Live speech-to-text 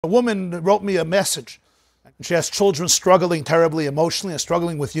A woman wrote me a message. She has children struggling terribly emotionally and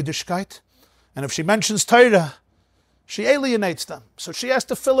struggling with Yiddishkeit. And if she mentions Torah, she alienates them. So she has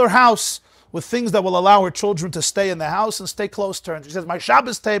to fill her house with things that will allow her children to stay in the house and stay close to her. And she says, my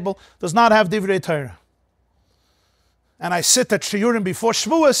Shabbos table does not have Divrei Torah. And I sit at Shiurim before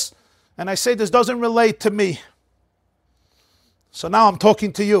Shavuos, and I say, this doesn't relate to me. So now I'm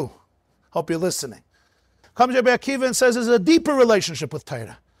talking to you. Hope you're listening. Comes Rabbi Akiva and says there's a deeper relationship with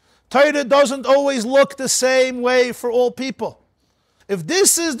Torah. Torah doesn't always look the same way for all people. If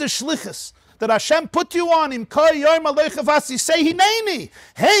this is the shlichus that Hashem put you on, say hineni.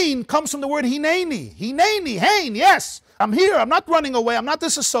 Hein comes from the word hineni. Hineni, hein, yes. I'm here, I'm not running away, I'm not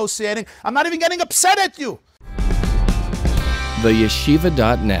disassociating, I'm not even getting upset at you.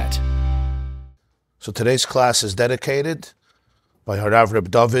 TheYeshiva.net. So today's class is dedicated by Harav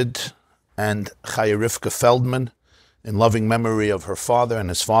Reb David and Chaya Rivka Feldman in loving memory of her father and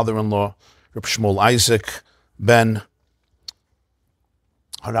his father-in-law, Reb Shmuel Isaac ben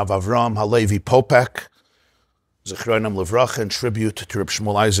Harav Avram Halevi Popek, Zechronam Levracha, in tribute to Reb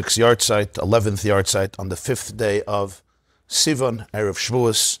Shmuel Isaac's yahrzeit, 11th yahrzeit, on the 5th day of Sivan, Erev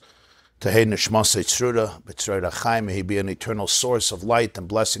Shavuos. Tehei Nishmas Yitzruda, B'Tzrayda Chaim, may he be an eternal source of light and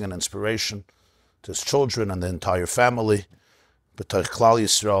blessing and inspiration to his children and the entire family, B'Toich Klal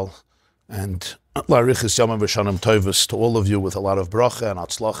Yisrael, and La'arichis Yomim V'Shanim Tovus to all of you with a lot of bracha and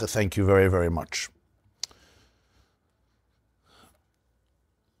atzlacha. Thank you very, very much.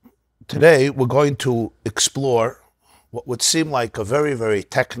 Today we're going to explore what would seem like a very, very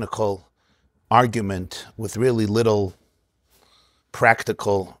technical argument with really little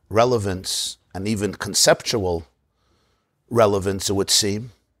practical relevance and even conceptual relevance, it would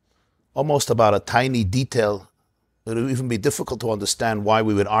seem, almost about a tiny detail. It would even be difficult to understand why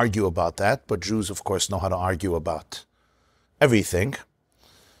we would argue about that, but Jews, of course, know how to argue about everything.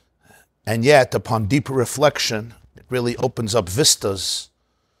 And yet, upon deeper reflection, it really opens up vistas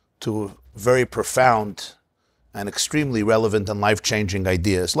to very profound and extremely relevant and life-changing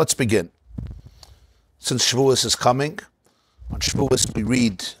ideas. Let's begin. Since Shavuos is coming, on Shavuos we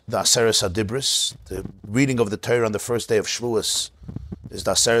read the Aseres HaDibros. The reading of the Torah on the first day of Shavuos is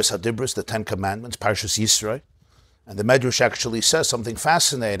the Aseres HaDibros, the Ten Commandments, Parshas Yisro. And the Medrash actually says something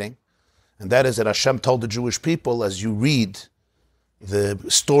fascinating, and that is that Hashem told the Jewish people, as you read the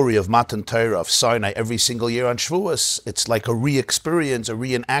story of Matan Torah, of Sinai, every single year on Shavuos, it's like a re-experience, a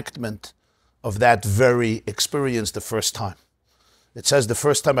reenactment of that very experience the first time. It says the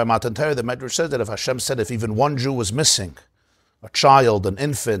first time by Matan Torah, the Medrash says that if Hashem said if even one Jew was missing, a child, an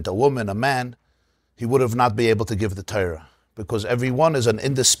infant, a woman, a man, he would have not been able to give the Torah, because everyone is an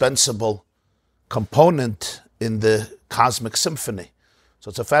indispensable component in the cosmic symphony. So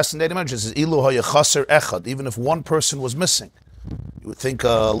it's a fascinating message. It says, Ilu haya chaser echad, even if one person was missing. You would think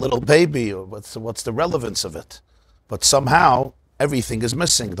a little baby, or what's the relevance of it? But somehow, everything is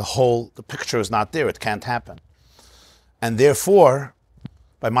missing. The picture is not there. It can't happen. And therefore,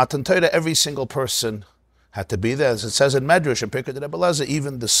 by Matan Torah, every single person had to be there. As it says in Medrash, in Pirkei Rebbe Elazar,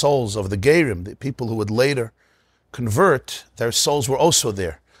 even the souls of the Gerim, the people who would later convert, their souls were also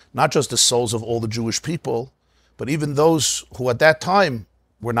there. Not just the souls of all the Jewish people, but even those who at that time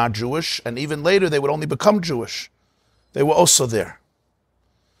were not Jewish, and even later they would only become Jewish. They were also there.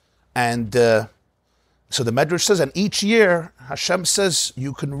 And so the Medrash says, and each year Hashem says,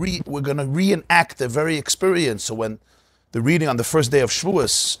 we're going to reenact the very experience. So when the reading on the first day of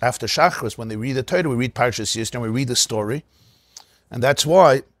Shavuos, after Shacharis, when they read the Torah, we read Parshas Yisro, and we read the story. And that's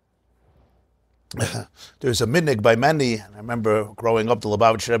why there's a minhag by many, and I remember growing up, the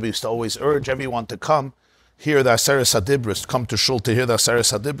Lubavitch Rebbe used to always urge everyone to come hear the Aseres HaDibros, come to Shul to hear the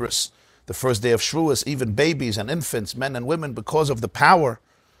Aseres HaDibros, the first day of Shavuos, even babies and infants, men and women, because of the power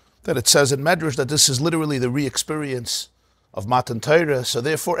that it says in Medrash that this is literally the re-experience of Matan Torah. So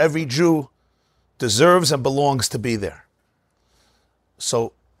therefore every Jew deserves and belongs to be there.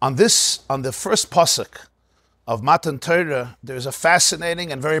 So on the first pasuk of Matan Torah, there's a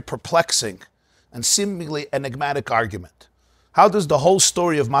fascinating and very perplexing and seemingly enigmatic argument. How does the whole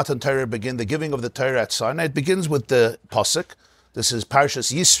story of Matan Torah begin, the giving of the Torah at Sinai? It begins with the pasuk. This is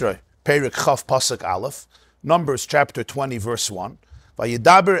Parshas Yisro, Perek Chaf pasuk Aleph, Numbers chapter 20, verse 1.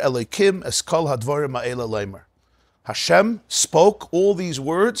 Vayidaber Elokim es kol hadvarim ha'ela leimer. Hashem spoke all these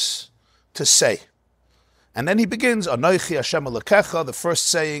words to say. And then he begins, Anoichi Hashem Elokecha. The first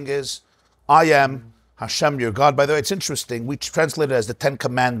saying is, I am Hashem your God. By the way, it's interesting, we translate it as the Ten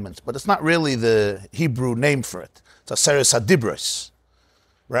Commandments, but it's not really the Hebrew name for it. It's Aseres HaDibros.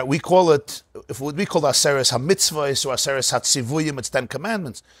 Right? We call it Aseres HaMitzvahs or Aseres HaTzivuyim, it's 10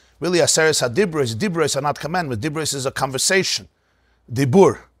 Commandments. Really, Aseres HaDibros are not commandments. Dibros is a conversation.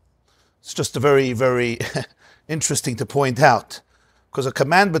 Dibur. It's just a very, very interesting to point out. Because a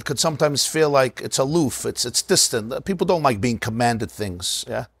commandment could sometimes feel like it's aloof, it's distant. People don't like being commanded things,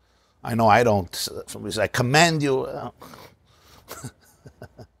 yeah? I know I don't. Somebody says, I command you.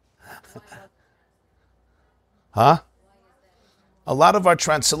 Huh? A lot of our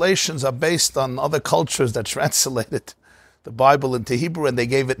translations are based on other cultures that translated the Bible into Hebrew, and they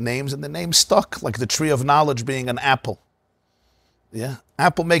gave it names, and the name stuck, like the tree of knowledge being an apple. Yeah?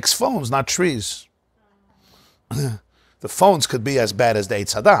 Apple makes phones, not trees. The phones could be as bad as the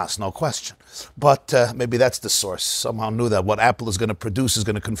Eitz Hadas, no question. But maybe that's the source. Somehow knew that what Apple is going to produce is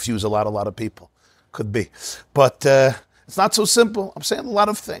going to confuse a lot of people. Could be. But it's not so simple. I'm saying a lot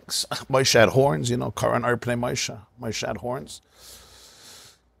of things. Moshe had horns, Karan Arpnei Moshe. Moshe had horns,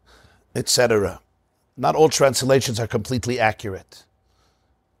 etc. Not all translations are completely accurate.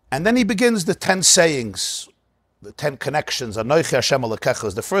 And then he begins the 10 sayings, the 10 connections. Anochi Hashem Elokecha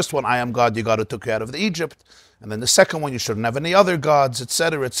is the first one. I am God, your God who took you out of Egypt. And then the second one, you shouldn't have any other gods,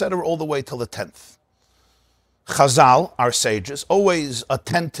 etc., all the way till the 10th. Chazal, our sages, always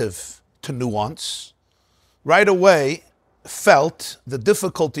attentive to nuance, right away felt the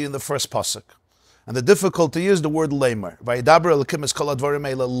difficulty in the first pasuk. And the difficulty is the word lamer. Vayidaber Elokim es kol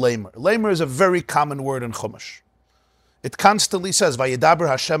hadvarim eila lamer. Lamer is a very common word in Chumash. It constantly says, Vayidaber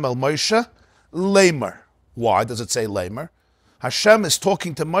Hashem el Moshe lamer. Why does it say lamer? Hashem is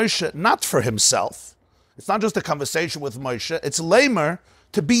talking to Moshe not for himself. It's not just a conversation with Moshe. It's lamer,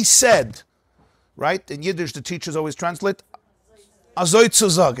 to be said. Right? In Yiddish, the teachers always translate azoy zu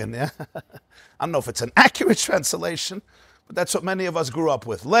sagen. Yeah? I don't know if it's an accurate translation, but that's what many of us grew up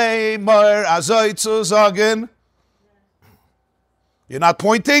with. Lamer, azoy zu sagen. You're not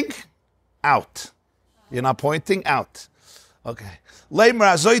pointing? Out. You're not pointing? Out. Okay. Lamer,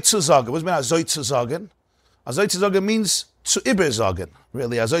 azoy zu sagen. What does it mean, azoy zu sagen? Azoy zu sagen means zu iber sagen.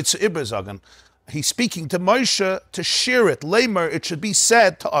 Really, azoy zu iber sagen. He's speaking to Moshe to share it. Lamer, it should be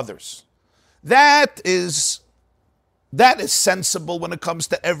said to others. That is sensible when it comes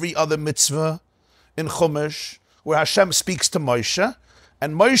to every other mitzvah in Chumash, where Hashem speaks to Moshe,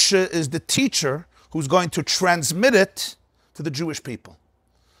 and Moshe is the teacher who's going to transmit it to the Jewish people.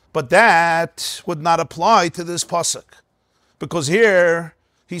 But that would not apply to this pasuk, because here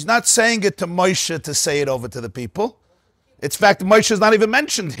he's not saying it to Moshe to say it over to the people. In fact, Moshe is not even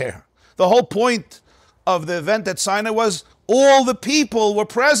mentioned here. The whole point of the event at Sinai was all the people were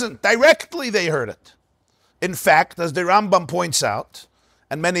present. Directly they heard it. In fact, as the Rambam points out,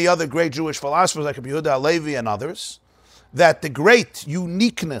 and many other great Jewish philosophers like Rabbi Yehuda Halevi and others, that the great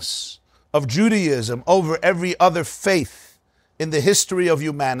uniqueness of Judaism over every other faith in the history of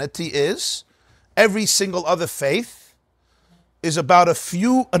humanity is every single other faith is about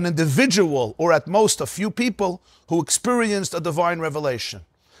an individual, or at most a few people, who experienced a divine revelation.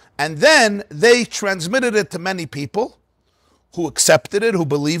 And then they transmitted it to many people who accepted it, who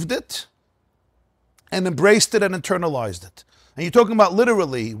believed it, and embraced it and internalized it. And you're talking about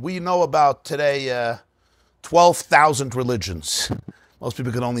literally, we know about today 12,000 religions. Most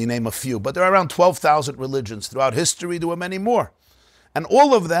people can only name a few, but there are around 12,000 religions. Throughout history, there were many more. And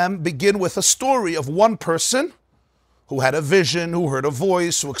all of them begin with a story of one person who had a vision, who heard a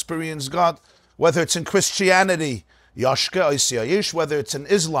voice, who experienced God, whether it's in Christianity, Yashka, Isaiah, whether it's in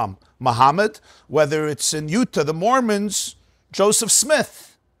Islam, Muhammad, whether it's in Utah, the Mormons, Joseph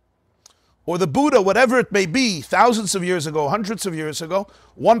Smith, or the Buddha, whatever it may be, thousands of years ago, hundreds of years ago,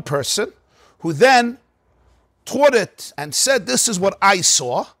 one person who then taught it and said, this is what I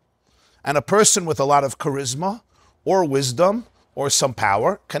saw, and a person with a lot of charisma or wisdom or some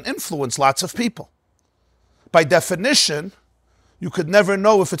power can influence lots of people. By definition, you could never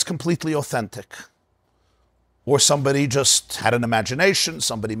know if it's completely authentic. Or somebody just had an imagination,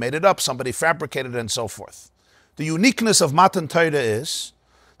 somebody made it up, somebody fabricated it, and so forth. The uniqueness of Matan Torah is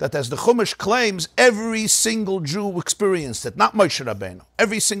that, as the Chumash claims, every single Jew experienced it, not Moshe Rabbeinu,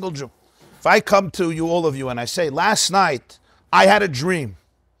 every single Jew. If I come to you, all of you, and I say, last night I had a dream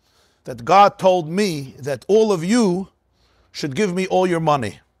that God told me that all of you should give me all your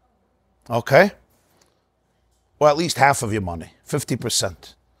money, okay? Or at least half of your money,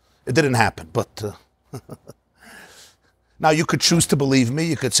 50%. It didn't happen, but... Now, you could choose to believe me.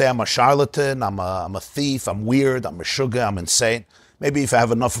 You could say I'm a charlatan, I'm a thief, I'm weird, I'm a sugar, I'm insane. Maybe if I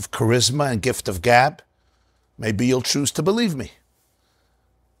have enough of charisma and gift of gab, maybe you'll choose to believe me.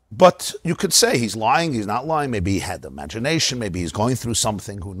 But you could say he's lying, he's not lying. Maybe he had imagination, maybe he's going through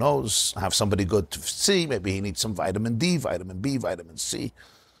something, who knows? Have somebody good to see, maybe he needs some vitamin D, vitamin B, vitamin C,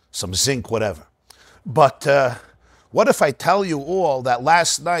 some zinc, whatever. But what if I tell you all that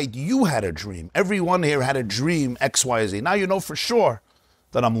last night you had a dream? Everyone here had a dream, X, Y, Z. Now you know for sure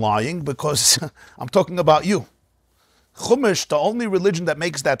that I'm lying because I'm talking about you. Chumash, the only religion that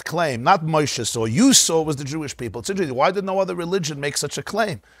makes that claim, not Moshe saw, you saw, was the Jewish people. It's interesting. Why did no other religion make such a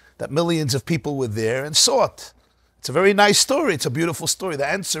claim? That millions of people were there and saw it. It's a very nice story. It's a beautiful story. The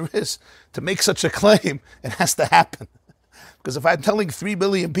answer is, to make such a claim, it has to happen. Because if I'm telling 3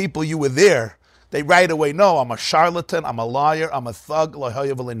 billion people you were there, they right away know I'm a charlatan, I'm a liar, I'm a thug.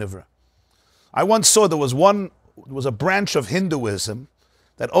 I once saw there was a branch of Hinduism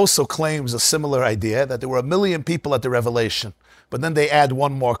that also claims a similar idea, that there were 1 million people at the Revelation, but then they add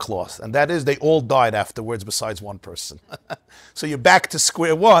one more clause, and that is they all died afterwards besides one person. So you're back to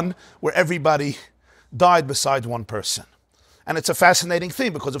square one, where everybody died besides one person. And it's a fascinating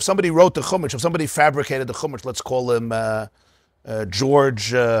thing, because if somebody wrote the Chumash, if somebody fabricated the Chumash, let's call him let's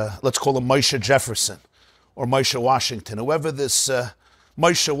call him Moshe Jefferson, or Moshe Washington, whoever this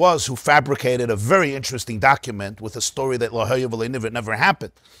Moshe was, who fabricated a very interesting document with a story that it never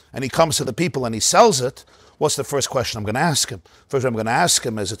happened, and he comes to the people and he sells it, what's the first question I'm going to ask him? First I'm going to ask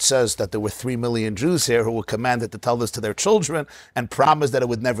him is, it says that there were 3 million Jews here who were commanded to tell this to their children and promised that it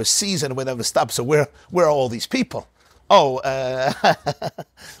would never cease and it would never stop. So where are all these people? Why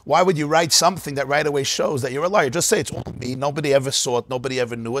would you write something that right away shows that you're a liar? Just say it's all me. Nobody ever saw it. Nobody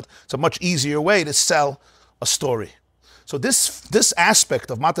ever knew it. It's a much easier way to sell a story. So this aspect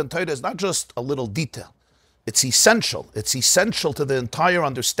of Matan Torah is not just a little detail. It's essential. It's essential to the entire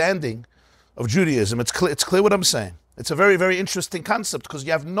understanding of Judaism. It's clear what I'm saying. It's a very, very interesting concept, because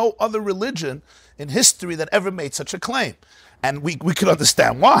you have no other religion in history that ever made such a claim. And we could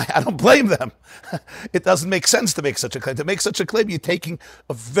understand why. I don't blame them. It doesn't make sense to make such a claim. To make such a claim, you're taking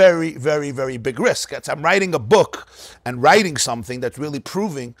a very, very, very big risk. I'm writing a book and writing something that's really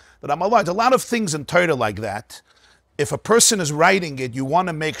proving that I'm alive. There's a lot of things in Torah like that. If a person is writing it, you want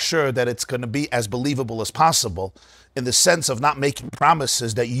to make sure that it's going to be as believable as possible, in the sense of not making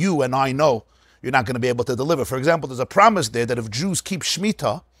promises that you and I know you're not going to be able to deliver. For example, there's a promise there that if Jews keep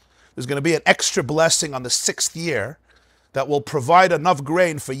Shemitah, there's going to be an extra blessing on the 6th year that will provide enough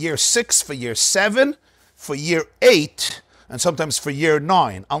grain for year 6, for year 7, for year 8, and sometimes for year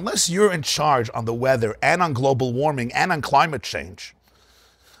 9. Unless you're in charge on the weather and on global warming and on climate change,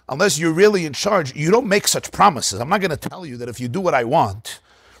 unless you're really in charge, you don't make such promises. I'm not going to tell you that if you do what I want,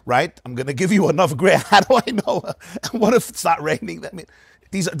 right, I'm going to give you enough grain. How do I know? What if it's not raining? I mean,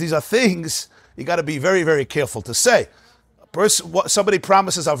 these are things you got to be very, very careful to say. Somebody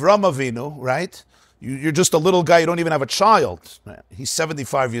promises Avram Avinu, right? You're just a little guy, you don't even have a child. He's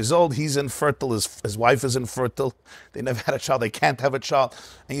 75 years old, he's infertile, his wife is infertile, they never had a child, they can't have a child.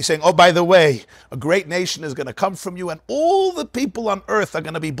 And you're saying, oh, by the way, a great nation is going to come from you, and all the people on earth are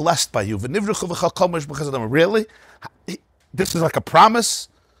going to be blessed by you. Really? This is like a promise?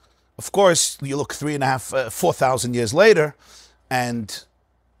 Of course, you look 4,000 years later, and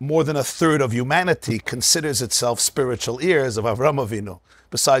more than a third of humanity considers itself spiritual heirs of Avraham Avinu,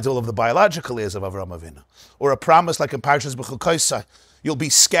 besides all of the biological heirs of Avraham Avinu. Or a promise like in Parshas B'chukoisai, you'll be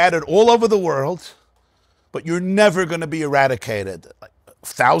scattered all over the world, but you're never going to be eradicated. Like,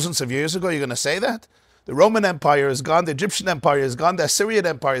 thousands of years ago, you're going to say that? The Roman Empire is gone, the Egyptian Empire is gone, the Assyrian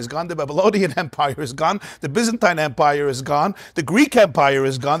Empire is gone, the Babylonian Empire is gone, the Byzantine Empire is gone, the Greek Empire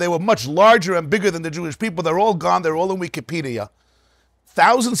is gone. They were much larger and bigger than the Jewish people. They're all gone. They're all in Wikipedia.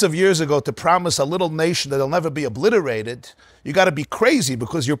 Thousands of years ago, to promise a little nation that'll never be obliterated, you got to be crazy,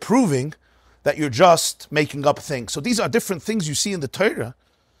 because you're proving that you're just making up things. So these are different things you see in the Torah,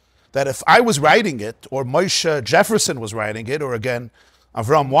 that if I was writing it, or Moshe Jefferson was writing it, or again,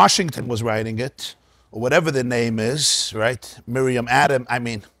 Avram Washington was writing it, or whatever the name is, right? Miriam Adam, I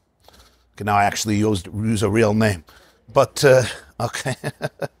mean, okay, now I actually use a real name. But, okay.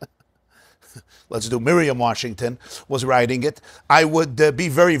 Let's do Miriam Washington was writing it, I would be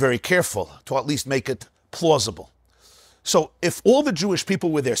very, very careful to at least make it plausible. So if all the Jewish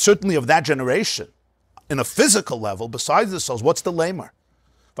people were there, certainly of that generation, in a physical level, besides the souls, what's the lamer?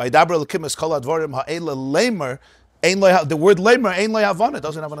 The word lamer, ein lo havana,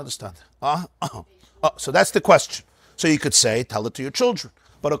 doesn't have an understand. So that's the question. So you could say, tell it to your children.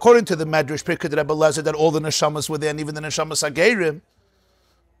 But according to the Medrash, Pirkei Rebbe Lezer, that all the neshamas were there, and even the neshamas hagerim,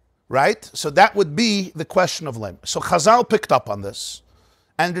 right? So that would be the question of lamer. So Chazal picked up on this.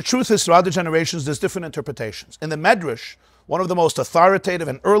 And the truth is, throughout the generations, there's different interpretations. In the Medrash, one of the most authoritative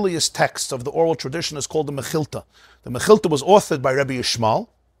and earliest texts of the oral tradition is called the Mechilta. The Mechilta was authored by Rabbi Yishmael.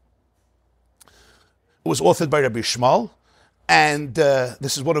 And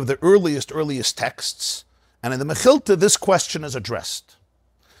this is one of the earliest texts. And in the Mechilta, this question is addressed.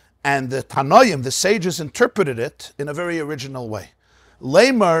 And the Tanoim, the sages, interpreted it in a very original way.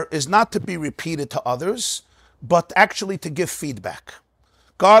 Lamer is not to be repeated to others, but actually to give feedback.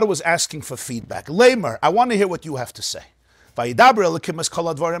 God was asking for feedback. Lamer, I want to hear what you have to say.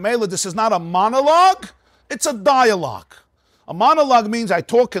 This is not a monologue, it's a dialogue. A monologue means I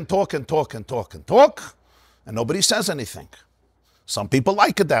talk and talk and talk and talk and talk, and nobody says anything. Some people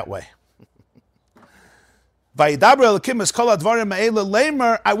like it that way. I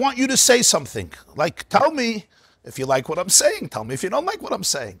want you to say something. Like, tell me if you like what I'm saying. Tell me if you don't like what I'm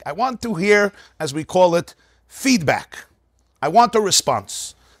saying. I want to hear, as we call it, feedback. I want a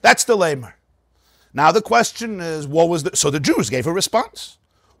response. That's the lamer. Now the question is, so the Jews gave a response.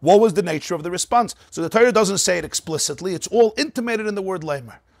 What was the nature of the response? So the Torah doesn't say it explicitly. It's all intimated in the word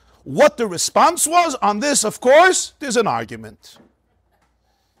lamer. What the response was on this, of course, there's an argument.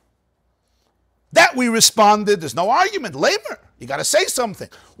 That we responded, there's no argument. Lamer, you got to say something.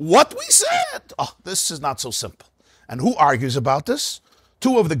 What we said, this is not so simple. And who argues about this?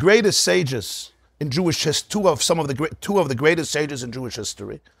 Two of the greatest sages in Jewish history, two of the greatest sages in Jewish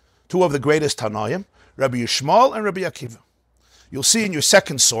history, two of the greatest Tanoim, Rabbi Yishmael and Rabbi Akiva. You'll see in your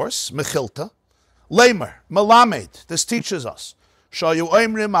second source, Mechilta, Lamer, Melamed, this teaches us, Shayu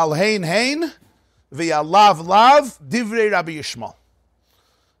Oimrim al Hein Hein, V'yalav Lav, Divrei Rabbi Yishmael.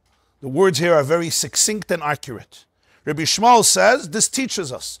 The words here are very succinct and accurate. Rabbi Yishmael says, this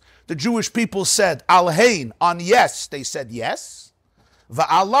teaches us, the Jewish people said, al Hein, on yes, they said yes,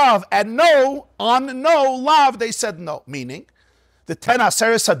 V'alav, and no, on no, lav, they said no, meaning, the 10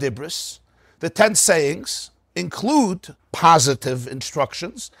 Aseres HaDibros, the 10 sayings, include positive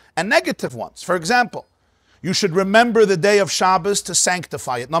instructions and negative ones. For example, you should remember the day of Shabbos to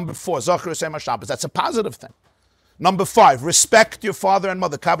sanctify it. Number 4, Zachar Yisrael Shabbos. That's a positive thing. Number 5, respect your father and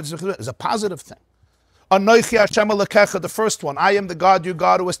mother. Is a positive thing. Anoichi Hashem Elokecha, the first one. I am the God, your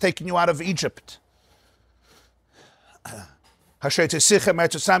God, who has taken you out of Egypt. That's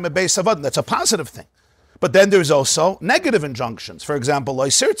a positive thing. But then there's also negative injunctions. For example, Lo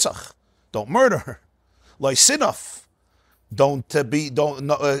Sirtzach, don't murder. Lo Sinaf,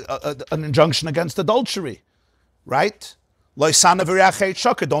 an injunction against adultery, right? Lo Sana V'Riach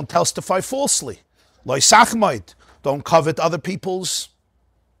Shakar, don't testify falsely. Lo Sachmoid, don't covet other people's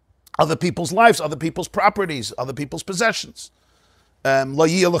lives, other people's properties, other people's possessions. Lo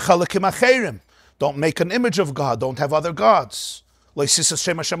Yiyeh L'Chalakim Acherim, don't make an image of God, don't have other gods. Lo Yisisas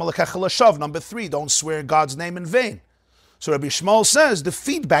Shem Hashem Elokecha L'Shav, number 3, don't swear God's name in vain. So Rabbi Yishmael says the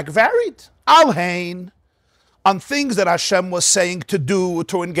feedback varied. Al Hein, on things that Hashem was saying to do,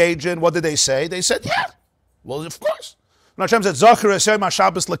 to engage in, what did they say? They said, yeah. Well, of course. When Hashem said, Zachar Yisrael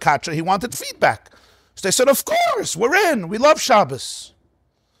Shabbos L'Katra, he wanted feedback. So they said, of course, we're in. We love Shabbos.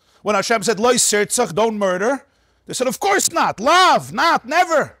 When Hashem said, Lo Sirtzach, don't murder, they said, of course not. Love, not,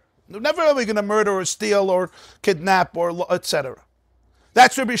 never. Never are we going to murder or steal or kidnap or etc.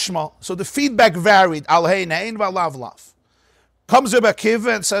 That's Rabbi Yishmael. So the feedback varied. Al Hein Hein, V'alav Lav. Comes Rabbi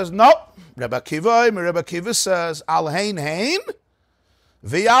Akiva and says, no. Rabbi Akiva says, Al Hein Hein,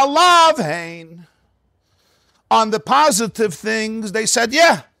 V'yalav Hein. On the positive things, they said,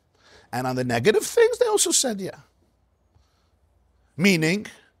 yeah. And on the negative things, they also said, yeah. Meaning,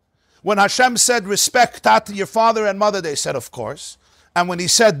 when Hashem said, respect Tati, your father and mother, they said, of course. And when he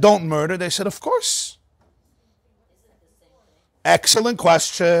said, don't murder, they said, of course. Excellent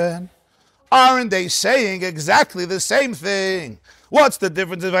question. Aren't they saying exactly the same thing? What's the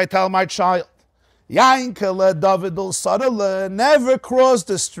difference if I tell my child, Yankele Davidul Sadala, never cross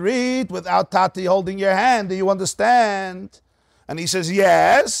the street without Tati holding your hand, do you understand? And he says,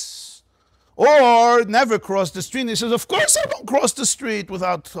 yes. Or never cross the street, and he says, of course I don't cross the street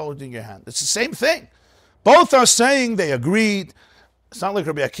without holding your hand. It's the same thing. Both are saying they agreed. It's not like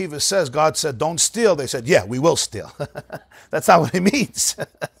Rabbi Akiva says, God said, don't steal. They said, yeah, we will steal. That's not what he means.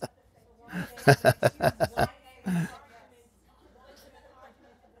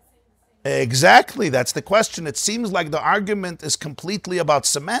 Exactly, that's the question. It seems like the argument is completely about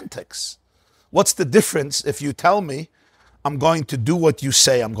semantics. What's the difference if you tell me, I'm going to do what you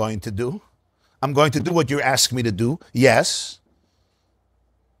say I'm going to do? I'm going to do what you ask me to do. Yes.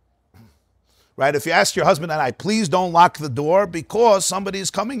 Right? If you ask your husband and I, please don't lock the door because somebody is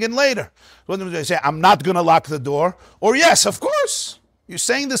coming in later. What do they say? I'm not going to lock the door. Or yes, of course. You're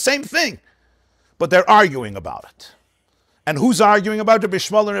saying the same thing. But they're arguing about it. And who's arguing about Rabbi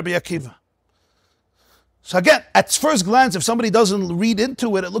Yishmael and Rabbi Akiva? So again, at first glance, if somebody doesn't read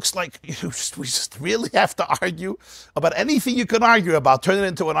into it, it looks like we just really have to argue about anything you can argue about, turn it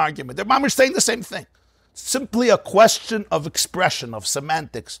into an argument. They're mamish saying the same thing. Simply a question of expression, of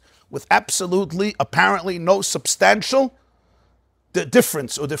semantics, with absolutely, apparently, no substantial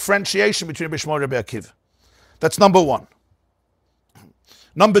difference or differentiation between Rabbi Yishmael and Rabbi Akiva. That's number one.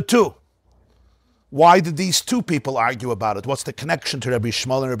 Number two, Why did these two people argue about it? What's the connection to Rabbi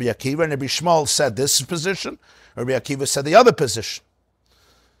Shmuel and Rabbi Akiva? And Rabbi Shmuel said this position, Rabbi Akiva said the other position.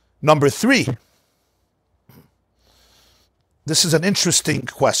 Number 3. This is an interesting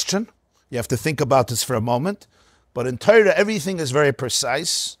question. You have to think about this for a moment. But in Torah, everything is very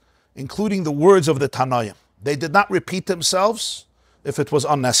precise, including the words of the Tanoim. They did not repeat themselves if it was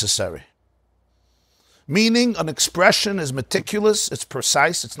unnecessary. Meaning, an expression is meticulous, it's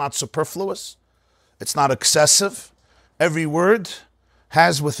precise, it's not superfluous, it's not excessive. Every word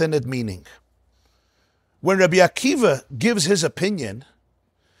has within it meaning. When Rabbi Akiva gives his opinion,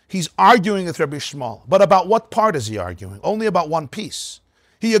 he's arguing with Rabbi Shmuel. But about what part is he arguing? Only about one piece.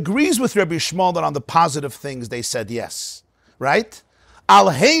 He agrees with Rabbi Shmuel that on the positive things they said yes. Right? Al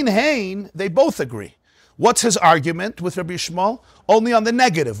Hain Hain, they both agree. What's his argument with Rabbi Shmuel? Only on the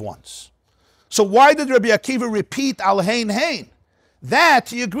negative ones. So why did Rabbi Akiva repeat Al Hain Hain? That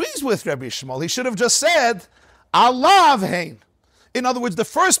he agrees with Rabbi Shmuel. He should have just said Al Lav Hain. In other words, the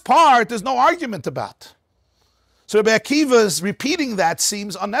first part there's no argument about. So Rabbi Akiva's repeating that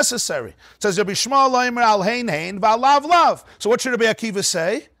seems unnecessary. It says Rabbi Shmuel Loimer Al Hain Hain V'Al Lav Lav. So what should Rabbi Akiva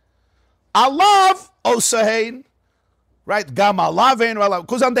say? Al Lav Osa Hain. Right? Gam Al Lav Hain V'Al Lav.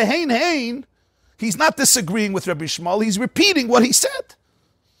 Because on the Hain Hain, he's not disagreeing with Rabbi Shmuel. He's repeating what he said.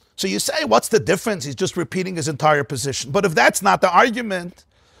 So you say, what's the difference? He's just repeating his entire position. But if that's not the argument,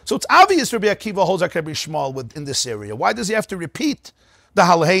 so it's obvious Rabbi Akiva holds like Rabbi Shmuel in this area. Why does he have to repeat the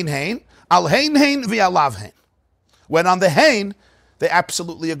Al Hain Hain? Al Hain Hain V'Al Lav Hain. When on the Hain, they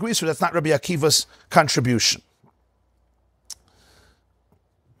absolutely agree. So that's not Rabbi Akiva's contribution.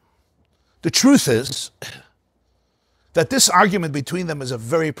 The truth is that this argument between them is a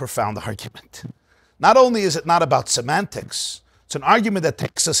very profound argument. Not only is it not about semantics, it's an argument that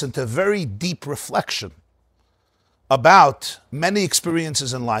takes us into very deep reflection about many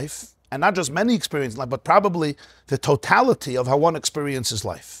experiences in life, and not just many experiences in life, but probably the totality of how one experiences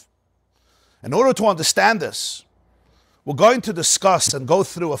life. In order to understand this, we're going to discuss and go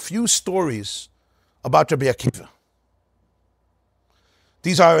through a few stories about Rabbi Akiva.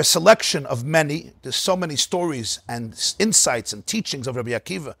 These are a selection of many. There's so many stories and insights and teachings of Rabbi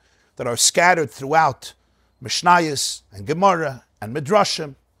Akiva that are scattered throughout Mishnayos and Gemara and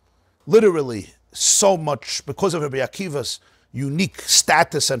Midrashim. Literally, so much because of Rabbi Akiva's unique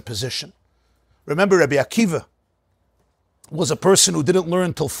status and position. Remember, Rabbi Akiva was a person who didn't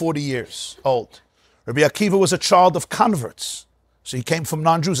learn till 40 years old. Rabbi Akiva was a child of converts. So he came from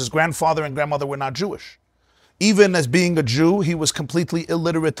non-Jews. His grandfather and grandmother were not Jewish. Even as being a Jew, he was completely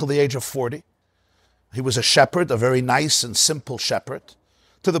illiterate till the age of 40. He was a shepherd, a very nice and simple shepherd,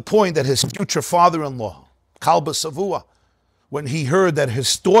 to the point that his future father-in-law, Kalba Savua, when he heard that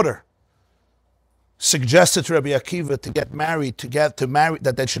his daughter suggested to Rabbi Akiva to get married,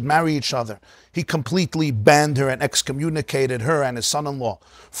 that they should marry each other, he completely banned her and excommunicated her and his son-in-law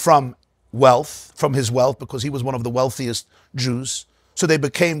from his wealth, because he was one of the wealthiest Jews. So they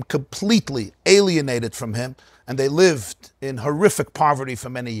became completely alienated from him, and they lived in horrific poverty for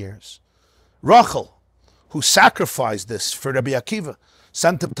many years. Rachel, who sacrificed this for Rabbi Akiva,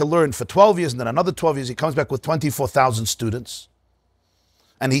 sent him to learn for 12 years, and then another 12 years. He comes back with 24,000 students.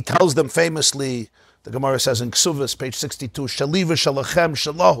 And he tells them famously, the Gemara says in Ksuvas, page 62, Shaliva Shalachem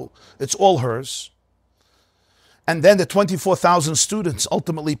Shalahu, it's all hers. And then the 24,000 students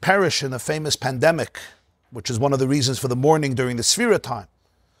ultimately perish in a famous pandemic, which is one of the reasons for the mourning during the Sfira time.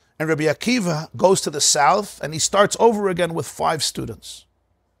 And Rabbi Akiva goes to the south and he starts over again with 5 students.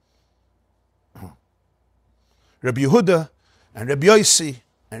 Rabbi Yehuda and Rabbi Yossi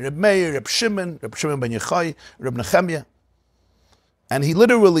and Rabbi Meir, Rabbi Shimon ben Yochai, Rabbi Nechemia. And he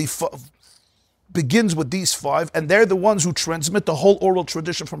literally begins with these 5, and they're the ones who transmit the whole oral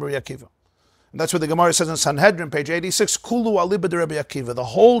tradition from Rabbi Akiva. And that's what the Gemara says in Sanhedrin, page 86, Kulu aliba de Rabbi Akiva. The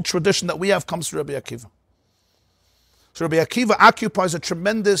whole tradition that we have comes from Rabbi Akiva. So Rabbi Akiva occupies a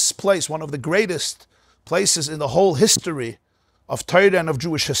tremendous place, one of the greatest places in the whole history of Torah and of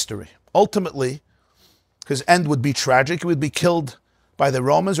Jewish history. Ultimately, his end would be tragic. He would be killed by the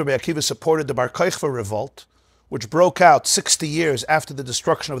Romans. Rabbi Akiva supported the Bar Kokhba revolt, which broke out 60 years after the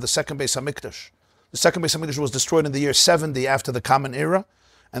destruction of the second Bais HaMikdash. The second Bais HaMikdash was destroyed in the year 70 after the Common Era,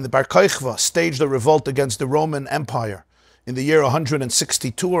 and the Bar Kokhba staged a revolt against the Roman Empire in the year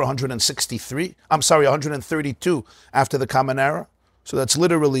 162 or 163. 132 after the Common Era. So that's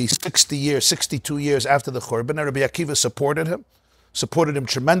literally 62 years after the Churban. And Rabbi Akiva supported him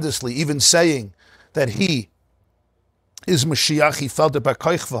tremendously, even saying that he is Mashiach. He felt that Bar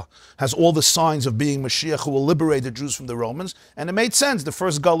Kokhba has all the signs of being Mashiach who will liberate the Jews from the Romans. And it made sense. The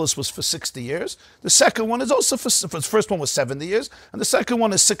first Gullus was for 60 years. The second one is also the first one was 70 years. And the second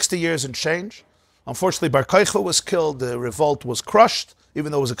one is 60 years and change. Unfortunately, Bar Kochva was killed. The revolt was crushed.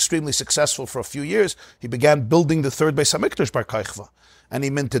 Even though it was extremely successful for a few years, he began building the third Bais Hamikdash, Bar Kochva. And he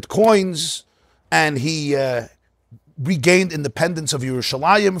minted coins, and he regained independence of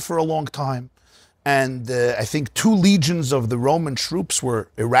Yerushalayim for a long time. And I think 2 legions of the Roman troops were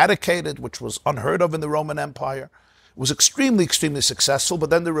eradicated, which was unheard of in the Roman Empire. It was extremely, extremely successful, but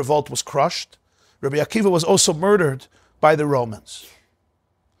then the revolt was crushed. Rabbi Akiva was also murdered by the Romans.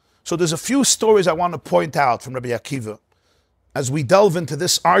 So there's a few stories I want to point out from Rabbi Akiva as we delve into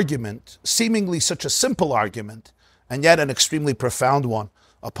this argument, seemingly such a simple argument, and yet an extremely profound one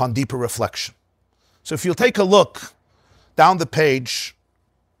upon deeper reflection. So if you'll take a look down the page,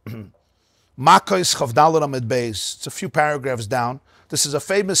 Makos Chavdalad Amid Beis, it's a few paragraphs down. This is a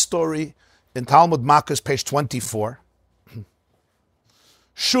famous story in Talmud Makos, page 24.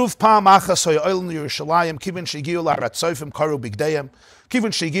 Shuv pam achas ho'oil Yerushalayim kivin shegiu la'aratzofim karu bigdeyim kivin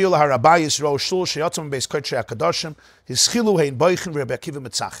shegiu la'Rabbi Yisrael shul sheyatzam beis kodshei hakadoshim hischilu hein boichin Rabbi Akiva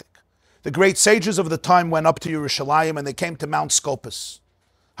mitzachik. The great sages of the time went up to Yerushalayim and they came to Mount Scopus,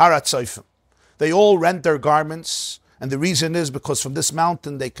 Haratzofim. They all rent their garments, and the reason is because from this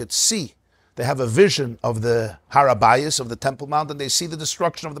mountain they could see. They have a vision of the Harabayis, of the Temple Mount, and they see the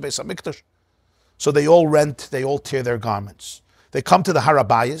destruction of the Bais HaMikdash. So they all rent, they all tear their garments. They come to the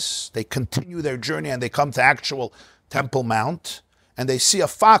Harabayis, they continue their journey, and they come to actual Temple Mount, and they see a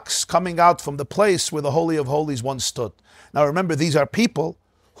fox coming out from the place where the Holy of Holies once stood. Now remember, these are people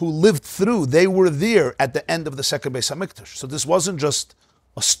who lived through, they were there at the end of the second Bais HaMikdash. So this wasn't just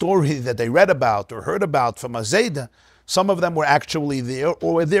a story that they read about or heard about from a Zayda. Some of them were actually there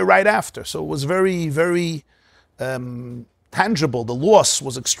or were there right after. So it was very, very tangible. The loss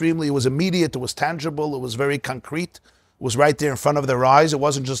was extremely, it was immediate, it was tangible, it was very concrete. It was right there in front of their eyes. It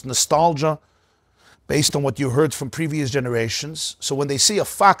wasn't just nostalgia based on what you heard from previous generations. So when they see a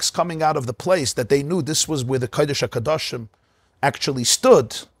fox coming out of the place that they knew this was where the Kodesh HaKadoshim actually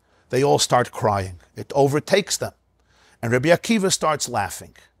stood, they all start crying. It overtakes them. And Rabbi Akiva starts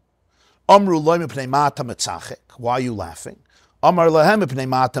laughing. Amru lo mipnei ma ata metzachek. Why are you laughing? Amar lahem mipnei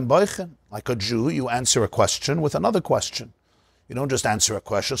ma atam boichen. Like a Jew, you answer a question with another question. You don't just answer a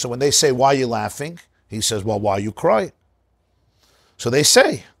question. So when they say, why are you laughing? He says, well, why are you crying? So they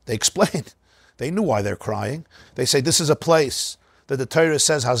explain. They knew why they're crying. They say, this is a place that the Torah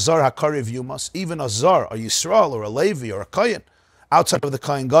says, Hazar HaKariv Yumas, even a Zar, a Yisrael, or a Levi, or a Kohen, outside of the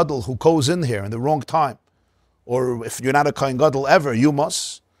Kohen Gadol who goes in here in the wrong time. Or if you're not a Kohen Gadol ever, you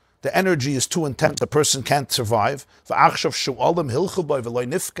must. The energy is too intense, a person can't survive.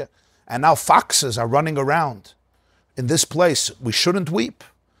 And now foxes are running around in this place. We shouldn't weep.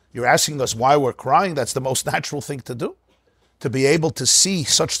 You're asking us why we're crying. That's the most natural thing to do. To be able to see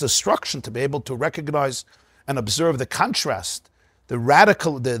such destruction, to be able to recognize and observe the contrast, the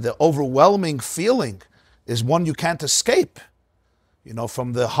radical, the overwhelming feeling is one you can't escape. You know,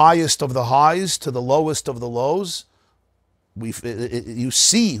 from the highest of the highs to the lowest of the lows, you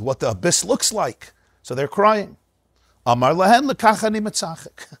see what the abyss looks like. So they're crying. Amar lahen lekachani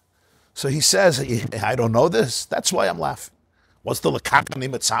metzachek. So he says, I don't know this. That's why I'm laughing. What's the lekachani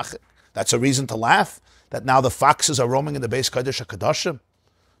metzachek? That's a reason to laugh? That now the foxes are roaming in the Beis Kodesh HaKadoshim?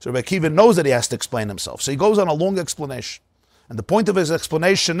 So Rabbi Akiva knows that he has to explain himself. So he goes on a long explanation. And the point of his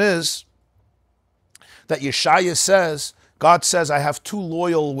explanation is that Yeshaya says, God says, I have 2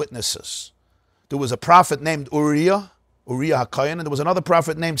 loyal witnesses. There was a prophet named Uriah HaKohen, and there was another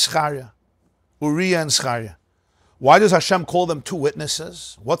prophet named Zechariah. Uriah and Zechariah. Why does Hashem call them 2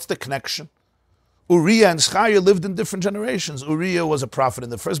 witnesses? What's the connection? Uriah and Zechariah lived in different generations. Uriah was a prophet in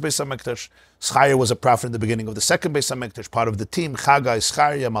the first Bais HaMikdash. Zechariah was a prophet in the beginning of the second Bais HaMikdash, part of the team. Chagai,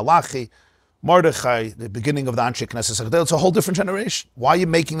 Zechariah, Malachi, Mordechai, the beginning of the Anshe Knesset Hagdel. It's a whole different generation. Why are you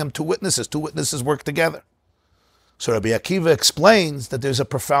making them 2 witnesses? 2 witnesses work together. So Rabbi Akiva explains that there's a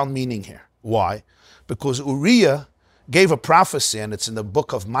profound meaning here. Why? Because Uriah gave a prophecy, and it's in the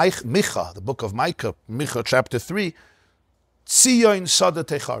book of Micha, the book of Micah, Micha chapter 3, Tzion Sada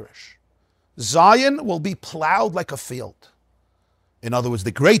Techarish. Zion will be plowed like a field. In other words,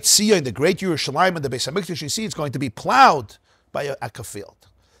 the great Zion, the great Yerushalayim, and the Beis HaMikdash, you see, it's going to be plowed by a field.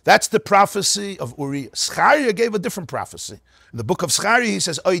 That's the prophecy of Uriah. Zechariah gave a different prophecy. In the book of Zechariah, he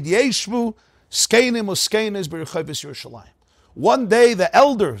says, Oid yeshvu skenim uskenes b'rechavis Yerushalayim. One day, the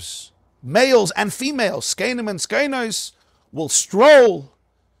elders, males and females, skenim and skenos, will stroll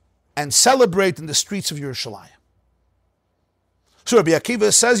and celebrate in the streets of Yerushalayim. So Rabbi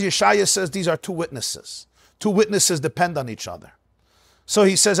Akiva says, Yeshaya says, these are 2 witnesses. 2 witnesses depend on each other. So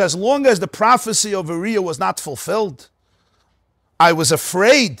he says, as long as the prophecy of Uriah was not fulfilled, I was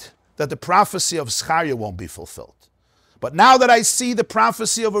afraid that the prophecy of Zechariah won't be fulfilled. But now that I see the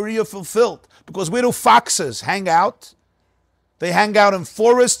prophecy of Uriah fulfilled, because where do foxes hang out? They hang out in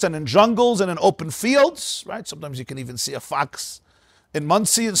forests and in jungles and in open fields, right? Sometimes you can even see a fox in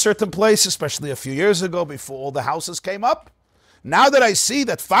Monsey in certain places, especially a few years ago before all the houses came up. Now that I see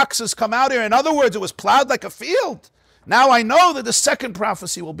that foxes come out here, in other words, it was plowed like a field. Now I know that the second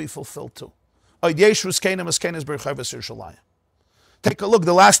prophecy will be fulfilled too. Take a look,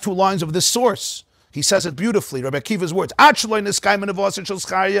 the last two lines of this source. He says it beautifully, Rabbi Akiva's words.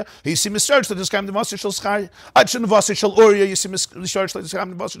 You see missearch to this kind of Monsey shel Schaya. Achshon Monsey shel Uriah. You see missearch to this kind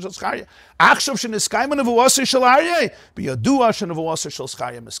of Monsey shel Schaya. Achshav sheniskayim Monsey shel Aryeh. Biyadua shenivuasei shel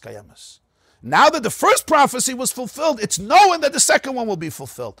Schaya miskayemes. Now that the first prophecy was fulfilled, it's known that the second one will be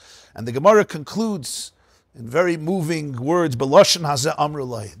fulfilled. And the Gemara concludes in very moving words, Beloshen hazeh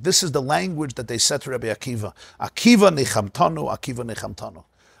amrulai. This is the language that they said to Rabbi Akiva. Akiva nichamtanu, Akiva nichamtanu.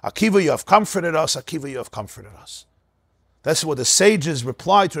 Akiva, you have comforted us. Akiva, you have comforted us. That's what the sages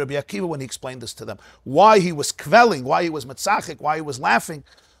replied to Rabbi Akiva when he explained this to them. Why he was kvelling, why he was metzachik, why he was laughing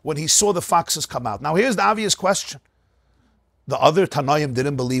when he saw the foxes come out. Now here's the obvious question. The other Tanoim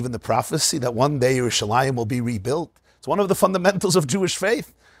didn't believe in the prophecy that one day Yerushalayim will be rebuilt. It's one of the fundamentals of Jewish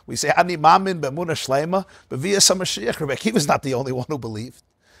faith. We say, Ani mamin b'emunah shleima b'viyas HaMashiach. Rabbi Akiva is not the only one who believed.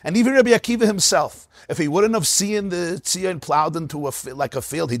 And even Rabbi Akiva himself, if he wouldn't have seen the Tzion plowed into a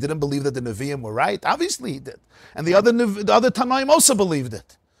field, he didn't believe that the Nevi'im were right. Obviously he did. And the other Tanoim also believed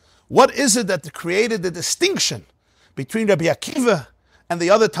it. What is it that created the distinction between Rabbi Akiva and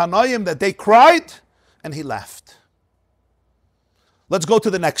the other Tanoim that they cried and he laughed? Let's go to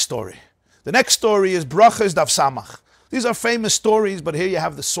the next story. The next story is Brachas Daf Samach. These are famous stories, but here you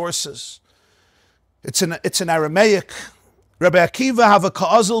have the sources. It's in Aramaic. Rabbi Akiva have a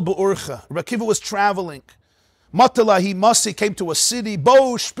ka'azil be'urcha. Rabbi Akiva was traveling. Matalahi Monsey came to a city.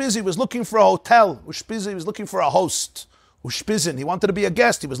 Bo Ushpizi was looking for a hotel. Ushpizi was looking for a host. Ushpizin, he wanted to be a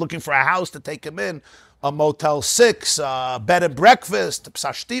guest. He was looking for a house to take him in. A Motel 6, a bed and breakfast,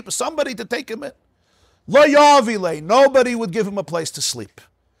 psashtip, somebody to take him in. Lo yavile, nobody would give him a place to sleep.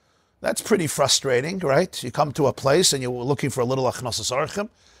 That's pretty frustrating, right? You come to a place and you're looking for a little achnosas orchim.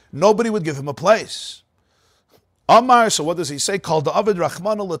 Nobody would give him a place. Amar, so what does he say? Called the Avid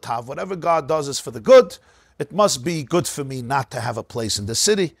Rachmanu Latav. Whatever God does is for the good. It must be good for me not to have a place in the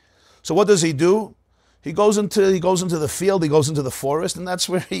city. So what does he do? He goes into the field, he goes into the forest, and that's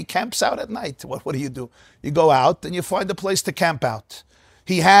where he camps out at night. What do? You go out and you find a place to camp out.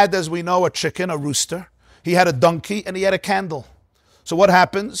 He had, as we know, a chicken, a rooster. He had a donkey, and he had a candle. So what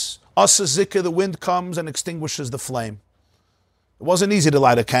happens? Asa zikah, the wind comes and extinguishes the flame. It wasn't easy to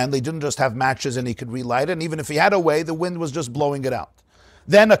light a candle. He didn't just have matches and he could relight it. And even if he had a way, the wind was just blowing it out.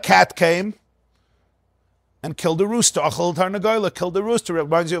 Then a cat came and killed a rooster. Achol Tarnagoyla killed a rooster. It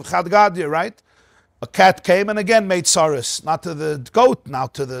reminds you of Chad Gadia, right? A cat came and again made saris. Not to the goat,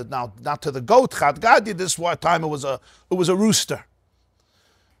 not to the goat. Chad Gadia. This time it was a rooster.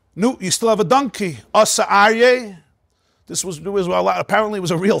 No, you still have a donkey. Asa Aryeh. Apparently it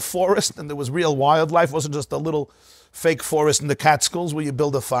was a real forest and there was real wildlife. It wasn't just a little fake forest in the Catskills where you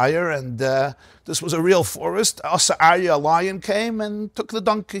build a fire, and this was a real forest. Asa Aryeh, a lion, came and took the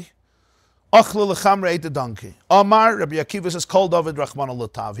donkey. Achle lechamre ate the donkey. Omar, Rabbi Akiva says, Kol David Rachmanu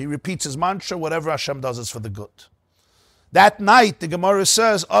Latav. He repeats his mantra, whatever Hashem does is for the good. That night, the Gemara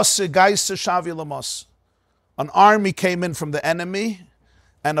says, Asa Gaisa Shavi Lamos. An army came in from the enemy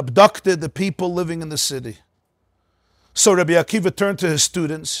and abducted the people living in the city. So Rabbi Akiva turned to his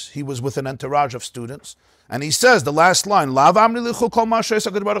students. He was with an entourage of students. And he says, the last line,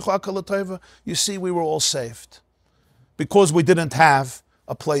 you see, we were all saved. Because we didn't have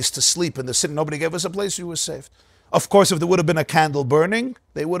a place to sleep in the city. Nobody gave us a place, we were saved. Of course, if there would have been a candle burning,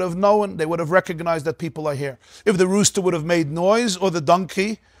 they would have known, they would have recognized that people are here. If the rooster would have made noise, or the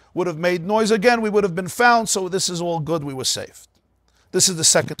donkey would have made noise again, we would have been found, so this is all good, we were saved. This is the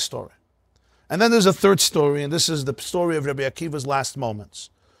second story. And then there's a third story, and this is the story of Rabbi Akiva's last moments.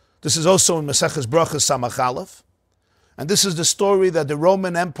 This is also in Maseches Brachas Samach Aleph. And this is the story that the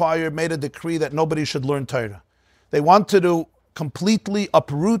Roman Empire made a decree that nobody should learn Torah. They wanted to completely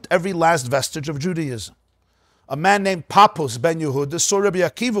uproot every last vestige of Judaism. A man named Pappus ben Yehuda saw Rabbi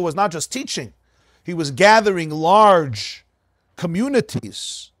Akiva was not just teaching. He was gathering large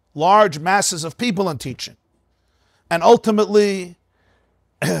communities, large masses of people and teaching. And ultimately,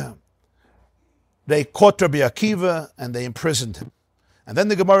 they caught Rabbi Akiva and they imprisoned him. And then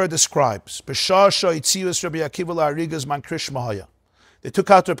the Gemara describes, they took out Rabbi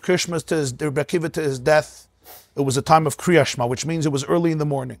Akiva to his death. It was a time of Kriya Shema, which means it was early in the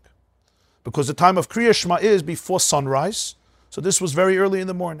morning. Because the time of Kriya Shema is before sunrise. So this was very early in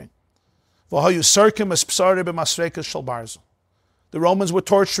the morning. The Romans were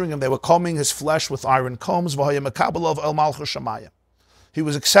torturing him. They were combing his flesh with iron combs. He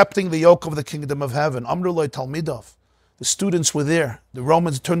was accepting the yoke of the kingdom of heaven. The students were there. The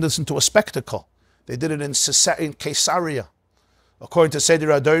Romans turned this into a spectacle. They did it in Caesarea. According to Seder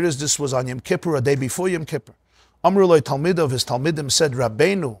Adoros, this was on Yom Kippur, a day before Yom Kippur. Amrullah Talmidov, his Talmidim said,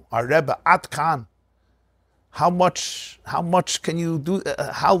 Rabbeinu, our Rebbe, At Kan, how much can you do,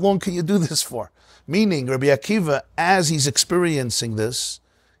 how long can you do this for? Meaning, Rabbi Akiva, as he's experiencing this,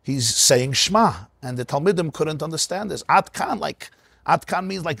 he's saying Shema, and the Talmidim couldn't understand this. At Kan, At Kan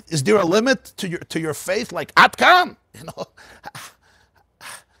means is there a limit to your faith? At Kan,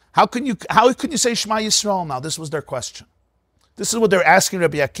 How can you say Shema Yisrael now? This was their question. This is what they're asking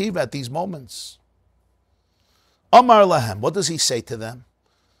Rabbi Akiva at these moments. Amar lahem, what does he say to them?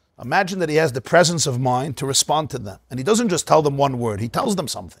 Imagine that he has the presence of mind to respond to them. And he doesn't just tell them one word, he tells them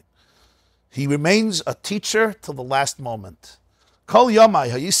something. He remains a teacher till the last moment. Kol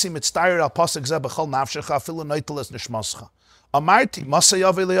yomai hayisi mitztayir al pasuk zeh b'chol nafshecha afilu noiteles nishmascha. Amarti masa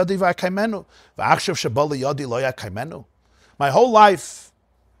yaveh liyadi v'akaymenu v'achshav sheba liyadi lo yakaymenu. My whole life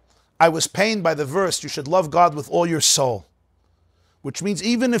I was pained by the verse, you should love God with all your soul. Which means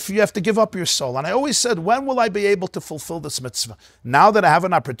even if you have to give up your soul. And I always said, when will I be able to fulfill this mitzvah? Now that I have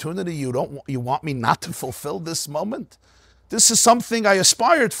an opportunity, you want me not to fulfill this moment? This is something I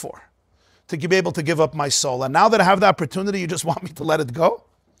aspired for, to be able to give up my soul. And now that I have the opportunity, you just want me to let it go?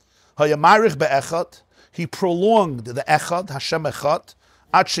 He prolonged the echad, Hashem echad,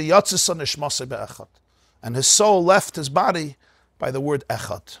 and his soul left his body by the word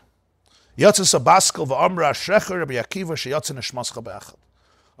echad. A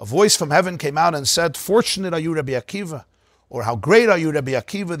voice from heaven came out and said, fortunate are you, Rabbi Akiva, or how great are you, Rabbi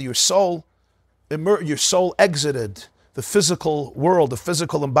Akiva, that your soul exited the physical world, the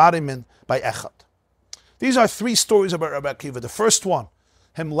physical embodiment by echad. These are three stories about Rabbi Akiva. The first one,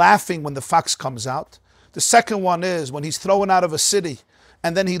 him laughing when the fox comes out. The second one is when he's thrown out of a city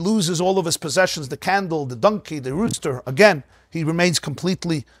and then he loses all of his possessions, the candle, the donkey, the rooster. Again, he remains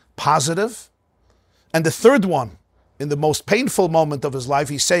completely positive. And the third one, in the most painful moment of his life,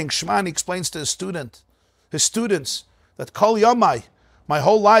 he's saying Shema, and he explains to his students, that Kol Yomai, my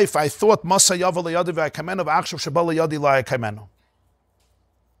whole life I thought Masa Yaval Yadi V'Akamenu V'Achshav Shabala Yadi La'Akamenu.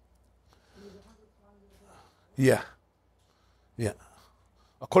 Yeah.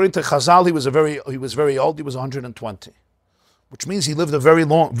 According to Chazal, he was very old. He was 120, which means he lived a very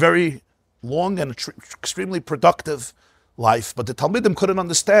long and extremely productive life. But the Talmidim couldn't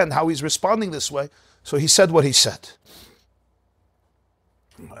understand how he's responding this way, so he said what he said.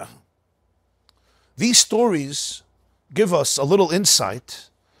 These stories give us a little insight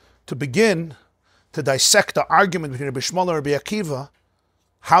to begin to dissect the argument between Rabbi Shmuel and Rabbi Akiva,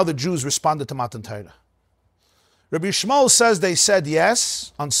 how the Jews responded to Matan Torah. Rabbi Shmuel says they said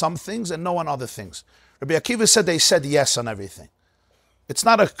yes on some things and no on other things. Rabbi Akiva said they said yes on everything. It's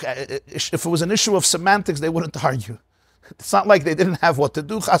not if it was an issue of semantics, they wouldn't argue. It's not like they didn't have what to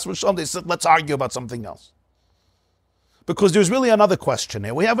do. Chas v'shalom, they said, let's argue about something else. Because there's really another question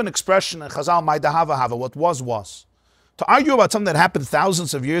here. We have an expression in Chazal, Maidahava Hava, what was. To argue about something that happened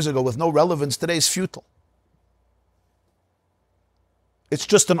thousands of years ago with no relevance today is futile. It's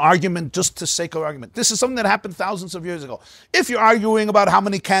just an argument, just to sake of argument. This is something that happened thousands of years ago. If you're arguing about how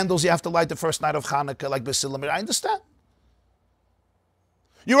many candles you have to light the first night of Hanukkah, like Basilamir, I understand.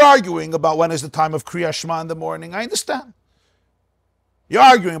 You're arguing about when is the time of Kriyat Shema in the morning, I understand. You're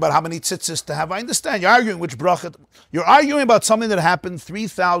arguing about how many tzitzis to have, I understand. You're arguing which bracha. You're arguing about something that happened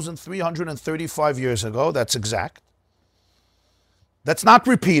 3,335 years ago, that's exact. That's not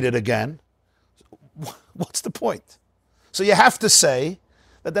repeated again. What's the point? So you have to say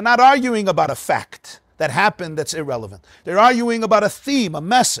that they're not arguing about a fact that happened that's irrelevant. They're arguing about a theme, a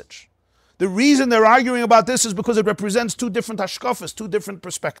message. The reason they're arguing about this is because it represents two different hashkafas, two different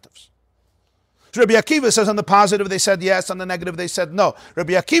perspectives. So Rabbi Akiva says on the positive they said yes, on the negative they said no.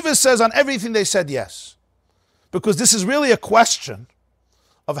 Rabbi Akiva says on everything they said yes. Because this is really a question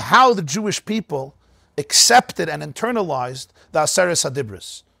of how the Jewish people accepted and internalized the Aseres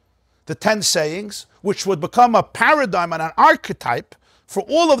HaDibros, the 10 sayings, which would become a paradigm and an archetype for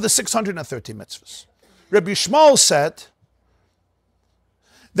all of the 630 mitzvahs. Rabbi Shmuel said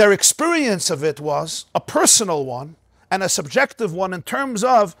their experience of it was a personal one and a subjective one in terms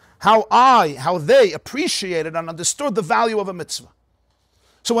of how they appreciated and understood the value of a mitzvah.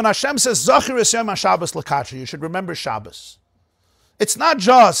 So when Hashem says, Zachir es Yom HaShabbos l'kadshah, you should remember Shabbos. It's not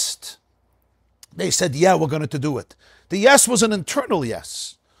just, they said, yeah, we're going to do it. The yes was an internal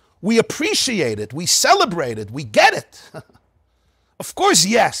yes. We appreciate it, we celebrate it, we get it. Of course,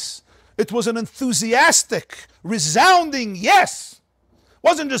 yes. It was an enthusiastic, resounding yes. It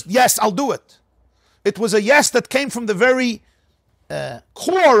wasn't just, yes, I'll do it. It was a yes that came from the very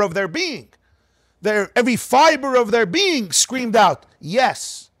core of their being. Every fiber of their being screamed out,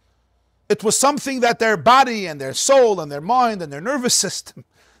 yes. It was something that their body and their soul and their mind and their nervous system,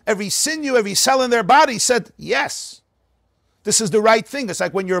 every sinew, every cell in their body said, yes. This is the right thing. It's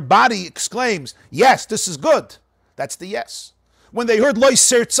like when your body exclaims, yes, this is good. That's the yes. When they heard Lo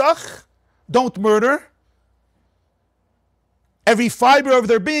Sirtzach, don't murder, every fiber of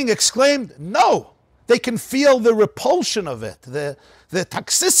their being exclaimed, no. They can feel the repulsion of it, the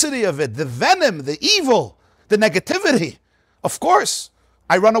toxicity of it, the venom, the evil, the negativity. Of course,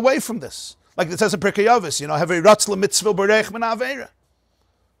 I run away from this. Like it says in Pirkei Avos, Hevi ratz lemitzvah b'reich min aveira.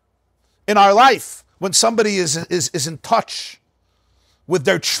 In our life, when somebody is in touch with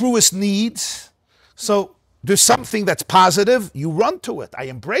their truest needs, so there's something that's positive, you run to it. I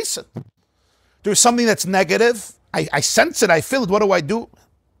embrace it. There's something that's negative, I sense it, I feel it. What do?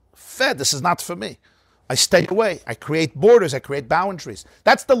 This is not for me. I stay away. I create borders. I create boundaries.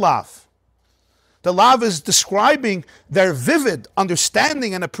 That's the lav. The lav is describing their vivid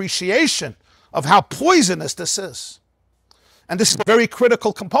understanding and appreciation of how poisonous this is. And this is a very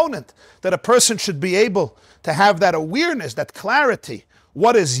critical component, that a person should be able to have that awareness, that clarity.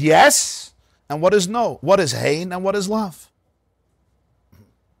 What is yes and what is no? What is hein and what is lav?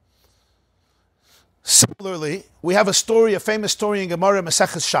 Similarly, we have a famous story in Gemara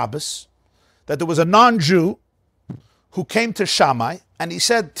Maseches Shabbos, that there was a non-Jew who came to Shammai and he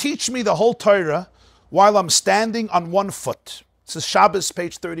said, teach me the whole Torah while I'm standing on one foot. This is Shabbos,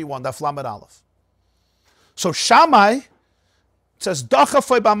 page 31, Daf Lamed Aleph. So Shammai says,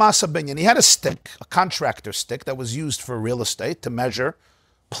 Dachafoi b'masa binyan. He had a stick, a contractor stick that was used for real estate to measure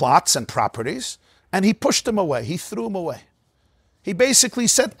plots and properties, and he pushed him away. He threw him away. He basically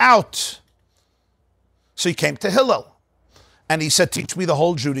said, out. So he came to Hillel. And he said, teach me the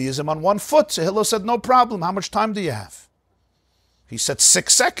whole Judaism on one foot. So Hillel said, no problem. How much time do you have? He said,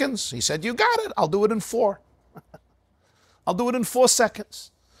 6 seconds. He said, you got it. I'll do it in 4. I'll do it in 4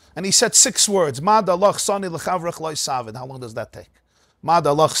 seconds. And he said 6 words. Mad Allah sani l'chavrach lo yisaved. How long does that take? Mad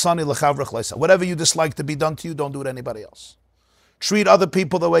Allah sani l'chavrach lo yisaved. Whatever you dislike to be done to you, don't do it to anybody else. Treat other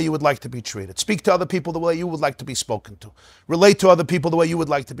people the way you would like to be treated. Speak to other people the way you would like to be spoken to. Relate to other people the way you would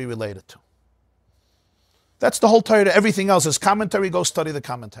like to be related to. That's the whole Torah. Everything else is commentary. Go study the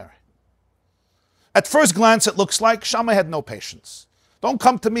commentary. At first glance, it looks like Shammai had no patience. Don't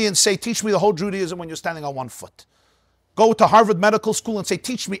come to me and say, teach me the whole Judaism when you're standing on one foot. Go to Harvard Medical School and say,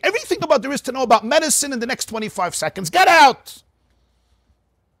 teach me everything there is to know about medicine in the next 25 seconds. Get out!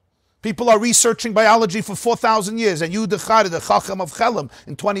 People are researching biology for 4,000 years, and you, the Chacham of Chelem,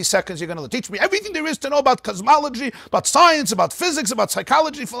 in 20 seconds you're going to teach me everything there is to know about cosmology, about science, about physics, about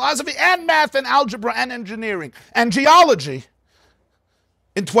psychology, philosophy, and math, and algebra, and engineering, and geology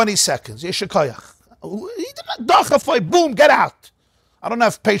in 20 seconds. Yeshakayach. Boom, get out. I don't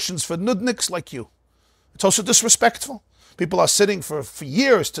have patience for nudniks like you. It's also disrespectful. People are sitting for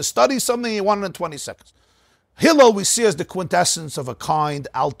years to study something, you want it in 20 seconds. Hillel we see as the quintessence of a kind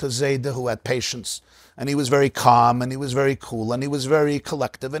Alta Zayda who had patience, and he was very calm, and he was very cool, and he was very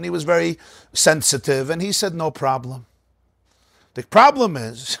collective, and he was very sensitive, and he said no problem. The problem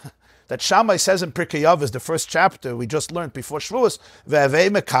is that Shammai says in Pirkei Avos, the first chapter we just learned before Shavuos, Ve'avei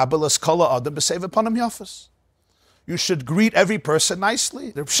mekabel es kol ha'adam b'seiv epanim yafos. You should greet every person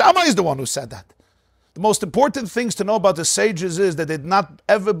nicely. Shammai is the one who said that. The most important things to know about the sages is that they did not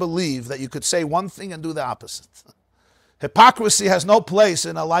ever believe that you could say one thing and do the opposite. Hypocrisy has no place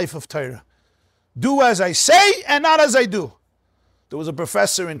in a life of Torah. Do as I say and not as I do. There was a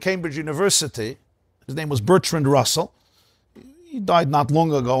professor in Cambridge University. His name was Bertrand Russell. He died not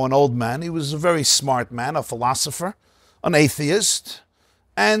long ago, an old man. He was a very smart man, a philosopher, an atheist.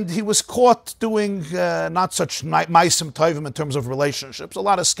 And he was caught doing not such ma'asim tovim in terms of relationships, a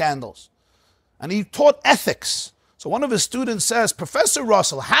lot of scandals. And he taught ethics. So one of his students says, Professor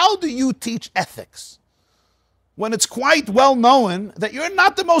Russell, how do you teach ethics when it's quite well known that you're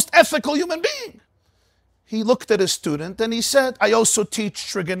not the most ethical human being? He looked at his student and he said, I also teach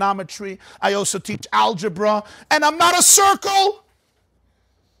trigonometry, I also teach algebra, and I'm not a circle.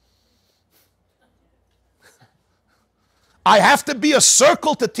 I have to be a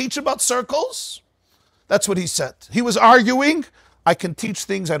circle to teach about circles? That's what he said. He was arguing, I can teach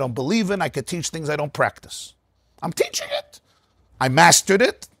things I don't believe in. I can teach things I don't practice. I'm teaching it. I mastered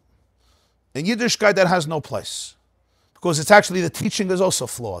it. In Yiddishkeit, that has no place. Because it's actually, the teaching is also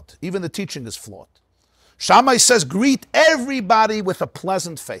flawed. Even the teaching is flawed. Shammai says, greet everybody with a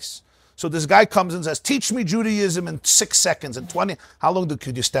pleasant face. So this guy comes and says, teach me Judaism in 6 seconds, in 20. How long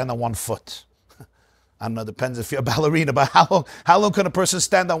could you stand on one foot? I don't know, depends if you're a ballerina, but how long can a person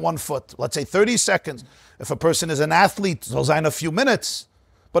stand on one foot? Let's say 30 seconds. If a person is an athlete, so in a few minutes,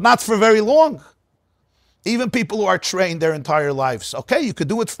 but not for very long. Even people who are trained their entire lives. Okay, you could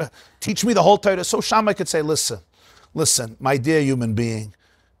do it, teach me the whole Torah. So Shammai could say, listen, my dear human being,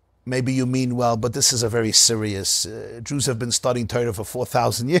 maybe you mean well, but this is a very serious, Jews have been studying Torah for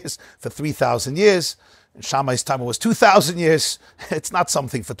 4,000 years, for 3,000 years. In Shammai's time it was 2,000 years. It's not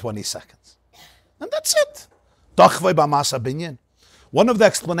something for 20 seconds. And that's it. One of the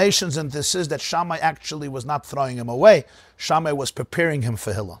explanations in this is that Shammai actually was not throwing him away. Shammai was preparing him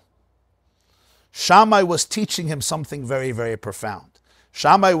for Hillel. Shammai was teaching him something very, very profound.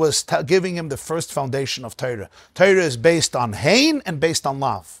 Shammai was giving him the first foundation of Torah. Torah is based on Hein and based on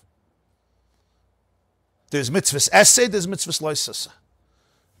Lav. There's mitzvahs essay, there's mitzvahs loisasa.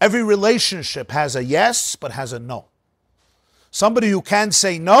 Every relationship has a yes, but has a no. Somebody who can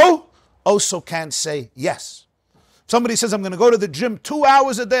say no also can't say yes. Somebody says, I'm going to go to the gym 2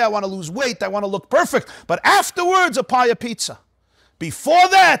 hours a day, I want to lose weight, I want to look perfect, but afterwards a pie of pizza. Before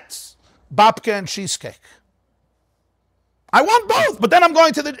that, babka and cheesecake. I want both, but then I'm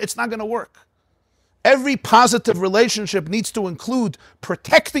going to it's not going to work. Every positive relationship needs to include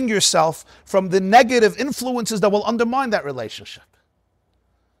protecting yourself from the negative influences that will undermine that relationship.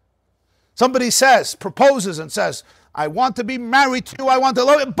 Somebody proposes and says, I want to be married to you, I want to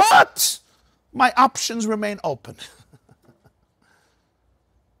love you, but my options remain open.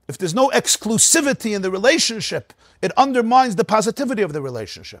 If there's no exclusivity in the relationship, it undermines the positivity of the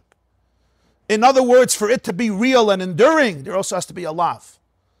relationship. In other words, for it to be real and enduring, there also has to be a love.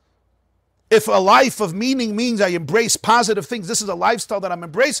 If a life of meaning means I embrace positive things, this is a lifestyle that I'm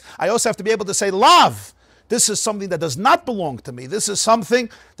embracing, I also have to be able to say love. This is something that does not belong to me. This is something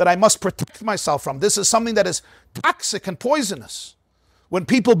that I must protect myself from. This is something that is toxic and poisonous. When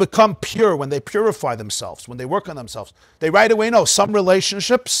people become pure, when they purify themselves, when they work on themselves, they right away know some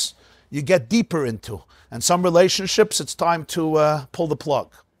relationships you get deeper into, and some relationships it's time to pull the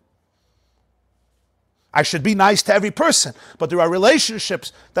plug. I should be nice to every person, but there are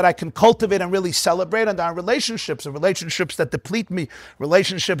relationships that I can cultivate and really celebrate, and there are relationships that deplete me,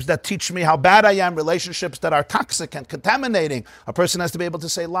 relationships that teach me how bad I am, relationships that are toxic and contaminating. A person has to be able to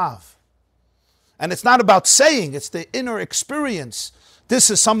say love. And it's not about saying, it's the inner experience. This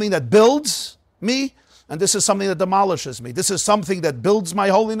is something that builds me, and this is something that demolishes me. This is something that builds my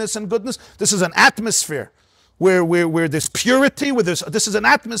holiness and goodness. This is an atmosphere where there's purity, this is an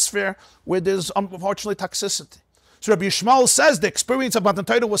atmosphere where there's unfortunately toxicity. So Rabbi Yishmael says the experience of Matan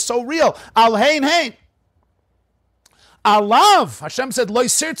Torah was so real. Al hein hein. Al lav. Hashem said, Lo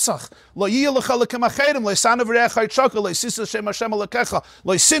sirtzach, lo yiyelecha lekem acherim, lo sanav re'echai tzaka, lo sisa Shem Hashem alekecha,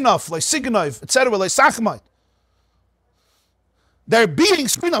 lo sinaf, lo signov, etc., lo sachmai. They're being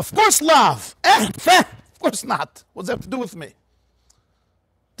screened. Of course, love. Of course not. What does that have to do with me?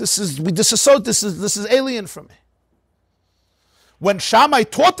 This is alien for me. When Shammai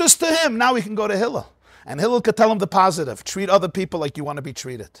taught this to him, now we can go to Hillel. And Hillel could tell him the positive. Treat other people like you want to be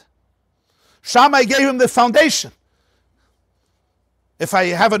treated. Shammai gave him the foundation. If I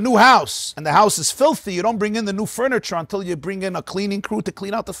have a new house and the house is filthy, you don't bring in the new furniture until you bring in a cleaning crew to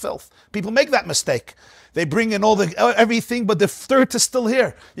clean out the filth. People make that mistake. They bring in everything, but the dirt is still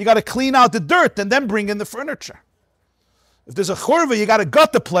here. You got to clean out the dirt and then bring in the furniture. If there's a churva, you got to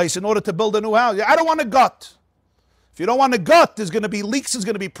gut the place in order to build a new house. I don't want to gut. If you don't want to gut, there's going to be leaks, there's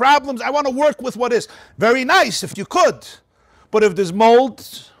going to be problems. I want to work with what is. Very nice if you could. But if there's mold.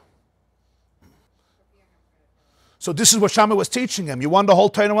 So this is what Shammai was teaching him. You want the whole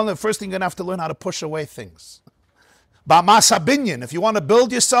Torah, the first thing you're going to have to learn how to push away things. Ba'mas habinyan. If you want to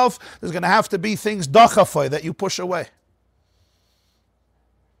build yourself, there's going to have to be things dachafoy that you push away.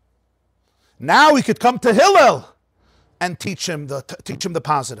 Now we could come to Hillel and teach him the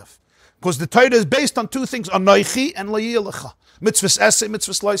positive. Because the Torah is based on two things, anoichi and layiyelecha. Mitzvahs esei,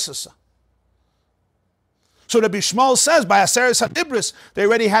 mitzvahs loisasa. So Rabbi Yishmael says, by Aseres HaDibris, they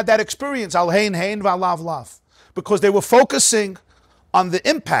already had that experience, al hein hein v'alav lav. Because they were focusing on the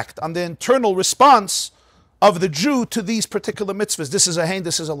impact, on the internal response of the Jew to these particular mitzvahs. This is a hein,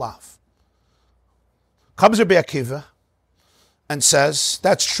 this is a lav. Comes Rabbi Akiva and says,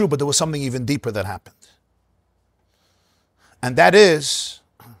 that's true, but there was something even deeper that happened. And that is,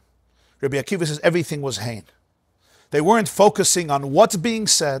 Rabbi Akiva says everything was hein. They weren't focusing on what's being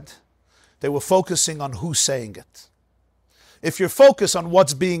said, they were focusing on who's saying it. If you're focused on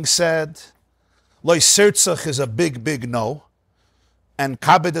what's being said, Loi sirtzach is a big, big no, and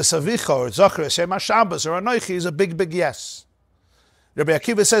kabed es avicha or zachar es Shem HaShabbos or anoichi is a big, big yes. Rabbi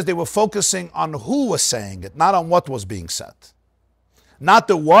Akiva says they were focusing on who was saying it, not on what was being said. Not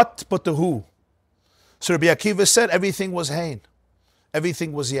the what, but the who. So Rabbi Akiva said everything was hein.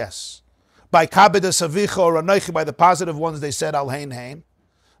 Everything was yes. By kabedas avicha or anoichi, by the positive ones, they said al hein hein.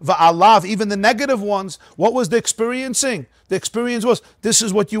 Va'alav, even the negative ones, what was the experiencing? The experience was, this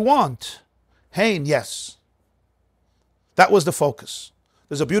is what you want. Hein, yes. That was the focus.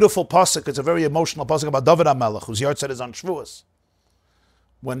 There's a beautiful pasuk, it's a very emotional pasuk about David HaMelech, whose yahrzeit is on Shavuos.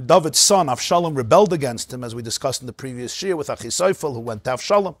 When David's son, Avshalom, rebelled against him, as we discussed in the previous year with Achisofel, who went to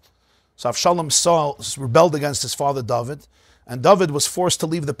Avshalom. So Avshalom rebelled against his father David, and David was forced to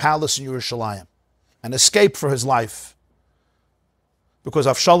leave the palace in Yerushalayim and escape for his life. Because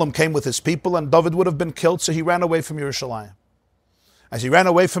Avshalom came with his people and David would have been killed, so he ran away from Yerushalayim. As he ran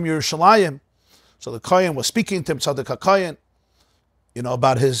away from Yerushalayim, so the Kohen was speaking to him, Tzaddik HaKohen,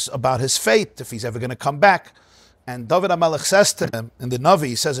 about his fate, if he's ever going to come back. And David HaMelech says to him, in the Navi,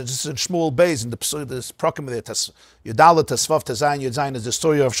 he says, it's in Shmuel Beis, in the Prokim there, Yudalet Tesvav Tezayin Yudzayin, is the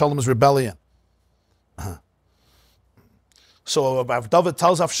story of Avshalom's rebellion. So David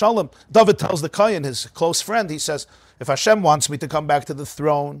tells Avshalom, David tells the Kohen, his close friend, he says, if Hashem wants me to come back to the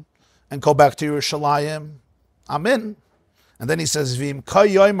throne and go back to Yerushalayim, I'm in. And then he says, V'im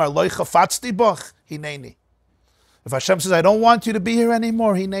kayoymar lo chafatzti bach, hineni. If Hashem says, I don't want you to be here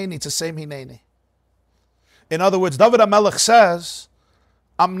anymore, hineni, it's the same hineni. In other words, David HaMelech says,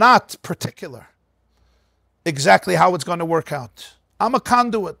 I'm not particular exactly how it's going to work out. I'm a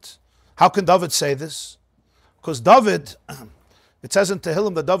conduit. How can David say this? Because David, it says in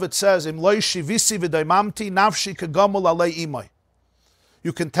Tehillim that David says, Im lo shivisi v'daimamti nafshi kagamul alei imay.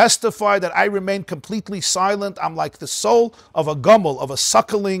 You can testify that I remain completely silent. I'm like the soul of a gumel, of a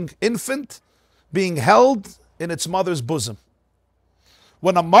suckling infant being held in its mother's bosom.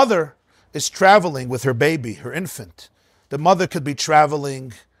 When a mother is traveling with her baby, her infant, the mother could be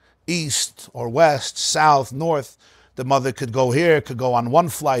traveling east or west, south, north. The mother could go here, could go on one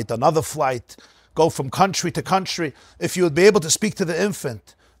flight, another flight, go from country to country. If you would be able to speak to the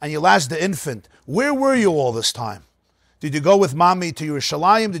infant and you'll ask the infant, where were you all this time? Did you go with mommy to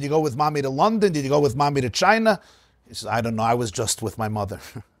Yerushalayim? Did you go with mommy to London? Did you go with mommy to China? He says, I don't know, I was just with my mother.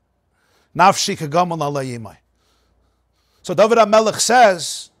 Nafshi kagamul alei imay. So David HaMelech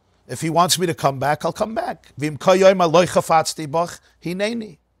says, if he wants me to come back, I'll come back. And that's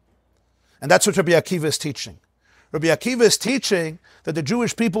what Rabbi Akiva is teaching. Rabbi Akiva is teaching that the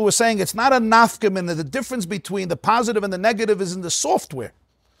Jewish people were saying it's not a nafkamin, that the difference between the positive and the negative is in the software.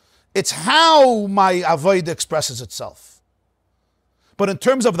 It's how my avodah expresses itself. But in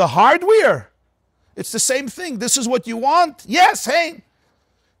terms of the hardware, it's the same thing. This is what you want? Yes, hey.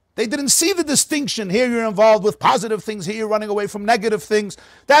 They didn't see the distinction. Here you're involved with positive things, here you're running away from negative things.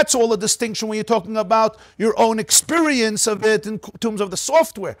 That's all a distinction when you're talking about your own experience of it in terms of the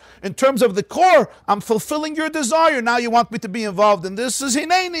software. In terms of the core, I'm fulfilling your desire. Now you want me to be involved in this is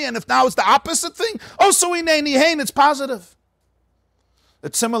hineni. And if now it's the opposite thing, also hineni, hein, it's positive.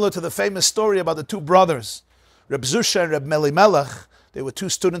 It's similar to the famous story about the two brothers, Reb Zusha and Reb Melimelech. They were two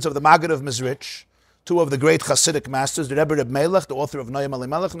students of the Maggid of Mizrich. Two of the great Hasidic masters, the Rebbe Reb Melech, the author of Noam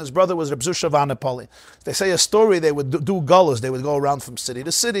Elimelech, and his brother was Reb Zusha Vanapoli. They say a story, they would do gullahs, they would go around from city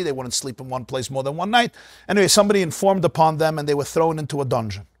to city, they wouldn't sleep in one place more than one night. Anyway, somebody informed upon them and they were thrown into a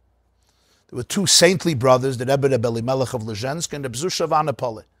dungeon. There were two saintly brothers, the Rebbe Reb Elimelech of Lezhensk and Reb Zusha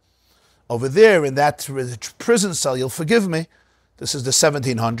Vanapoli. Over there in that prison cell, you'll forgive me, this is the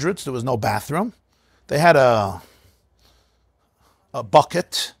 1700s, there was no bathroom. They had a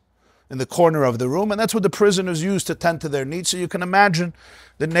bucket in the corner of the room, and that's what the prisoners used to tend to their needs. So you can imagine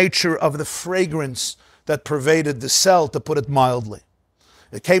the nature of the fragrance that pervaded the cell, to put it mildly.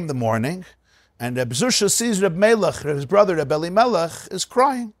 It came the morning, and Reb Zusha sees Reb Melech, his brother Reb Elimelech, is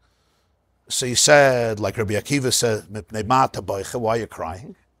crying. So he said, like Rabbi Akiva said, why are you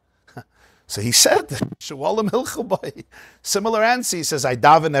crying? So he said, similar answer. He says, I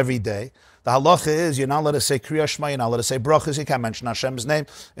daven every day. The halacha is you're not allowed to say Kriya Shema, you're not allowed to say brachas, you can't mention Hashem's name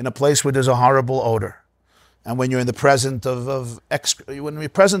in a place where there's a horrible odor. And when you're in the present of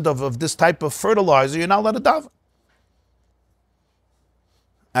this type of fertilizer, you're not allowed to daven.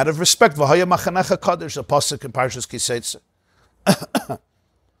 Out of respect, V'haya machanecha kadosh, a pasuk in Parshas Kiseitzer.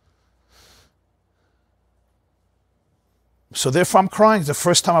 So therefore I'm crying. It's the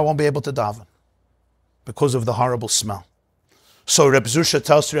first time I won't be able to daven because of the horrible smell. So Reb Zusha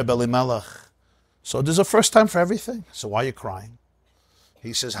tells to Reb Elimelech, so there's a first time for everything. So why are you crying?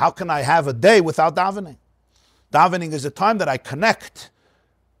 He says, how can I have a day without davening? Davening is the time that I connect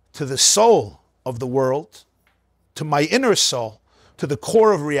to the soul of the world, to my inner soul, to the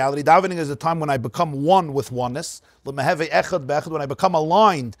core of reality. Davening is the time when I become one with oneness. When I become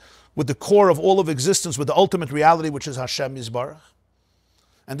aligned with the core of all of existence, with the ultimate reality, which is Hashem Yisbarach.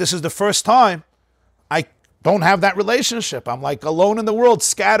 And this is the first time I don't have that relationship. I'm like alone in the world,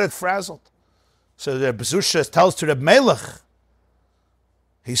 scattered, frazzled. So the Bezusha tells to Reb Melech,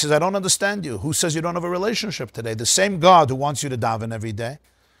 he says, I don't understand you. Who says you don't have a relationship today? The same God who wants you to daven every day.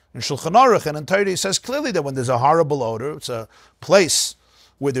 In Shulchan Aruch and in Torah, he says clearly that when there's a horrible odor, it's a place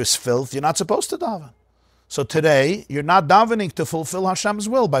where there's filth, you're not supposed to daven. So today, you're not davening to fulfill Hashem's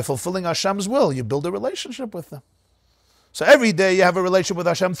will. By fulfilling Hashem's will, you build a relationship with Him. So every day you have a relationship with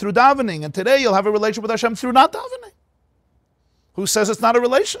Hashem through davening, and today you'll have a relationship with Hashem through not davening. Who says it's not a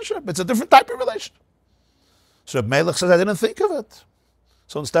relationship? It's a different type of relationship. So Reb Melech says, I didn't think of it.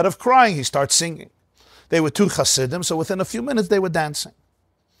 So instead of crying, he starts singing. They were two Hasidim, so within a few minutes they were dancing.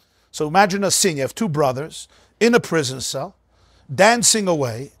 So imagine a scene. You have two brothers in a prison cell, dancing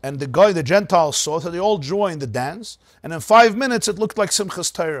away, and the Gentiles saw, so they all joined the dance, and in 5 minutes it looked like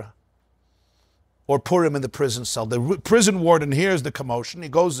Simchas Torah, or Purim in the prison cell. The prison warden hears the commotion, he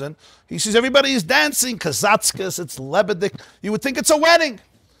goes in, he sees everybody is dancing, Kazatskas, it's Lebedik, you would think it's a wedding.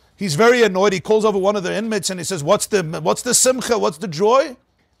 He's very annoyed, he calls over one of the inmates and he says, what's the simcha, what's the joy?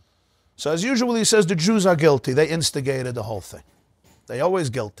 So as usual he says, the Jews are guilty, they instigated the whole thing. They're always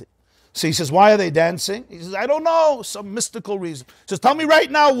guilty. So he says, why are they dancing? He says, I don't know, some mystical reason. He says, tell me right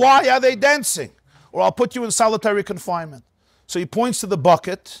now, why are they dancing? Or I'll put you in solitary confinement. So he points to the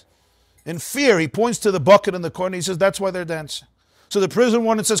bucket. In fear, he points to the bucket in the corner. He says, that's why they're dancing. So the prison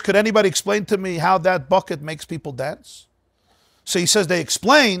warden says, could anybody explain to me how that bucket makes people dance? So he says, they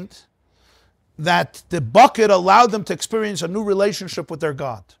explained that the bucket allowed them to experience a new relationship with their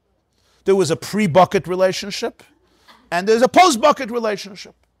God. There was a pre-bucket relationship, and there's a post-bucket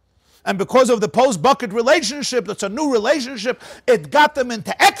relationship. And because of the post-bucket relationship, that's a new relationship, it got them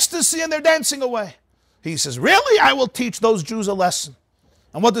into ecstasy and they're dancing away. He says, really? I will teach those Jews a lesson.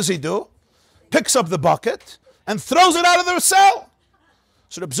 And what does he do? Picks up the bucket and throws it out of the cell.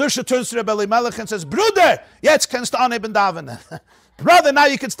 So the Bezusha turns to Rabbi Melech and says, Bruder, jetzt kannst du anheben davenen. Brother, now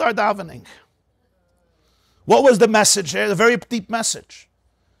you can start davening. What was the message here? A very deep message.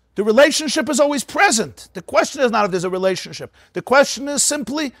 The relationship is always present. The question is not if there's a relationship. The question is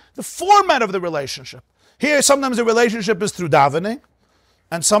simply the format of the relationship. Here, sometimes the relationship is through davening,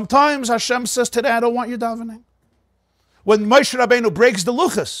 and sometimes Hashem says, today I don't want you davening. When Moshe Rabbeinu breaks the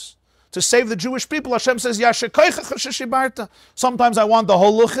luchas to save the Jewish people, Hashem says, sometimes I want the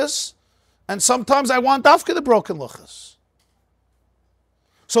whole luchas, and sometimes I want dafka the broken luchas.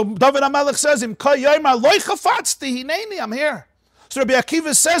 So David HaMelech says, I'm here. So Rabbi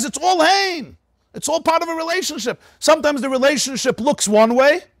Akiva says it's all hain. It's all part of a relationship. Sometimes the relationship looks one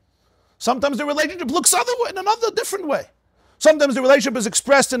way. Sometimes the relationship looks other way, in another different way. Sometimes the relationship is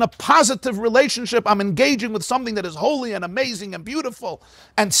expressed in a positive relationship. I'm engaging with something that is holy and amazing and beautiful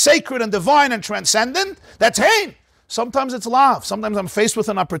and sacred and divine and transcendent. That's hain. Sometimes it's love. Sometimes I'm faced with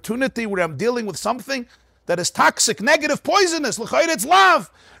an opportunity where I'm dealing with something that is toxic, negative, poisonous. It's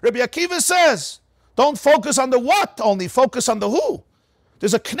love. Rabbi Akiva says, don't focus on the what, only focus on the who.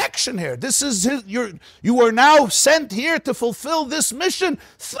 There's a connection here. This is you are now sent here to fulfill this mission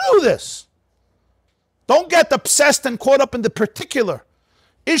through this. Don't get obsessed and caught up in the particular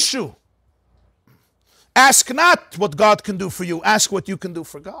issue. Ask not what God can do for you. Ask what you can do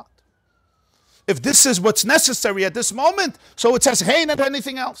for God. If this is what's necessary at this moment, so it says, hey, not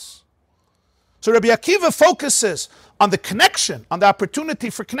anything else. So Rabbi Akiva focuses on the connection, on the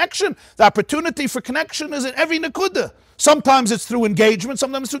opportunity for connection. The opportunity for connection is in every nekuda. Sometimes it's through engagement,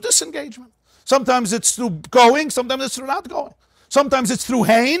 sometimes through disengagement. Sometimes it's through going, sometimes it's through not going. Sometimes it's through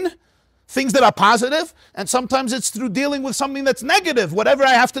hain, things that are positive, and sometimes it's through dealing with something that's negative, whatever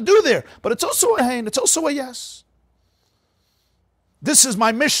I have to do there. But it's also a hain, it's also a yes. This is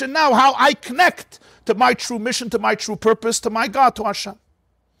my mission now, how I connect to my true mission, to my true purpose, to my God, to Hashem.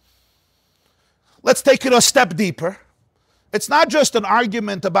 Let's take it a step deeper. It's not just an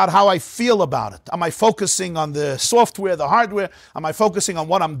argument about how I feel about it. Am I focusing on the software, the hardware? Am I focusing on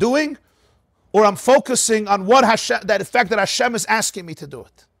what I'm doing? Or I'm focusing on what Hashem, that the fact that Hashem is asking me to do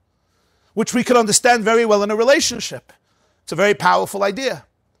it, which we can understand very well in a relationship. It's a very powerful idea.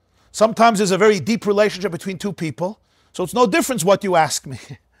 Sometimes there's a very deep relationship between two people, so it's no difference what you ask me.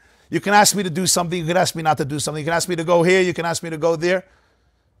 You can ask me to do something, you can ask me not to do something, you can ask me to go here, you can ask me to go there.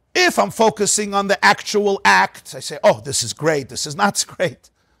 If I'm focusing on the actual act, I say, oh, this is great, this is not great.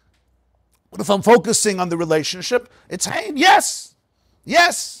 But if I'm focusing on the relationship, it's hain, yes,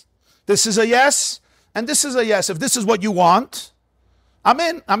 yes. This is a yes, and this is a yes. If this is what you want, I'm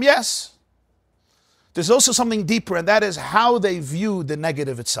in, I'm yes. there's also something deeper, and that is how they view the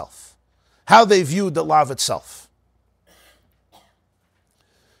negative itself, how they view the lav itself.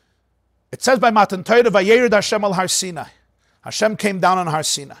 It says by Matan Torah, Vayered Hashem al Har Sinai. Hashem came down on Har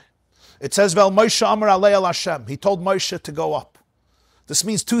Sinai. It says, Vel Moshe Amar Alei al Hashem. He told Moshe to go up. This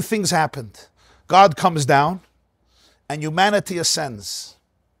means two things happened. God comes down, and humanity ascends.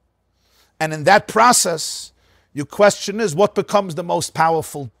 And in that process, your question is, what becomes the most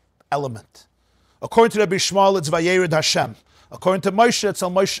powerful element? According to Rabbi Shmuel, it's Vayered Hashem. According to Moshe, it's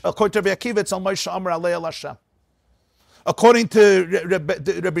Al Moshe. According to Rabbi Akiva, it's Al Moshe Amar Alei al Hashem. According to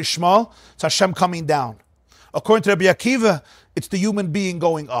Rabbi Shmuel, it's Hashem coming down. According to Rabbi Akiva, it's the human being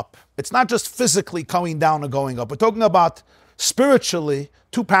going up. It's not just physically coming down or going up. We're talking about spiritually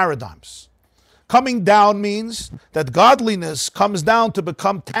two paradigms. Coming down means that godliness comes down to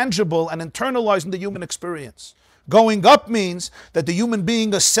become tangible and internalized in the human experience. Going up means that the human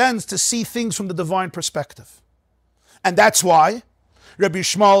being ascends to see things from the divine perspective. And that's why Rabbi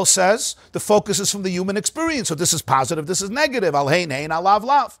Shmuel says the focus is from the human experience. So this is positive, this is negative. Al hein hein, al lav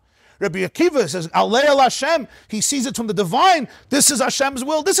lav. Rabbi Akiva says, Alei al Hashem, he sees it from the divine. This is Hashem's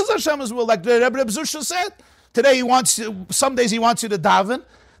will, this is Hashem's will. Like Rabbi Zusha said, today he wants you, some days he wants you to daven.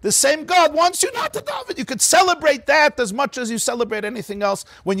 The same God wants you not to daven. You could celebrate that as much as you celebrate anything else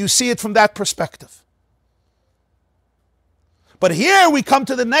when you see it from that perspective. But here we come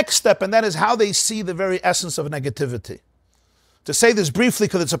to the next step, and that is how they see the very essence of negativity. To say this briefly,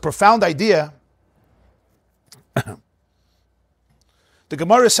 because it's a profound idea, the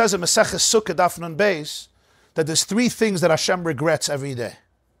Gemara says in Maseches Sukkah Daf Nun Beis that there's three things that Hashem regrets every day.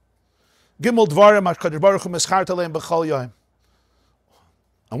 Gimel Dvarim HaKadosh Baruch Hu Mischart Aleim B'chol Yom.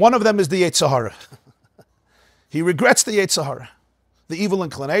 And one of them is the Yetzer Hara. He regrets the Yetzer Hara, the evil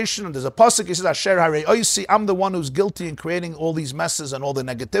inclination. And there's a pasuk, he says, Asher Harei Oisi, I'm the one who's guilty in creating all these messes and all the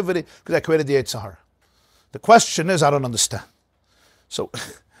negativity because I created the Yetzer Hara. The question is, I don't understand. So,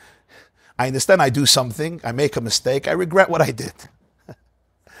 I understand I do something, I make a mistake, I regret what I did.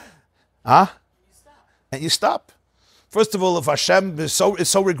 And you stop. First of all, if Hashem is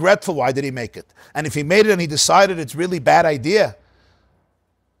so regretful, why did he make it? And if he made it and he decided it's really bad idea,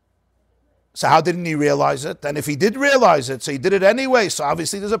 so how didn't he realize it? And if he did realize it, so he did it anyway, so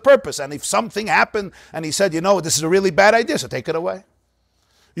obviously there's a purpose. And if something happened and he said, this is a really bad idea, so take it away.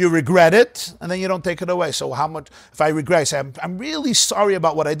 You regret it, and then you don't take it away. So how much, if I regret, I say, I'm really sorry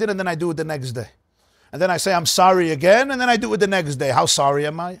about what I did, and then I do it the next day. And then I say, I'm sorry again, and then I do it the next day. How sorry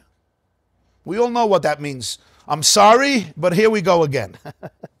am I? We all know what that means. I'm sorry, but here we go again.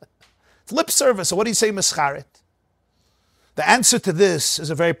 It's lip service. So what do you say, Mischaret? The answer to this is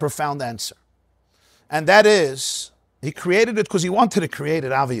a very profound answer. And that is, he created it because he wanted to create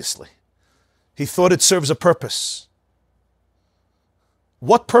it, obviously. He thought it serves a purpose.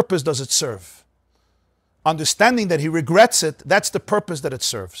 What purpose does it serve? Understanding that he regrets it, that's the purpose that it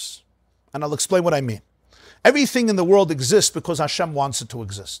serves. And I'll explain what I mean. Everything in the world exists because Hashem wants it to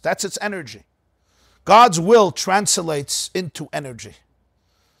exist. That's its energy. God's will translates into energy.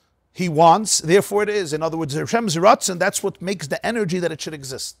 He wants, therefore it is. In other words, Hashem's ratzon, that's what makes the energy that it should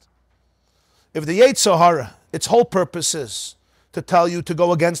exist. If the Yetzer Hara, its whole purpose is to tell you to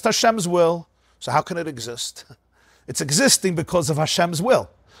go against Hashem's will, so how can it exist? It's existing because of Hashem's will.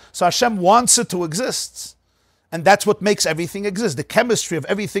 So Hashem wants it to exist. And that's what makes everything exist. The chemistry of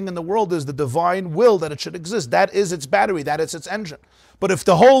everything in the world is the divine will that it should exist. That is its battery, that is its engine. But if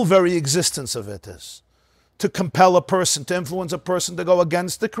the whole very existence of it is to compel a person, to influence a person to go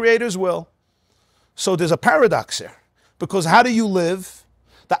against the Creator's will, so there's a paradox here. Because how do you live?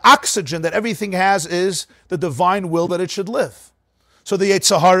 The oxygen that everything has is the divine will that it should live. So the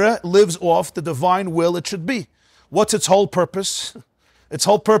Yetzer Hara lives off the divine will it should be. What's its whole purpose? Its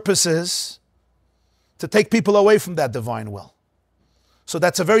whole purpose is to take people away from that divine will. So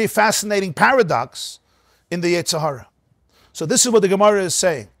that's a very fascinating paradox in the Yetzer Hara. So this is what the Gemara is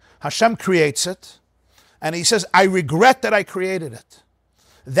saying. Hashem creates it, and he says, I regret that I created it.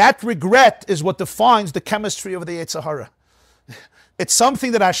 That regret is what defines the chemistry of the Yetzer Hara. It's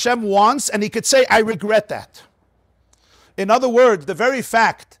something that Hashem wants, and he could say, I regret that. In other words, the very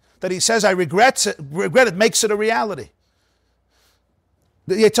fact that he says, I regret it makes it a reality.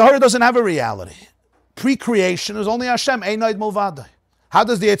 The Yetzer Hara doesn't have a reality. Pre-creation is only Hashem, Einoid Mulvadai. How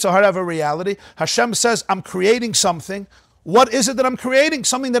does the Yetzer Hara have a reality? Hashem says, I'm creating something. What is it that I'm creating?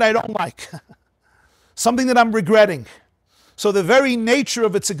 Something that I don't like. Something that I'm regretting. So the very nature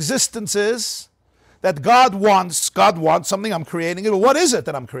of its existence is that God wants something, I'm creating it. But what is it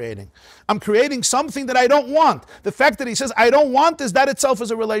that I'm creating? I'm creating something that I don't want. The fact that he says, I don't want, is that itself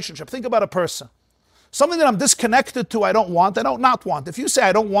is a relationship. Think about a person. Something that I'm disconnected to, I don't want, I don't not want. If you say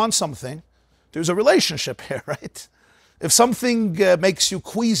I don't want something, There's a relationship here, right? If something makes you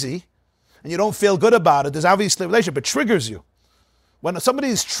queasy and you don't feel good about it, there's obviously a relationship. It triggers you. When somebody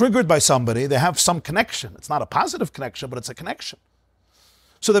is triggered by somebody, they have some connection. It's not a positive connection, but it's a connection.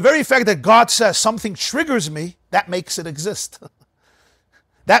 So the very fact that God says something triggers me, that makes it exist.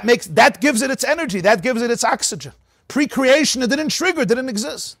 That gives it its energy. That gives it its oxygen. Pre-creation, it didn't trigger, it didn't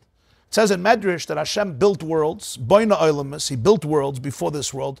exist. It says in Medrash that Hashem built worlds, Boina Oilamus, He built worlds before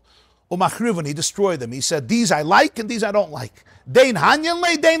this world, Umachrivan, He destroyed them. He said, these I like and these I don't like. Dein hanyan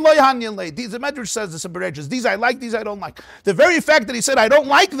le, dein loy hanyan le. The Medrash says this in Bereshit. These I like, these I don't like. The very fact that He said, I don't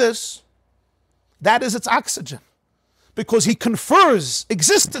like this, that is its oxygen. Because He confers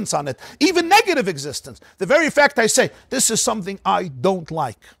existence on it, even negative existence. The very fact I say, this is something I don't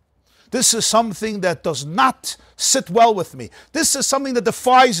like. This is something that does not sit well with me. This is something that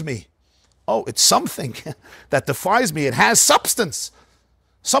defies me. Oh, it's something that defies me. It has substance.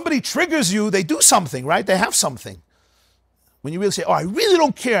 Somebody triggers you, they do something, right? They have something. When you really say, oh, I really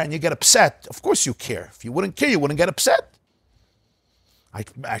don't care, and you get upset, of course you care. If you wouldn't care, you wouldn't get upset.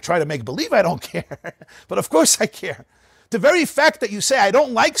 I try to make believe I don't care, but of course I care. The very fact that you say, I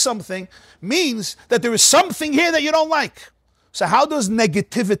don't like something, means that there is something here that you don't like. So how does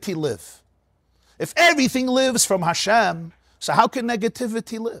negativity live? If everything lives from Hashem, so how can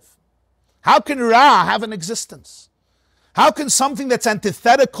negativity live? How can Ra have an existence? How can something that's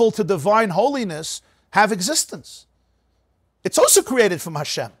antithetical to divine holiness have existence? It's also created from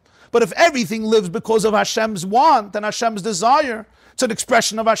Hashem. But if everything lives because of Hashem's want and Hashem's desire, it's an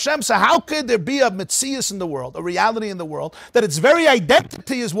expression of Hashem. So how could there be a metzius in the world, a reality in the world, that its very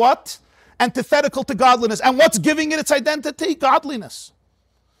identity is what? Antithetical to godliness. And what's giving it its identity? Godliness.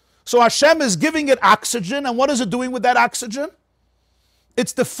 So Hashem is giving it oxygen, and what is it doing with that oxygen?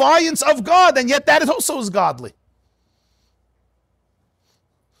 It's defiance of God, and yet that also is godly.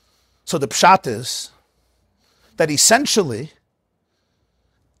 So the pshat is that essentially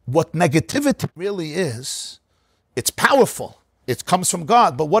what negativity really is, it's powerful. It comes from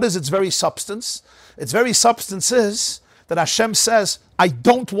God. But what is its very substance? Its very substance is that Hashem says, I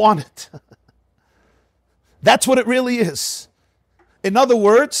don't want it. That's what it really is. In other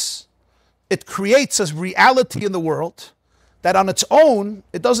words, it creates a reality in the world that on its own,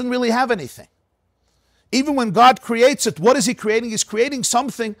 it doesn't really have anything. Even when God creates it, what is He creating? He's creating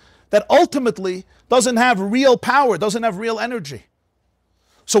something that ultimately doesn't have real power, doesn't have real energy.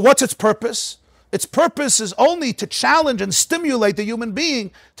 So what's its purpose? Its purpose is only to challenge and stimulate the human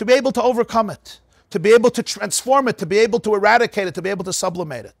being to be able to overcome it, to be able to transform it, to be able to eradicate it, to be able to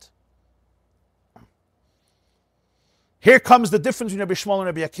sublimate it. Here comes the difference between Rabbi Shmuel and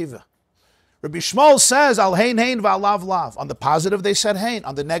Rabbi Akiva. Rabbi Shmuel says, Al hein hein v'al lav lav. On the positive they said hein,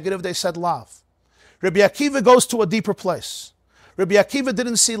 on the negative they said lav. Rabbi Akiva goes to a deeper place. Rabbi Akiva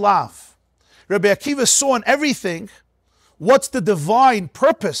didn't see lav. Rabbi Akiva saw in everything what's the divine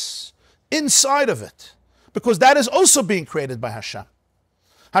purpose inside of it. Because that is also being created by Hashem.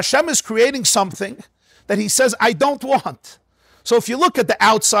 Hashem is creating something that He says, I don't want. So if you look at the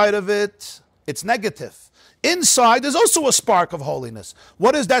outside of it, it's negative. Inside, there's also a spark of holiness.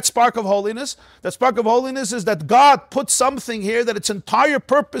 What is that spark of holiness? That spark of holiness is that God put something here that its entire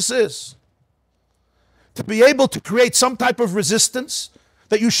purpose is to be able to create some type of resistance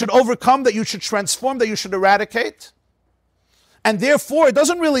that you should overcome, that you should transform, that you should eradicate. And therefore, it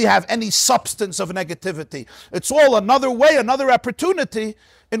doesn't really have any substance of negativity. It's all another way, another opportunity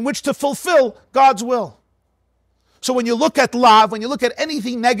in which to fulfill God's will. So when you look at lav, when you look at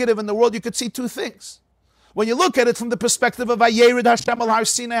anything negative in the world, you could see two things. When you look at it from the perspective of Vayered Hashem al Har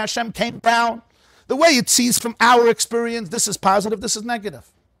Sinai, Hashem came down, the way it sees from our experience, this is positive, this is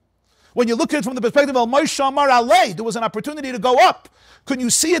negative. When you look at it from the perspective of Moshe Amar Alei, there was an opportunity to go up. Can you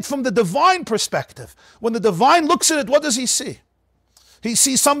see it from the divine perspective? When the divine looks at it, what does he see? He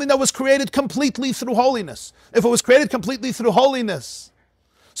sees something that was created completely through holiness. If it was created completely through holiness,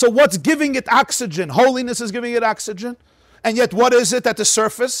 so what's giving it oxygen? Holiness is giving it oxygen. And yet what is it at the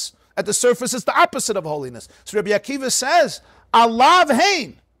surface? At the surface, it's the opposite of holiness. So Rabbi Akiva says, Alav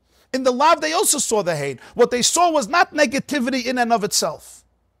hein. In the lav, they also saw the hein. What they saw was not negativity in and of itself.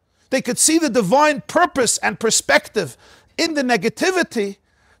 They could see the divine purpose and perspective in the negativity,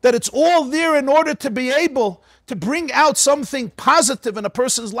 that it's all there in order to be able to bring out something positive in a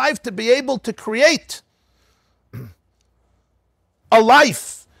person's life, to be able to create a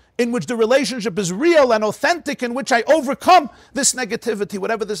life in which the relationship is real and authentic, in which I overcome this negativity,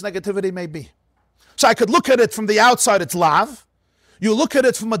 whatever this negativity may be. So I could look at it from the outside, it's lav. You look at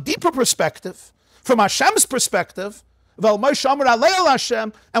it from a deeper perspective, from Hashem's perspective, and what does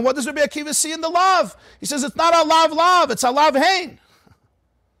Rabbi Akiva see in the lav? He says it's not a lav, it's a lav hein.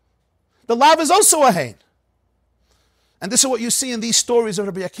 The lav is also a hein. And this is what you see in these stories of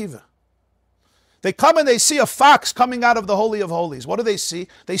Rabbi Akiva. They come and they see a fox coming out of the Holy of Holies. What do they see?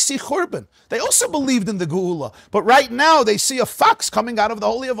 They see Churban. They also believed in the Geula. But right now they see a fox coming out of the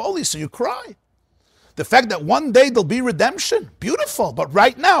Holy of Holies, so you cry. The fact that one day there'll be redemption, beautiful. But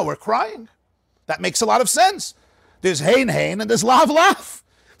right now we're crying. That makes a lot of sense. There's hein and there's lav.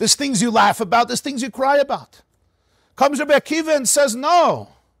 There's things you laugh about, there's things you cry about. Comes Rabbi Akiva and says, no.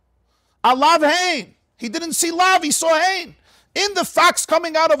 Alav hein. He didn't see lav, he saw hein. In the fox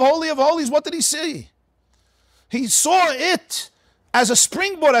coming out of Holy of Holies, what did he see? He saw it as a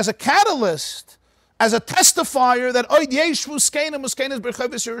springboard, as a catalyst, as a testifier that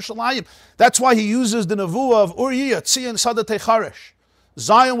that's why he uses the nevuah of Uriah, Tzion Sadat Techaresh.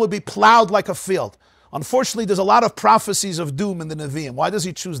 Zion would be plowed like a field. Unfortunately, there's a lot of prophecies of doom in the Nevi'im. Why does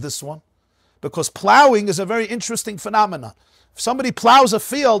he choose this one? Because plowing is a very interesting phenomenon. If somebody plows a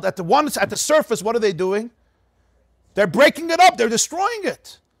field at the surface, what are they doing? They're breaking it up. They're destroying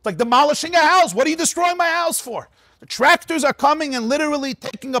it. It's like demolishing a house. What are you destroying my house for? The tractors are coming and literally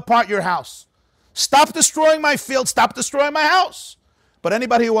taking apart your house. Stop destroying my field. Stop destroying my house. But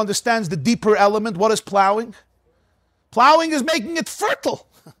anybody who understands the deeper element, what is plowing? Plowing is making it fertile.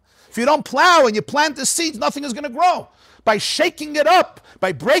 If you don't plow and you plant the seeds, nothing is going to grow. By shaking it up,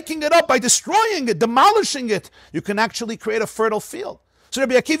 by breaking it up, by destroying it, demolishing it, you can actually create a fertile field. So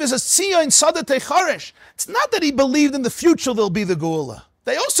Rabbi Akiva says, Tzion Sadat Techaresh. It's not that he believed in the future there'll be the Geula.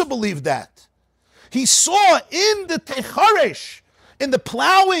 They also believed that. He saw in the Techaresh, in the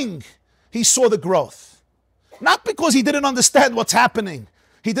plowing, he saw the growth. Not because he didn't understand what's happening.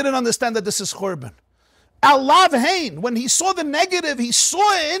 He didn't understand that this is Churban. Alav hein, when he saw the negative, he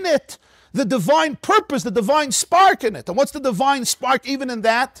saw in it the divine purpose, the divine spark in it. And what's the divine spark even in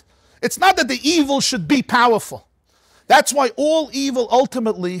that? It's not that the evil should be powerful. That's why all evil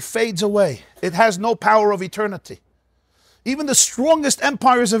ultimately fades away. It has no power of eternity. Even the strongest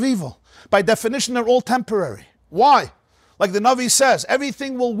empires of evil, by definition, they're all temporary. Why? Like the Navi says,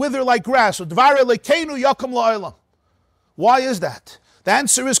 everything will wither like grass. Why is that? The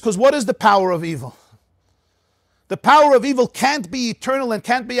answer is because what is the power of evil? The power of evil can't be eternal and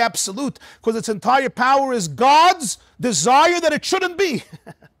can't be absolute because its entire power is God's desire that it shouldn't be.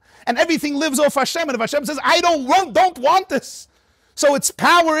 And everything lives off Hashem. And if Hashem says, I don't want this. So its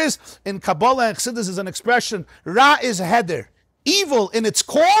power is, in Kabbalah and Chassidus is an expression, Ra is heder. Evil in its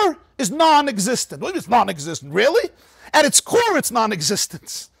core is non-existent. Well, it's non-existent, really? At its core, it's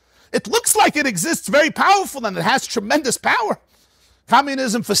non-existence. It looks like it exists, very powerful, and it has tremendous power.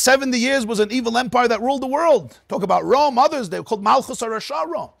 Communism for 70 years was an evil empire that ruled the world. Talk about Rome, others, they were called Malchus or Rasha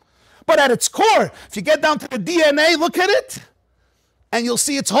Rome. But at its core, if you get down to the DNA, look at it, and you'll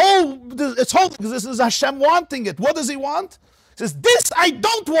see its whole, this is Hashem wanting it. What does he want? He says, this I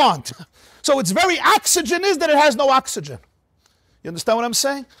don't want. So its very oxygen is that it has no oxygen. You understand what I'm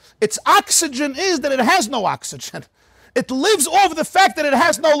saying? Its oxygen is that it has no oxygen. It lives off the fact that it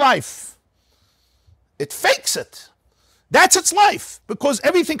has no life. It fakes it. That's its life, because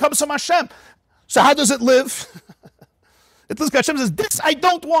everything comes from Hashem. So how does it live? It lives, Hashem says, this I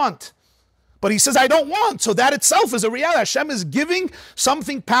don't want. But he says, I don't want. So that itself is a reality. Hashem is giving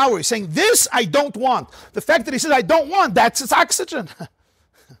something power. He's saying, this I don't want. The fact that he says, I don't want, that's its oxygen.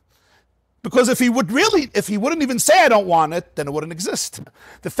 Because if he wouldn't even say I don't want it, then it wouldn't exist.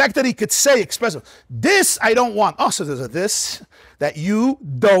 The fact that he could say, express it, this I don't want. Oh, so there's a this that you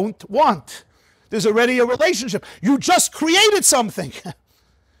don't want. There's already a relationship. You just created something.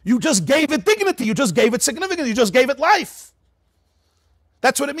 You just gave it dignity. You just gave it significance. You just gave it life.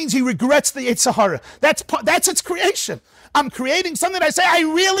 That's what it means. He regrets the Yetzer Hara. That's its creation. I'm creating something that I say, I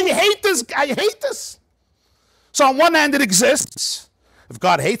really hate this. I hate this. So on one hand, it exists. If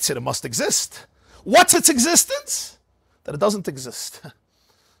God hates it, it must exist. What's its existence? That it doesn't exist.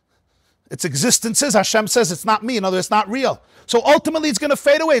 Its existence is, Hashem says, it's not me. In other words, it's not real. So ultimately, it's going to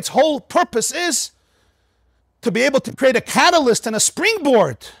fade away. Its whole purpose is to be able to create a catalyst and a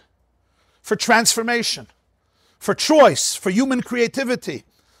springboard for transformation, for choice, for human creativity,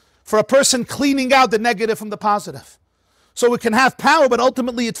 for a person cleaning out the negative from the positive. So it can have power, but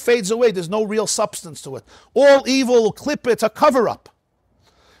ultimately it fades away. There's no real substance to it. All evil will clip it, it's a cover-up.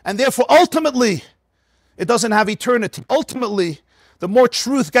 And therefore, ultimately, it doesn't have eternity. Ultimately, the more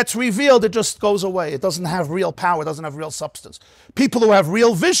truth gets revealed, it just goes away. It doesn't have real power, it doesn't have real substance. People who have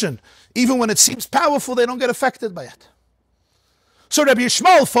real vision, even when it seems powerful, they don't get affected by it. So Rabbi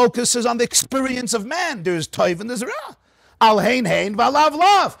Yishmael focuses on the experience of man. There's Tov and there's Ra. Al hein hein v'alav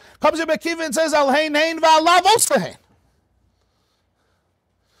lav. Comes Rabbi Akiva and says, Al hein hein v'alav also hein.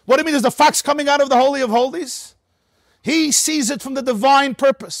 What do you mean? Is the fox coming out of the Holy of Holies? He sees it from the divine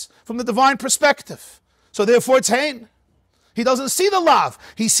purpose, from the divine perspective. So therefore it's hein. He doesn't see the lav.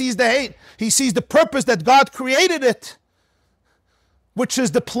 He sees the hein. He sees the purpose that God created it, which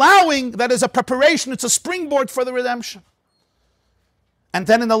is the plowing that is a preparation. It's a springboard for the redemption. And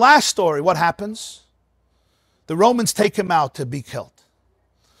then in the last story, what happens? The Romans take him out to be killed.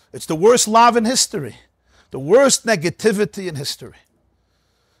 It's the worst lav in history, the worst negativity in history.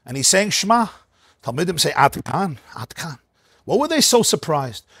 And he's saying Shema. Talmidim say Ad Kan, Ad Kan. What were they so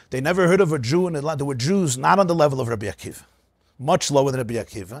surprised? They never heard of a Jew in the land. There were Jews not on the level of Rabbi Akiva, much lower than Rabbi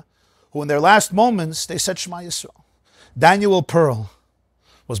Akiva, who in their last moments, they said Shema Yisrael. Daniel Pearl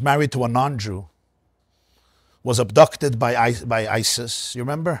was married to a non-Jew, was abducted by ISIS, you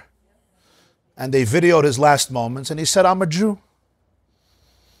remember? And they videoed his last moments, and he said, I'm a Jew.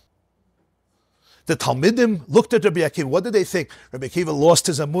 The Talmidim looked at Rabbi Akiva. What did they think? Rabbi Akiva lost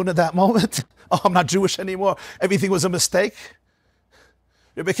his amun at that moment? Oh, I'm not Jewish anymore. Everything was a mistake.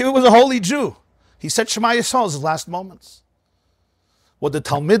 Rabbi Akiva was a holy Jew. He said Shema Yisrael his last moments. What the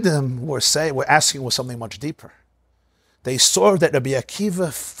Talmidim were asking was something much deeper. They saw that Rabbi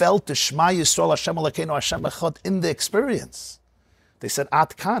Akiva felt the Shema Yisrael Hashem Elokeinu Hashem Echad in the experience. They said,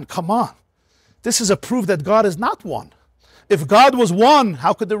 Ad Kan, come on. This is a proof that God is not one. If God was one,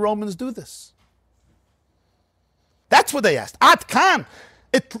 how could the Romans do this? That's what they asked. Ad Kan,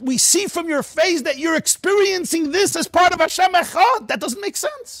 we see from your face that you're experiencing this as part of Hashem Echad. That doesn't make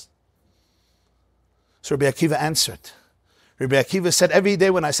sense. So Rabbi Akiva answered. Rabbi Akiva said, every day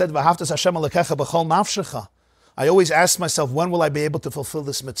when I said, V'ahavtas Hashem Elokecha b'chol nafshecha, I always ask myself, when will I be able to fulfill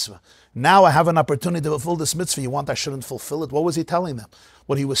this mitzvah? Now I have an opportunity to fulfill this mitzvah. You want I shouldn't fulfill it? What was he telling them?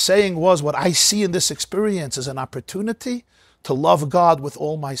 What he was saying was, what I see in this experience is an opportunity to love God with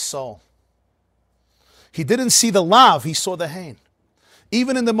all my soul. He didn't see the lav, he saw the hein.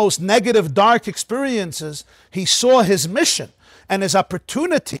 Even in the most negative, dark experiences, he saw his mission and his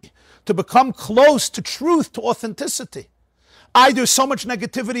opportunity to become close to truth, to authenticity. There's so much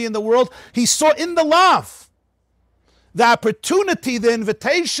negativity in the world. He saw in the lav the opportunity, the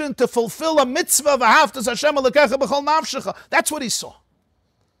invitation to fulfill a mitzvah of V'ahavtas Hashem Elokecha b'chol nafshecha. That's what he saw.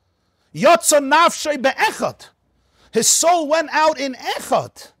 Yotza nafshei be'echad. His soul went out in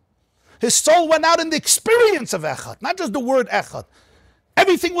echad. His soul went out in the experience of echad, not just the word echad.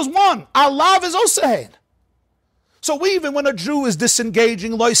 Everything was one. Alav is osein. So even when a Jew is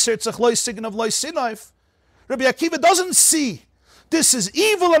disengaging, loy sirtzach, loy signav, loy sinayf, Rabbi Akiva doesn't see this is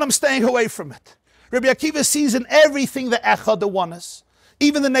evil and I'm staying away from it. Rabbi Akiva sees in everything the echad, the oneness.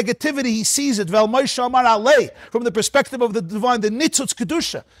 Even the negativity, he sees it. Vel Moshe Amar Alei, from the perspective of the divine, the nitzutz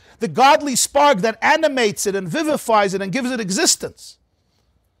kedusha, the godly spark that animates it and vivifies it and gives it existence.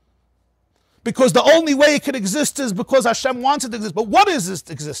 Because the only way it can exist is because Hashem wants it to exist. But what is this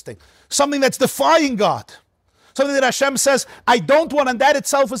existing? Something that's defying God. Something that Hashem says, I don't want, and that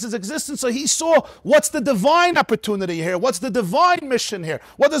itself is his existence. So he saw, what's the divine opportunity here? What's the divine mission here?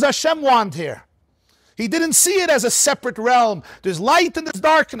 What does Hashem want here? He didn't see it as a separate realm. There's light and there's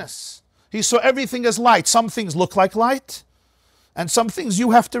darkness. He saw everything as light. Some things look like light, and some things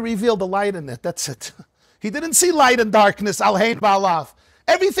you have to reveal the light in it. That's it. He didn't see light and darkness. Al-Hain Ba'alav.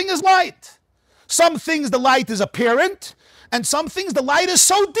 Everything is light. Some things the light is apparent, and some things the light is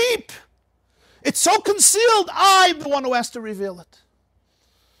so deep. It's so concealed, I'm the one who has to reveal it.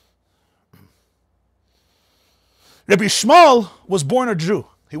 Rabbi Shmuel was born a Jew.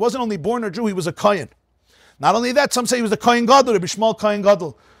 He wasn't only born a Jew, he was a Kohen. Not only that, some say he was the Kohen Gadol, Rabbi Shmuel Kohen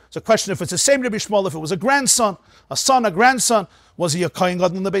Gadol. It's a question if it's the same Rabbi Shmuel, if it was a grandson, a son, a grandson. Was he a Kohen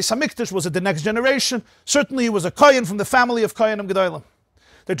Gadol in the Bais HaMikdash? Was it the next generation? Certainly he was a Kohen from the family of Kohenim Gedolim.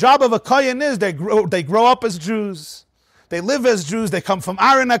 The job of a Kohen is they grow up as Jews. They live as Jews. They come from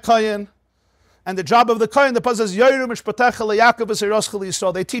Aaron HaKohen. And the job of the Kohen, the Pasuk says, Yoru Mishpatecha LeYaakov V'Seiroscha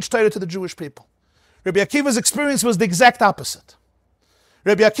LeYisrael. They teach Torah to the Jewish people. Rabbi Akiva's experience was the exact opposite.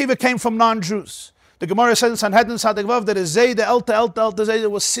 Rabbi Akiva came from non-Jews. The Gemara says in Sanhedrin Sadek Vav that Zayda Elta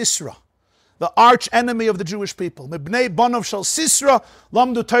Zayda was Sisra, the arch enemy of the Jewish people. Mibnei Bonov Shal Sisra,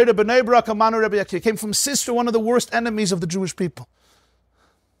 Lamdu Torah B'nei Barak Amanu Rabbi Akiva. He came from Sisra, one of the worst enemies of the Jewish people.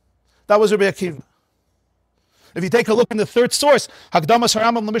 That was Rabbi Akiva. If you take a look in the third source, Hakdamas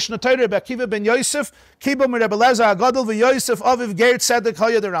Haramam L'Mishnah Torah, Rabbi Akiva ben Yosef, Kibam Rabbi Lezer Agadol v'Yosef Aviv Ger Tzedek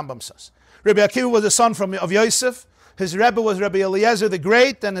Haya, the Rambam says. Rabbi Akiva was the son of Yosef. His Rebbe was Rabbi Eliezer the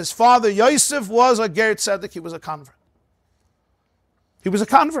Great, and his father Yosef was a Ger Tzedek. He was a convert. He was a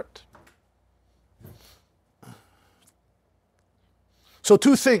convert. So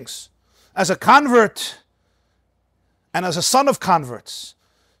two things. As a convert and as a son of converts,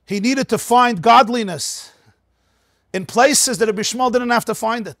 he needed to find godliness in places that Rabbi Shmuel didn't have to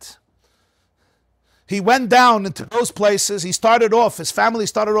find it. He went down into those places. His family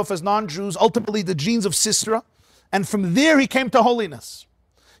started off as non-Jews, ultimately the genes of Sisera. And from there he came to holiness.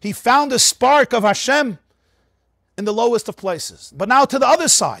 He found a spark of Hashem in the lowest of places. But now to the other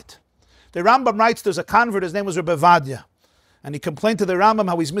side. The Rambam writes there's a convert, his name was Rabbi Vadia. And he complained to the Rambam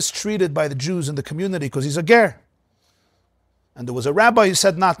how he's mistreated by the Jews in the community because he's a ger. And there was a rabbi who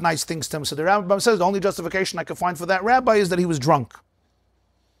said not nice things to him. So the Rambam says the only justification I could find for that rabbi is that he was drunk.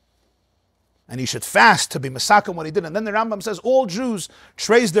 And he should fast to be masakim what he did. And then the Rambam says all Jews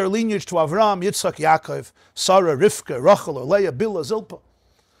trace their lineage to Avram, Yitzchak, Yaakov, Sarah, Rivka, Rachel, or Leah, Bilhah, Zilpah.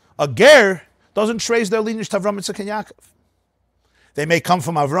 A ger doesn't trace their lineage to Avram, Yitzchak, and Yaakov. They may come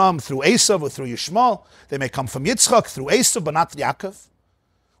from Avram through Esav or through Yishmael. They may come from Yitzchak through Esav, but not Yaakov.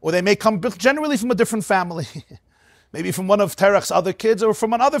 Or they may come generally from a different family. Maybe from one of Terach's other kids or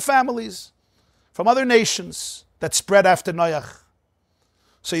from other families, from other nations that spread after Noach.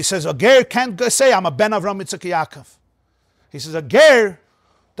 So he says, a ger can't say, I'm a ben Avram, Yitzchak, Yaakov. He says, a ger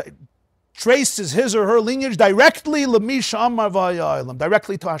traces his or her lineage directly,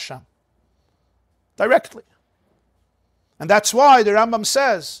 directly to Hashem. Directly. And that's why the Rambam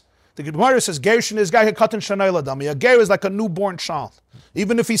says, the Gemara says, Gershin is guy katan shanay ladami. A ger is like a newborn child.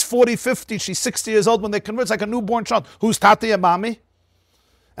 Even if he's 40, 50, she's 60 years old, when they convert, it's like a newborn child. Who's tati and mami?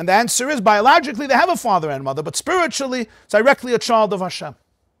 And the answer is, biologically, they have a father and mother, but spiritually, it's directly a child of Hashem.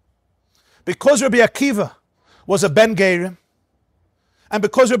 Because Rabbi Akiva was a ben gerim, and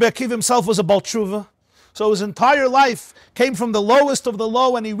because Rabbi Akiva himself was a bal tshuva, so his entire life came from the lowest of the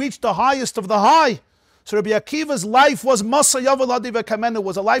low, and he reached the highest of the high. So Rabbi Akiva's life was Masa Yavaladi Vekamenu,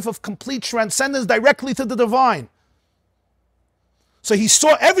 was a life of complete transcendence directly to the divine. So he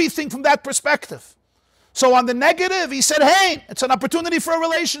saw everything from that perspective. So on the negative, he said, hey, it's an opportunity for a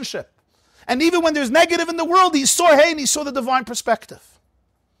relationship. And even when there's negative in the world, he saw, hey, and he saw the divine perspective.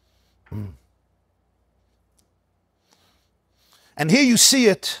 And here you see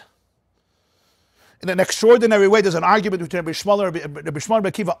it in an extraordinary way. There's an argument between Rabbi Shmuel and Rabbi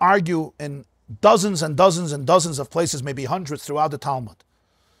Akiva argue in dozens and dozens and dozens of places, maybe hundreds throughout the Talmud.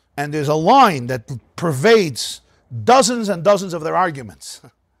 And there's a line that pervades dozens and dozens of their arguments.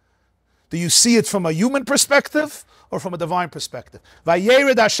 Do you see it from a human perspective or from a divine perspective?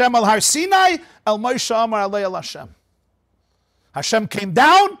 Vayered Hashem al Har Sinai, el Moshe Amar Alei el Hashem. Hashem came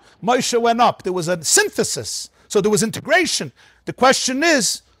down, Moshe went up. There was a synthesis. So there was integration. The question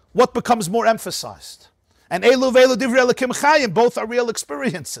is, what becomes more emphasized? And Elu Velu Divrei Elokim Chayim, both are real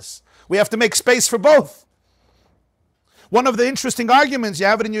experiences. We have to make space for both. One of the interesting arguments, you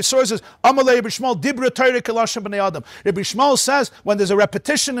have it in your sources, Amalei Rabbi Shmuel, Dibra Torah Kelashem B'nei Adam. Rabbi Shmuel says, when there's a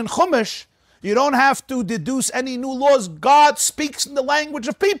repetition in Chumash, you don't have to deduce any new laws. God speaks in the language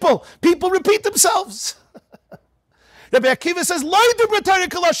of people. People repeat themselves. Rabbi Akiva says,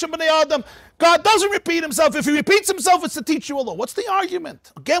 God doesn't repeat himself. If he repeats himself, it's to teach you a law. What's the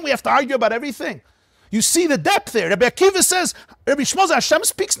argument? Again, we have to argue about everything. You see the depth there. Rabbi Akiva says, Rabbi Shmuel says, Hashem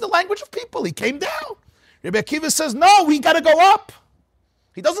speaks in the language of people. He came down. Rabbi Akiva says, no, we got to go up.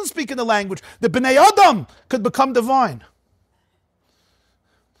 He doesn't speak in the language. The Bnei Adam could become divine.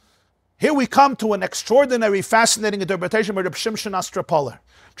 Here we come to an extraordinary, fascinating interpretation by Reb Shimshon Astropoler.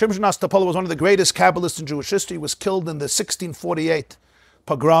 Shimshon Astropoler was one of the greatest Kabbalists in Jewish history. He was killed in the 1648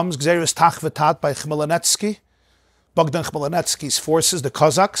 pogroms, Gzeres Tach V'Tat, by Khmelnytsky, Bogdan Khmelnytsky's forces, the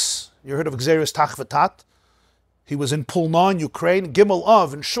Cossacks. You heard of Gzeres Tach V'Tat? He was in Pulna, Ukraine. Gimel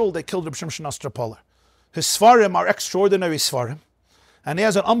Av, in Shul, they killed Reb Shimshon Astropoler. His Svarim are extraordinary Svarim. And he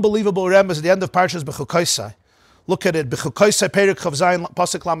has an unbelievable remez at the end of Parshas Bechukoisai. Look at it. Bechukoisai Perek Chav Zayin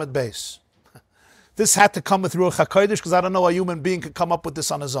Pasuk Lamed Beis. This had to come with Ruach HaKodesh, because I don't know a human being could come up with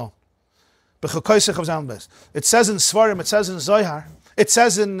this on his own. Bechukoisai Chav Zayin Beis. It says in Svarim, it says in Zohar, it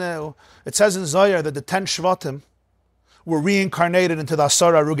says in Zohar that the 10 Shvatim were reincarnated into the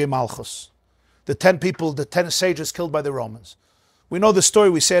Asar Aruge Malchus. The 10 people, the 10 sages killed by the Romans. We know the story,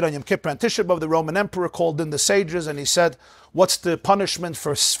 we say it on Yom Kippur and Tisha B'Av. The Roman emperor called in the sages and he said, what's the punishment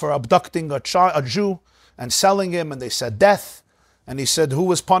for abducting a Jew and selling him? And they said, death. And he said, who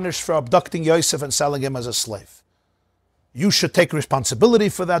was punished for abducting Yosef and selling him as a slave? You should take responsibility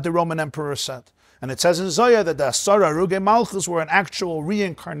for that, the Roman emperor said. And it says in Zohar that the Asar Aruge Malchus were an actual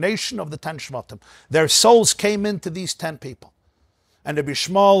reincarnation of the 10 Shvatim. Their souls came into these 10 people. And Rabbi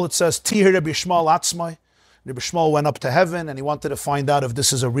Shmuel, it says, Tihir Rabbi Shmuel Atzmai. Rabbi Shmuel went up to heaven and he wanted to find out if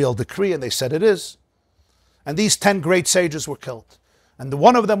this is a real decree, and they said it is. And these 10 great sages were killed. And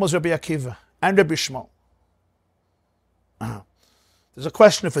one of them was Rabbi Akiva and Rabbi Shmuel. There's a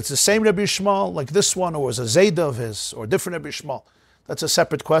question if it's the same Rabbi Shmuel, like this one, or was a Zayda of his, or different Rabbi Shmuel. That's a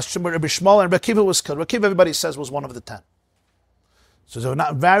separate question. But Rabbi Shmuel and Rabbi Akiva was killed. Rabbi Akiva, everybody says, was one of the 10. So there's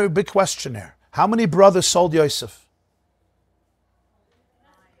a very big question here. How many brothers sold Yosef?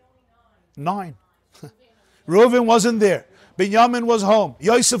 9. Reuven wasn't there. Binyamin was home.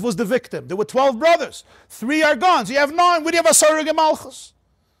 Yosef was the victim. There were 12 brothers. 3 are gone. So you have 9. Where do you have a Sarug Malchus?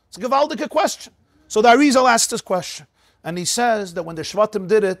 It's a gewaldige question. So the Arizal asked this question. And he says that when the Shvatim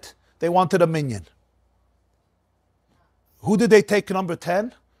did it, they wanted a minion. Who did they take number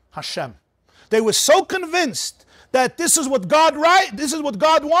 10? Hashem. They were so convinced that this is what God this is what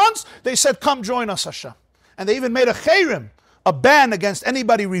God wants, they said, come join us, Hashem. And they even made a chayrim, a ban against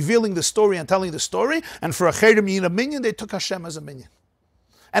anybody revealing the story and telling the story. And for a chayrim, you need a minion, they took Hashem as a minion.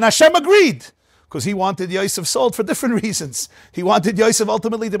 And Hashem agreed, because he wanted Yosef sold for different reasons. He wanted Yosef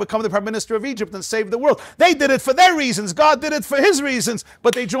ultimately to become the prime minister of Egypt and save the world. They did it for their reasons, God did it for his reasons,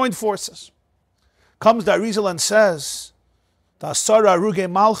 but they joined forces. Comes the Arizal and says, the Asara Aruge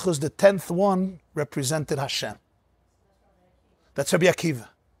Malchus, the 10th one, represented Hashem. That's Rabbi Akiva.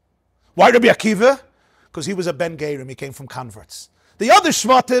 Why Rabbi Akiva? Because he was a Ben Gerim, he came from converts. The other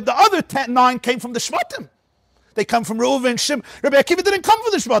Shvatim, the other 9 came from the Shvatim. They come from Reuven, Shimon. Rabbi Akiva didn't come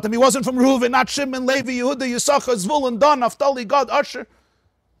from the Shvatim. He wasn't from Reuven, not Shimon, Levi, Yehuda, Yisachar, Zvulun, Dan, Naphtali, Gad, Asher.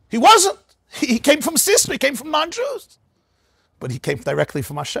 He wasn't. He came from Sisra, he came from non-Jews. But he came directly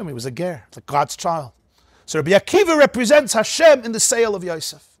from Hashem. He was a ger, like God's child. So Rabbi Akiva represents Hashem in the sale of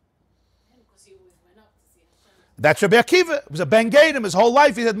Yosef. That's Rabbi Akiva. He was a Ben Gerim his whole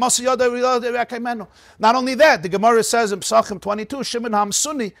life. He said, Monsey. Not only that, the Gemara says in Psachim 22, Shimon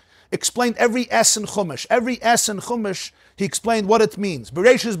HaMsuni explained every S in Chumash. Every S in Chumash, he explained what it means.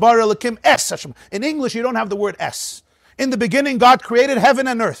 Bereshis bara Elokim S. Hashem. In English, you don't have the word S. In the beginning, God created heaven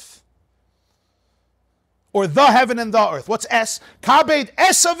and earth. Or the heaven and the earth. What's S? Kabed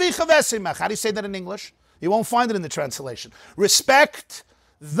es avicha v'esimach. How do you say that in English? You won't find it in the translation. Respect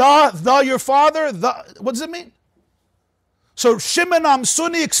the your father. What does it mean? So Shimon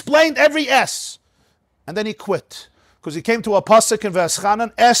HaMsuni explained every S. And then he quit. Because he came to a pasuk in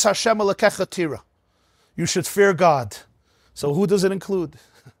V'eschanan, Es Hashem Elokecha Tira. You should fear God. So who does it include?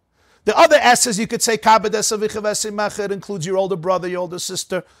 The other S's you could say, Kabed es avicha v'esimach. It includes your older brother, your older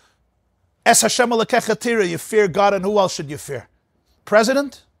sister. Es Hashem Elokecha Tira. You fear God, and who else should you fear?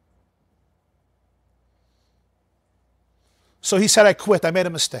 President? So he said, I quit. I made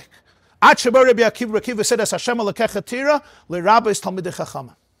a mistake. Rabbi Akiva said, as Hashem Elokecha Tira, Rabbi is Talmidei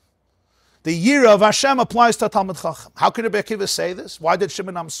Chachamim. The year of Hashem applies to Talmid Chacham. How could Rabbi Akiva say this? Why did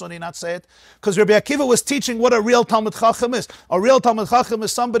Shimon HaMsuni not say it? Because Rabbi Akiva was teaching what a real Talmid Chacham is. A real Talmid Chacham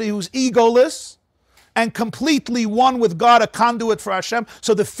is somebody who's egoless and completely one with God, a conduit for Hashem.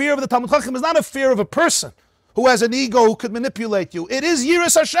 So the fear of the Talmid Chacham is not a fear of a person who has an ego who could manipulate you. It is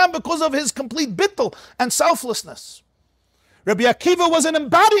Yiras Hashem because of his complete bittul and selflessness. Rabbi Akiva was an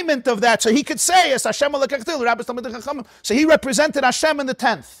embodiment of that, so he could say, "Es Hashem Elokecha Tira, Rabbi Talmidei Chachamim." So he represented Hashem in the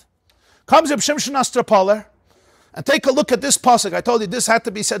 10th. Comes Reb Shimshon Astropoler, and take a look at this pasuk. I told you this had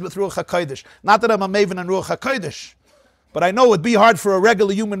to be said with Ruach HaKodesh. Not that I'm a maven in Ruach HaKodesh, but I know it would be hard for a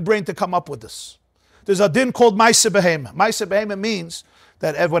regular human brain to come up with this. There's a din called Ma'aseh Behema. Ma'aseh Behema means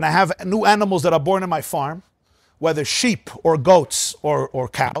that when I have new animals that are born in my farm, whether sheep or goats or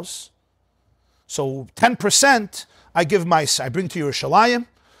cows, so 10%, I give Ma'aseh. I bring to Yerushalayim,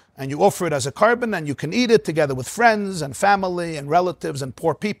 and you offer it as a carbon, and you can eat it together with friends and family and relatives and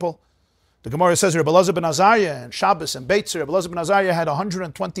poor people. The Gemara says Rabbi Elazar ben Azariah and Shabbos and Beitzer. Rabbi Elazar ben Azariah had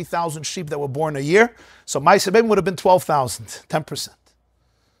 120,000 sheep that were born a year, so Ma'aseh Behema would have been 12,000, 10%.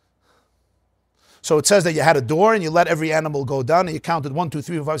 So it says that you had a door and you let every animal go down, and you counted 1, 2,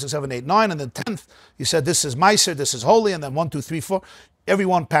 3, 4, 5, 6, 7, 8, 9, and then 10th you said this is Ma'aser, this is holy, and then 1, 2, 3, 4.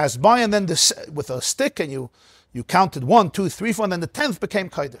 Everyone passed by, and then this with a stick, and you counted 1, 2, 3, 4, and then the 10th became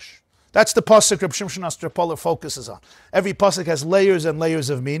Kodesh. That's the pasuk Reb Shimshon Astropoler focuses on. Every pasuk has layers and layers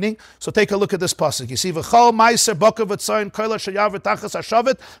of meaning. So take a look at this pasuk. You see, V'chol Ma'aser Bakav V'tzayin Kola Shayav V'tachas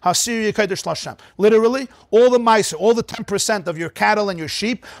Hashavet Hasir Yikodesh Lashem. Literally, all the Ma'aser, all the 10% of your cattle and your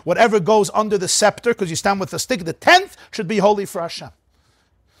sheep, whatever goes under the scepter, because you stand with the stick, the 10th should be holy for Hashem.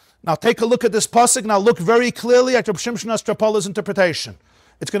 Now take a look at this pasuk. Now look very clearly at Reb Shimshon Astropoler's interpretation.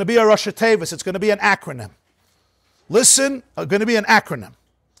 It's going to be a Rosh Tevis. It's going to be an acronym. Listen, going to be an acronym.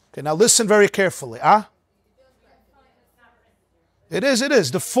 Okay, now listen very carefully. It is.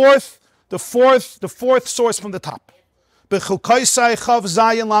 The fourth source from the top. B'chukaisai chav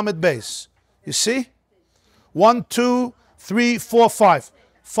zayin lamed beis. You see? 1, 2, 3, 4, 5.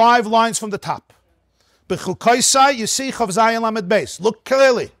 5 lines from the top. B'chukaisai, you see chav zayin lamed beis. Look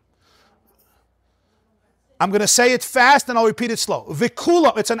clearly. I'm going to say it fast and I'll repeat it slow.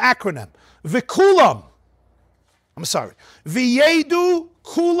 V'kulam, it's an acronym. V'kulam. I'm sorry. V'yedu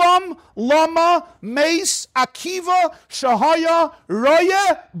Kulam Lama Meis Akiva Shahaya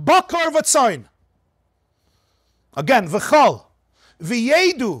Roye Bakar Vatzain. Again, V'chal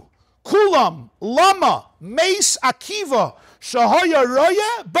V'yedu Kulam Lama Meis Akiva Shahaya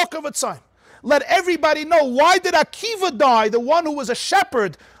Roye Bakar Vatzain. Let everybody know, why did Akiva die, the one who was a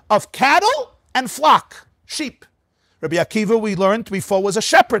shepherd of cattle and flock, sheep. Rabbi Akiva, we learned before, was a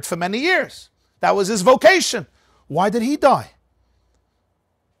shepherd for many years. That was his vocation. Why did he die?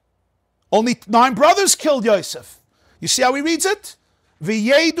 Only 9 brothers killed Yosef. You see how he reads it?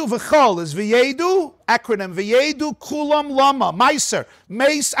 V'yedu v'chol is v'yedu, acronym, v'yedu kulam lama, meiser,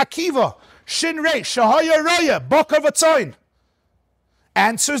 meis Akiva, shin reish, shahaya roya, bakar v'tzoin.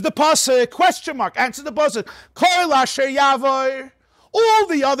 Answers the pasuk, question mark, answers the pasuk, kol asher yavor. All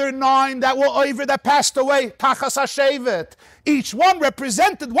the other 9 that were over, that passed away, tachas hashevet. Each one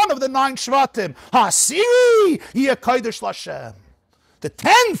represented one of the 9 shvatim. Hasiri, yeh kodesh l'Hashem. The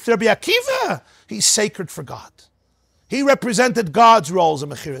 10th, Rabbi Akiva, he's sacred for God. He represented God's roles in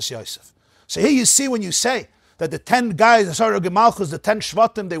Mechiras Yosef. So here you see, when you say that the 10 guys, the 10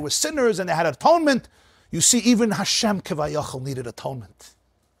 shvatim, they were sinners and they had atonement, you see even Hashem Kevayachal needed atonement.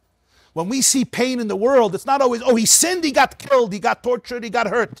 When we see pain in the world, it's not always, oh, he sinned, he got killed, he got tortured, he got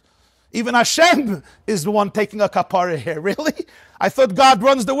hurt. Even Hashem is the one taking a kapara here. Really? I thought God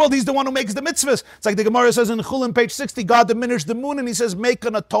runs the world. He's the one who makes the mitzvahs. It's like the Gemara says in Chulin, page 60, God diminished the moon, and he says, make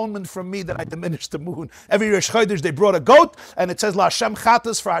an atonement for me that I diminished the moon. Every Rosh Chodesh they brought a goat, and it says, La Hashem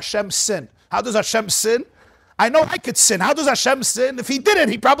chatas, for Hashem's sin. How does Hashem sin? I know I could sin. How does Hashem sin? If he did it,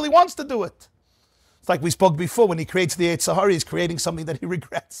 he probably wants to do it. It's like we spoke before, when he creates the Yetzer Hara, he's creating something that he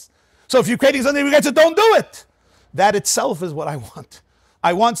regrets. So if you're creating something he regrets, don't do it. That itself is what I want.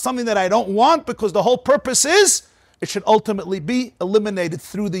 I want something that I don't want, because the whole purpose is it should ultimately be eliminated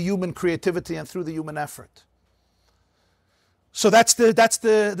through the human creativity and through the human effort. So that's the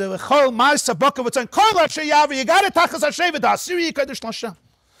chol ma'aser bakar v'tzoin kol asher yavi. You got it, tachas hashevet asiri kodesh l'Hashem.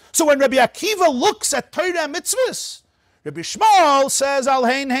 So when Rabbi Akiva looks at Torah and mitzvahs, Rabbi Shmuel says al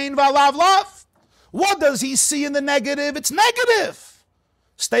hein hein v'alav lav. What does he see in the negative? It's negative.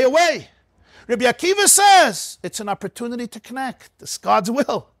 Stay away. Rabbi Akiva says it's an opportunity to connect. It's God's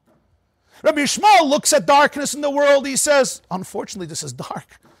will. Rabbi Shmuel looks at darkness in the world. He says, unfortunately, this is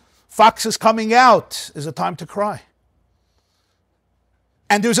dark. Fox is coming out. Is a time to cry.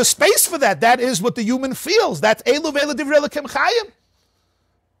 And there's a space for that. That is what the human feels. That's Elu ve'ela divrei Elokim chayim.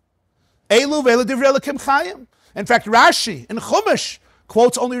 Elu ve'ela divrei Elokim chayim. In fact, Rashi in Chumash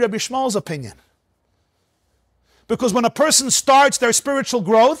quotes only Rabbi Shmuel's opinion. Because when a person starts their spiritual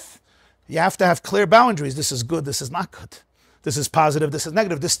growth, you have to have clear boundaries. This is good, this is not good. This is positive, this is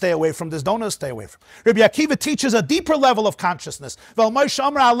negative. This stay away from, this don't stay away from. Rabbi Akiva teaches a deeper level of consciousness. In the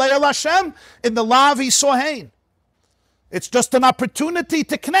Lavi Sohain. It's just an opportunity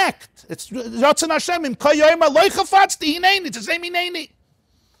to connect. It's Ratzon Hashem. It's the same ineni.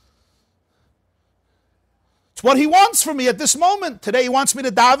 It's what he wants from me at this moment. Today he wants me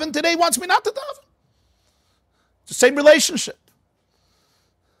to daven, today he wants me not to daven. It's the same relationship.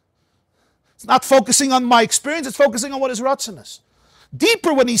 It's not focusing on my experience, it's focusing on what his ratzon is.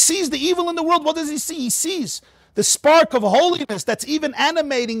 Deeper, when he sees the evil in the world, what does he see? He sees the spark of holiness that's even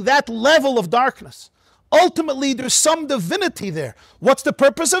animating that level of darkness. Ultimately, there's some divinity there. What's the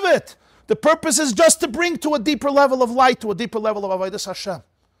purpose of it? The purpose is just to bring to a deeper level of light, to a deeper level of avodas Hashem.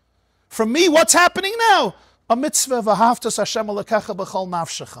 For me, what's happening now? A mitzvah, v'ahavtas Hashem alakecha b'chol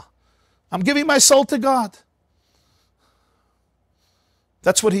nafshecha. I'm giving my soul to God.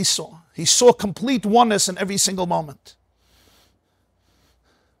 That's what he saw. He saw complete oneness in every single moment.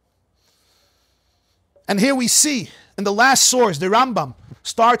 And here we see, in the last source, the Rambam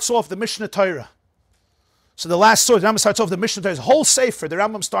starts off the Mishnah Torah. So the last source, the Rambam starts off the Mishnah Torah, whole Sefer. The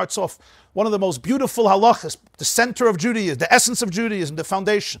Rambam starts off one of the most beautiful halachas, the center of Judaism, the essence of Judaism, the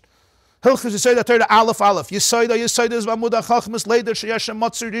foundation. Hilchos Yesod Torah Aleph Aleph. Yesod is v'amud hachachmas leider sheyeshem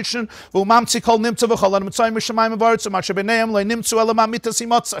matzur rishon v'umamtzi kol nimtza v'chol an mitzayim v'shamayim v'aretz v'mashe b'neim lo nimtzu elam mitas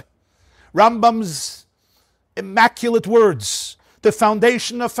imatzai. Rambam's immaculate words, the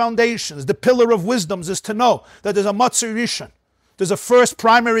foundation of foundations, the pillar of wisdoms, is to know that there's a matzur rishon. There's a first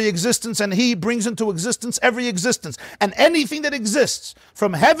primary existence, and he brings into existence every existence. And anything that exists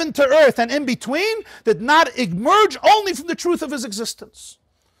from heaven to earth and in between did not emerge only from the truth of his existence.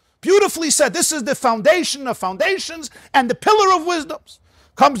 Beautifully said. This is the foundation of foundations and the pillar of wisdoms.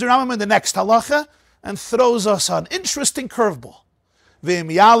 Comes the Rambam in the next halacha and throws us an interesting curveball.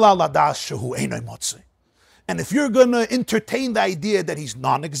 And if you're going to entertain the idea that he's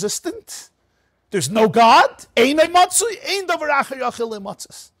non-existent, there's no God,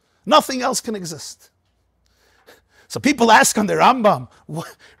 nothing else can exist. So people ask on the Rambam,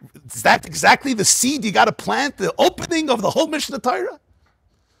 is that exactly the seed you got to plant, the opening of the whole Mishnah Torah?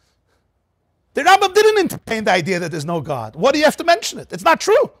 The Rambam didn't entertain the idea that there's no God. What do you have to mention it? It's not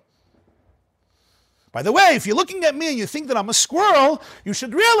true. By the way, if you're looking at me and you think that I'm a squirrel, you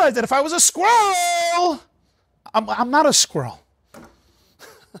should realize that if I was a squirrel, I'm not a squirrel.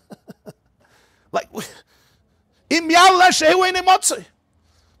 Like,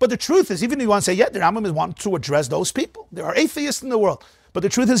 but the truth is, even if you want to say, yeah, the Rambam wants to address those people. There are atheists in the world. But the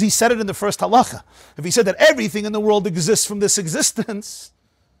truth is, he said it in the first halacha. If he said that everything in the world exists from this existence,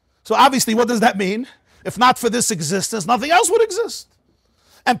 so obviously, what does that mean? If not for this existence, nothing else would exist.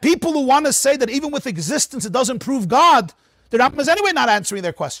 And people who want to say that even with existence, it doesn't prove God, the Rambam is anyway not answering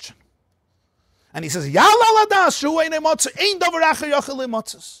their question. And he says, and the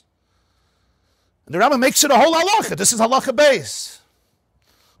Rambam makes it a whole halacha. This is halacha base.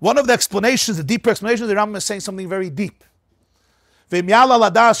 One of the explanations, the deeper explanation, the Rambam is saying something very deep. He puts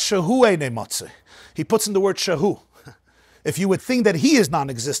in the word shahu. If you would think that he is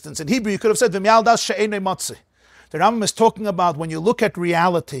non-existence, in Hebrew you could have said, the Rambam is talking about when you look at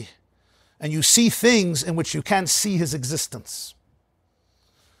reality and you see things in which you can't see his existence.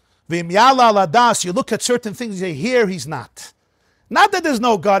 You look at certain things, you say, here he's not. Not that there's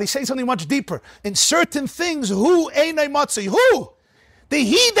no God, he's saying something much deeper. In certain things, who? The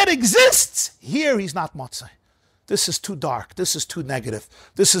he that exists, here he's not Monsey. This is too dark, this is too negative,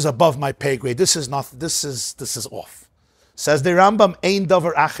 this is above my pay grade, this is off. Says the Rambam, Ein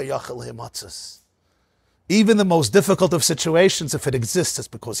davar acher yachal lehimatzes. Even the most difficult of situations, if it exists, it's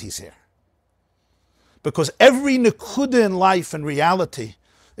because he's here. Because every nekuda in life and reality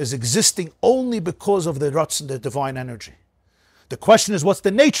is existing only because of the Ratzon, the divine energy. The question is, what's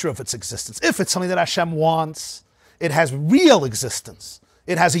the nature of its existence? If it's something that Hashem wants, it has real existence.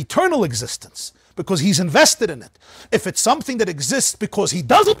 It has eternal existence because he's invested in it. If it's something that exists because he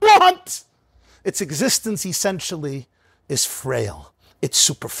doesn't want, its existence essentially is frail. It's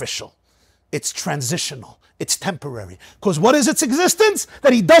superficial. It's transitional. It's temporary. Because what is its existence?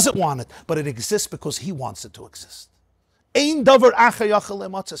 That he doesn't want it. But it exists because he wants it to exist. Ein davar acher yachal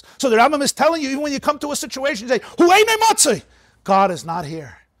lehimatzes. So the Rambam is telling you, even when you come to a situation, you say, Hu ein Monsey. God is not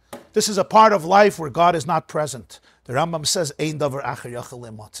here. This is a part of life where God is not present. The Rambam says, Ein davar acher yachal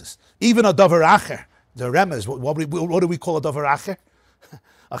lehimatzes. Even a davar acher, the remez, what do we call a davar acher?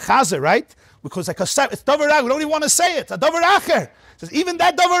 A chazer, right? Because like it's davar acher, we don't even want to say it. A davar acher. Says, even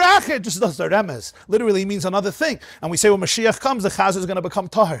that davar acher just does the remez. Literally means another thing. And we say when Mashiach comes, the chazer is going to become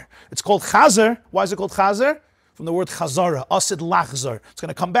tahir. It's called chazer. Why is it called chazer? From the word chazara, asid lachzar. It's going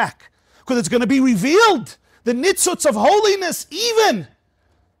to come back. Because it's going to be revealed. The nitzuts of holiness, even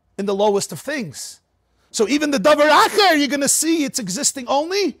in the lowest of things. So even the davar acher, you're going to see it's existing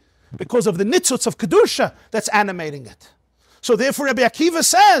only because of the nitzuts of kedusha that's animating it. So therefore Rabbi Akiva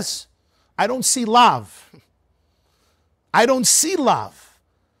says, I don't see love. I don't see love.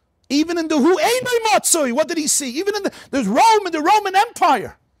 Even in the Hu Einay Matsui, what did he see? Even in the Roman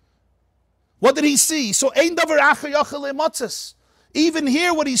Empire. What did he see? So Ein davar acher yachal lehimatzes. Even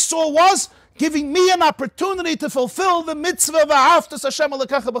here what he saw was giving me an opportunity to fulfill the mitzvah of Ahavtas Hashem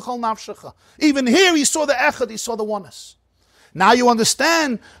Elokecha b'chol nafshecha. Even here he saw the echad, he saw the oneness. Now you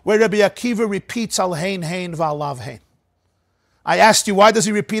understand where Rabbi Akiva repeats al hein hein v'alav hein. I asked you, why does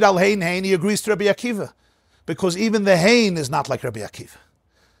he repeat al hein hein? He agrees to Rabbi Akiva. Because even the hein is not like Rabbi Akiva.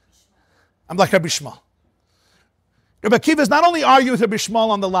 I'm like Rabbi Shmuel. Rabbi Akiva is not only arguing with Rabbi Shmuel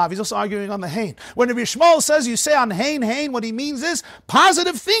on the lav, he's also arguing on the hein. When Rabbi Shmuel says you say on hein, hein, what he means is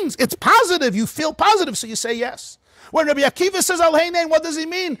positive things. It's positive. You feel positive, so you say yes. When Rabbi Akiva says al hein, hein, what does he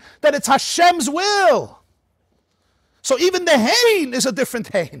mean? That it's Hashem's will. So even the hein is a different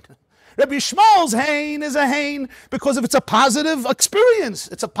hein. Rabbi Shmuel's hein is a hein because if it's a positive experience,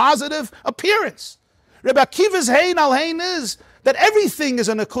 it's a positive appearance. Rabbi Akiva's hein al hein is that everything is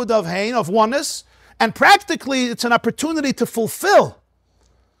a nekuda of hein, of oneness, and practically it's an opportunity to fulfill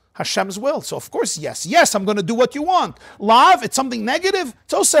Hashem's will. So of course, yes, I'm going to do what you want. Lav, it's something negative,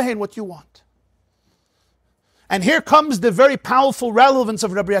 it's also hein what you want. And here comes the very powerful relevance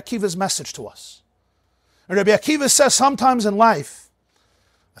of Rabbi Akiva's message to us. And Rabbi Akiva says sometimes in life,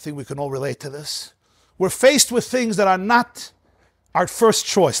 I think we can all relate to this, we're faced with things that are not our first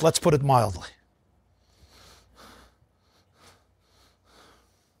choice, let's put it mildly.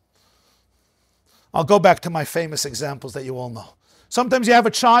 I'll go back to my famous examples that you all know. Sometimes you have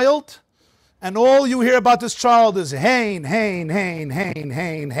a child, and all you hear about this child is hein, hein, hein, hein,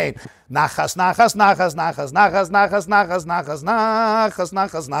 hein, hein. Nachas, nachas, nachas, nachas, nachas, nachas, nachas, nachas, nachas,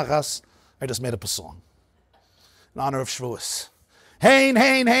 nachas, nachas. I just made up a song in honor of Shavuos. Hein,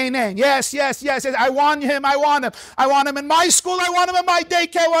 hein, hein, hein. Yes, yes, yes, yes. I want him, I want him. I want him in my school, I want him in my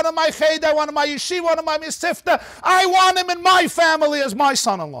daycare, I want him in my cheder, I want him in my yeshiva, I want him in my mistifta. I want him in my family as my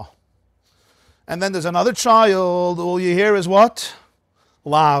son-in-law. And then there's another child, all you hear is what?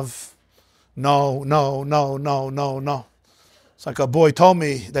 Love. No, no, no, no, no, no. It's like a boy told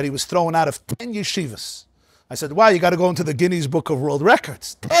me that he was thrown out of 10 yeshivas. I said, why? You got to go into the Guinness Book of World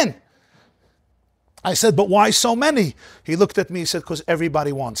Records. 10. I said, but why so many? He looked at me, he said, because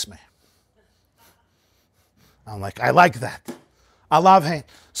everybody wants me. I'm like, I like that. I love him.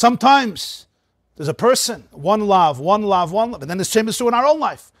 Sometimes there's a person, one love, one love, one love. And then the same is true in our own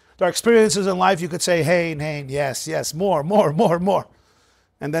life. There are experiences in life you could say, hey, yes, yes, more, more, more, more.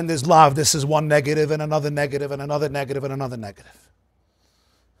 And then there's love. This is one negative and another negative and another negative and another negative.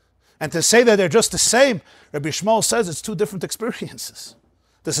 And to say that they're just the same, Rabbi Shmuel says it's two different experiences.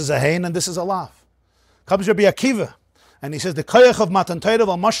 This is a hein and this is a love. Comes Rabbi Akiva, and he says the koyach of Matan Torah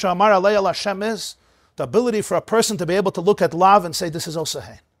v'Moshe Amar Alei Al Hashem is the ability for a person to be able to look at love and say this is also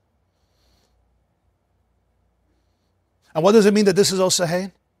hein. And what does it mean that this is also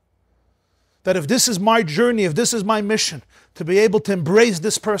hein? That if this is my journey, if this is my mission, to be able to embrace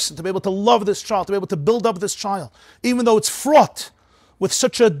this person, to be able to love this child, to be able to build up this child, even though it's fraught with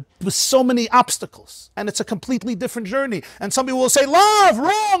so many obstacles, and it's a completely different journey. And some people will say, love,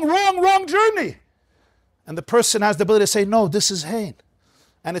 wrong journey. And the person has the ability to say, no, this is hein.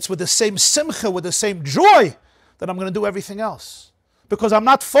 And it's with the same simcha, with the same joy, that I'm going to do everything else. Because I'm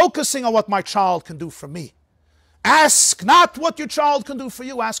not focusing on what my child can do for me. Ask not what your child can do for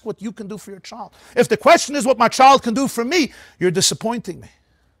you, ask what you can do for your child. If the question is what my child can do for me, you're disappointing me.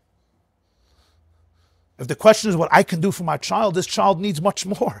 If the question is what I can do for my child, this child needs much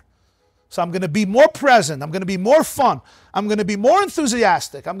more. So I'm going to be more present, I'm going to be more fun, I'm going to be more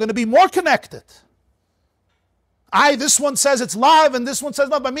enthusiastic, I'm going to be more connected. This one says it's love and this one says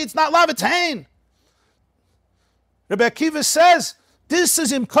love. By me it's not love, it's hein. Rabbi Akiva says, this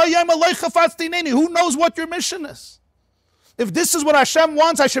is Im Koyam Alecha Fatstineni. Who knows what your mission is? If this is what Hashem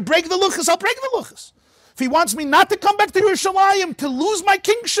wants, I should break the luchas, I'll break the luchas. If He wants me not to come back to Yerushalayim, to lose my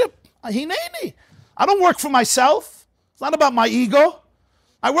kingship, Hineni. I don't work for myself. It's not about my ego.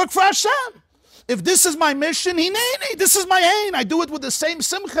 I work for Hashem. If this is my mission, Hineni, this is my aim. I do it with the same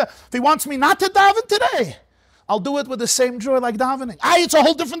simcha. If He wants me not to daven today, I'll do it with the same joy like davening. It's a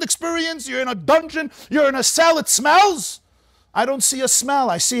whole different experience. You're in a dungeon, you're in a cell, it smells. I don't see a smell,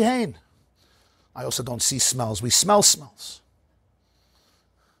 I see hein. I also don't see smells, we smell smells.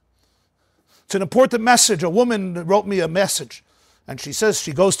 It's an important message. A woman wrote me a message, and she says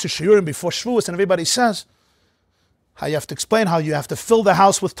she goes to Shiurim before Shavuos, and everybody says how you have to explain how you have to fill the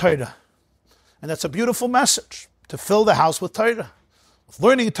house with Torah. And that's a beautiful message, to fill the house with Torah, with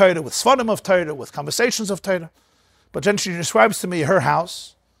learning Torah, with svarim of Torah, with conversations of Torah. But then she describes to me her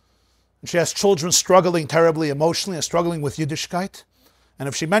house, and she has children struggling terribly emotionally and struggling with Yiddishkeit. And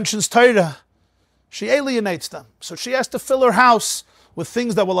if she mentions Torah, she alienates them. So she has to fill her house with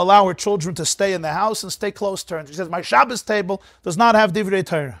things that will allow her children to stay in the house and stay close to her. And she says, my Shabbos table does not have Divrei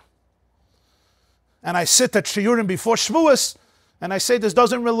Torah. And I sit at Shiurim before Shavuos, and I say, this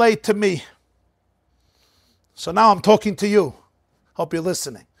doesn't relate to me. So now I'm talking to you. Hope you're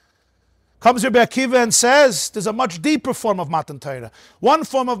listening. Comes Rabbi Akiva and says, there's a much deeper form of Matan Torah. One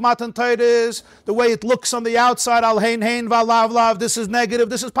form of Matan Torah is the way it looks on the outside, al hein hein, va lav lav, this is negative,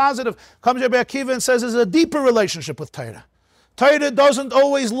 this is positive. Comes Rabbi Akiva and says, there's a deeper relationship with Torah. Torah doesn't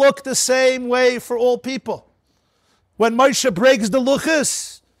always look the same way for all people. When Moshe breaks the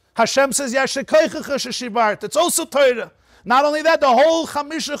luchas, Hashem says, Yashekoichecha sheshivart. It's also Torah. Not only that, the whole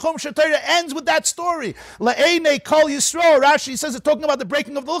Chamisha Chumsha Torah ends with that story. La'einei kol Yisrael. Rashi says it's talking about the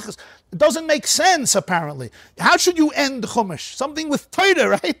breaking of the luchas. It doesn't make sense, apparently. How should you end the Chumash? Something with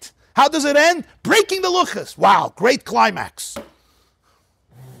Torah, right? How does it end? Breaking the luchas. Wow, great climax.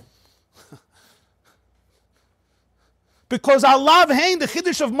 Because Allah hein, the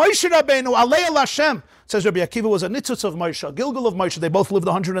Chiddush of Moshe Rabbeinu, Alei El Hashem, says Rabbi Akiva was a nitzutz of Moshe, a Gilgal of Moshe. They both lived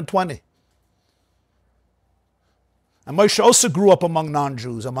 120. And Moshe also grew up among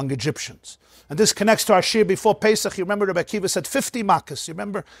non-Jews, among Egyptians. And this connects to our shir before Pesach. You remember Rabbi Akiva said 50 makas. You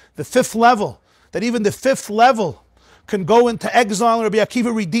remember the fifth level, that even the fifth level can go into exile, and Rabbi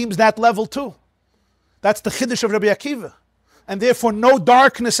Akiva redeems that level too. That's the Chiddush of Rabbi Akiva. And therefore no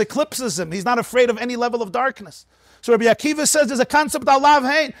darkness eclipses him. He's not afraid of any level of darkness. So Rabbi Akiva says there's a concept of lav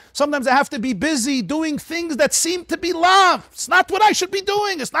hein. Sometimes I have to be busy doing things that seem to be lav. It's not what I should be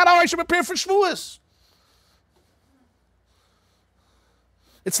doing. It's not how I should prepare for Shavuos.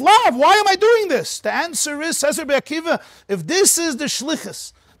 It's love. Why am I doing this? The answer is, says Rabbi Akiva, if this is the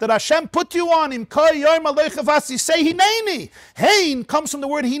shlichus, that Hashem put you on. Im kol yom aleichem vasi, say hineni. Hein comes from the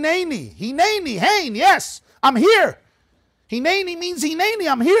word hineni. Hineni, hein, yes, I'm here. Hineni means hineni,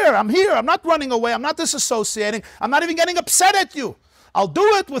 I'm here. I'm not running away, I'm not disassociating, I'm not even getting upset at you. I'll do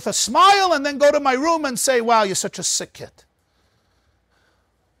it with a smile and then go to my room and say, wow, you're such a sick kid.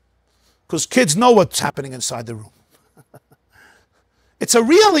 Because kids know what's happening inside the room. It's a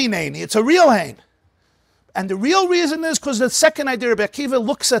real hineni, it's a real hein. And the real reason is because the second idea, Rabbi Akiva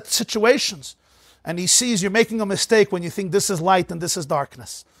looks at situations and he sees you're making a mistake when you think this is light and this is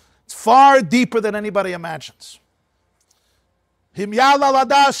darkness. It's far deeper than anybody imagines.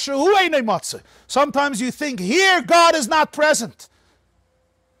 Sometimes you think here God is not present.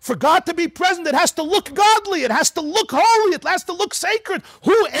 For God to be present, it has to look godly, it has to look holy, it has to look sacred.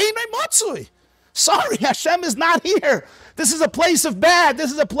 Hu einay matzui. Sorry, Hashem is not here. This is a place of bad,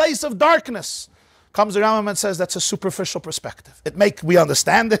 this is a place of darkness. Comes the Rambam and says that's a superficial perspective. We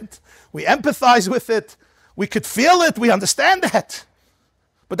understand it, we empathize with it, we could feel it, we understand that.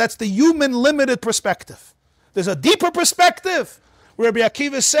 But that's the human limited perspective. There's a deeper perspective where Rabbi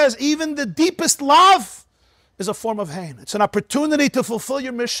Akiva says even the deepest love is a form of hein. It's an opportunity to fulfill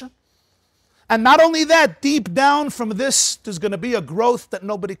your mission. And not only that, deep down from this, there's going to be a growth that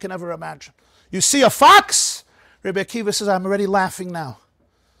nobody can ever imagine. You see a fox, Rabbi Akiva says, I'm already laughing now.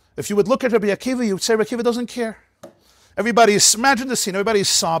 If you would look at Rabbi Akiva, you would say, Rabbi Akiva doesn't care. Imagine the scene, everybody's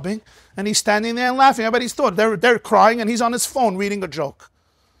sobbing, and he's standing there and laughing. Everybody's thought, they're crying, and he's on his phone reading a joke.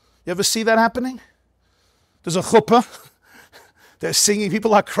 You ever see that happening? There's a chuppah, they're singing,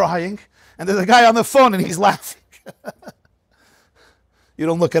 people are crying, and there's a guy on the phone and he's laughing. You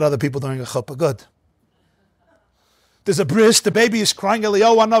don't look at other people during a chuppah. Good. There's a bris, the baby is crying,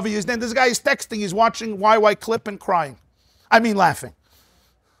 Eliyahu Hanavi is there. This guy is texting, he's watching YY clip and crying. I mean laughing.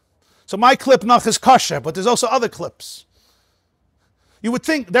 So my clip nach is kosher, but there's also other clips. You would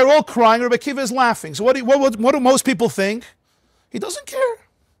think they're all crying, Rabbi Akiva is laughing. So what do most people think? He doesn't care.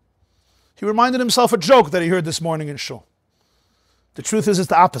 He reminded himself a joke that he heard this morning in shul. The truth is it's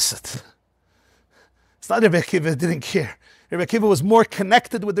the opposite. It's not Rabbi Akiva that didn't care. Rabbi Akiva was more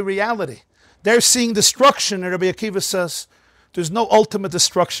connected with the reality. They're seeing destruction, and Rabbi Akiva says, there's no ultimate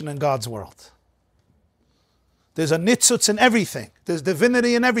destruction in God's world. There's a nitzutz in everything. There's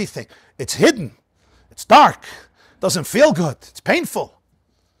divinity in everything. It's hidden. It's dark. It doesn't feel good. It's painful.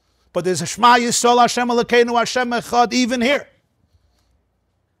 But there's a Shema Yisrael Hashem Elokeinu Hashem Echad even here.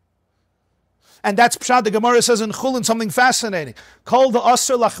 And that's Pshat. The Gemara says in Chulin something fascinating. Kol the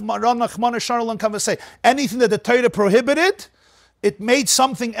Asr Lachmaran Lachman Sharlan Kavasei. Anything that the Torah prohibited, it made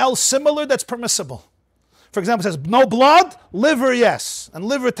something else similar that's permissible. For example, it says no blood, liver yes. And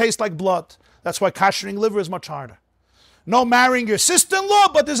liver tastes like blood. That's why kashering liver is much harder. No marrying your sister-in-law,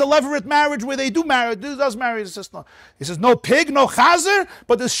 but there's a levirate marriage where they do marry, does marry his sister-in-law. He says no pig, no chazer,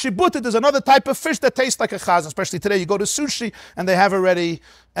 but there's shibutit, there's another type of fish that tastes like a chazer. Especially today, you go to sushi and they have already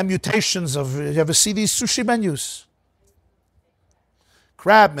mutations of, you ever see these sushi menus?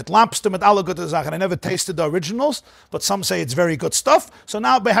 Crab, mit lobster, mit alle gute Sachen. I never tasted the originals, but some say it's very good stuff. So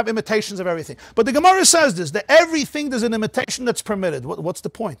now they have imitations of everything. But the Gemara says this, that everything there's an imitation that's permitted. What's the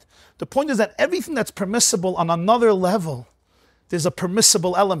point? The point is that everything that's permissible on another level, there's a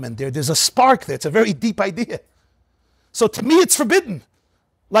permissible element there. There's a spark there. It's a very deep idea. So to me, it's forbidden.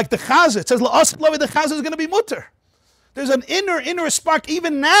 Like the chazir. It says, the chazir is going to be mutter. There's an inner spark.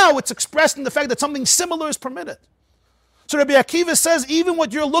 Even now, it's expressed in the fact that something similar is permitted. So Rabbi Akiva says, even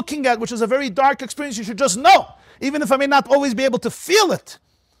what you're looking at, which is a very dark experience, you should just know, even if I may not always be able to feel it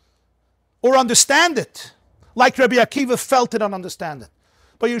or understand it, like Rabbi Akiva felt it and understand it.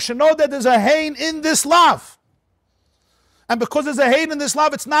 But you should know that there's a hein in this love. And because there's a hein in this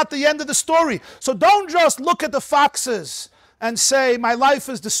love, it's not the end of the story. So don't just look at the foxes and say, my life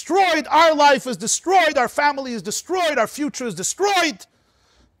is destroyed, our life is destroyed, our family is destroyed, our future is destroyed.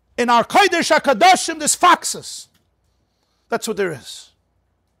 In our Kodesh HaKadoshim, there's foxes. That's what there is.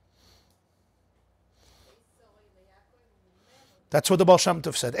 That's what the Baal Shem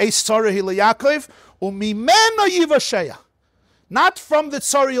Tov said. Eis tzara hi leYaakov, u'mimeno yivasheya. Not from the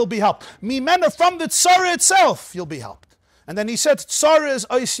tzara you'll be helped. Mimeno, from the tzara itself you'll be helped. And then he said, tzara is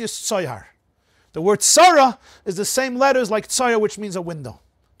oisius tzoyhar. The word tzara is the same letters like tzara, which means a window.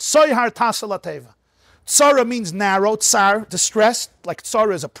 Tzoyhar tasa lateva. Tzara means narrow, tsar, distressed, like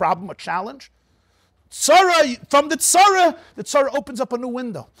tzara is a problem, a challenge. Tzara, from the tzara opens up a new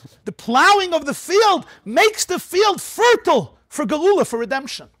window. The plowing of the field makes the field fertile for Geula, for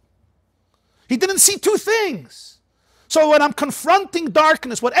redemption. He didn't see two things. So when I'm confronting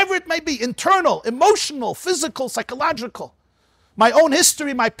darkness, whatever it may be, internal, emotional, physical, psychological, my own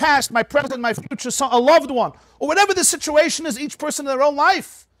history, my past, my present, my future, a loved one, or whatever the situation is, each person in their own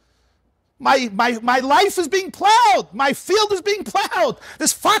life, My life is being plowed. My field is being plowed.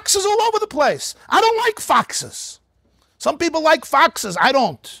 There's foxes all over the place. I don't like foxes. Some people like foxes. I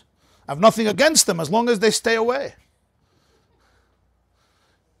don't. I have nothing against them as long as they stay away.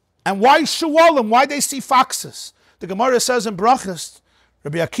 And why Shualim? Why they see foxes? The Gemara says in Brachas,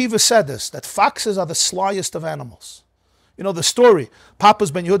 Rabbi Akiva said this, that foxes are the slyest of animals. You know the story.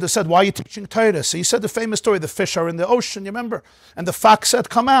 Papa's Ben Yehuda said, why are you teaching Torah? So he said the famous story, the fish are in the ocean, you remember? And the fox said,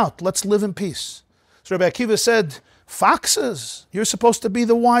 come out, let's live in peace. So Rabbi Akiva said, foxes, you're supposed to be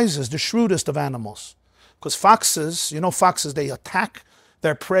the wisest, the shrewdest of animals. Because foxes, you know foxes, they attack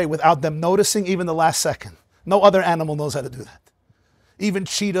their prey without them noticing even the last second. No other animal knows how to do that. Even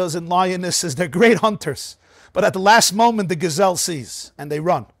cheetahs and lionesses, they're great hunters. But at the last moment, the gazelle sees, and they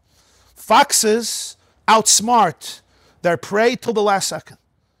run. Foxes outsmart their prey till the last second.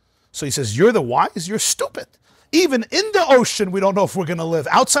 So he says, you're the wise, you're stupid. Even in the ocean, we don't know if we're going to live.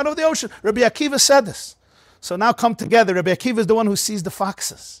 Outside of the ocean, Rabbi Akiva said this. So now come together. Rabbi Akiva is the one who sees the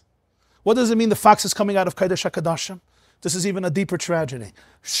foxes. What does it mean the fox is coming out of Kodesh HaKadoshim? This is even a deeper tragedy.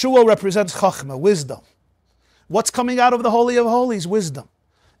 Shua represents Chachma, wisdom. What's coming out of the Holy of Holies? Wisdom.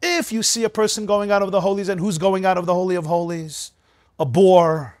 If you see a person going out of the Holies, and who's going out of the Holy of Holies? A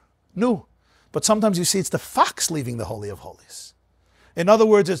boar. No. But sometimes you see it's the fox leaving the Holy of Holies. In other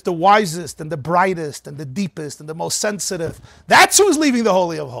words, it's the wisest and the brightest and the deepest and the most sensitive. That's who's leaving the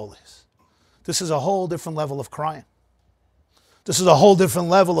Holy of Holies. This is a whole different level of crying. This is a whole different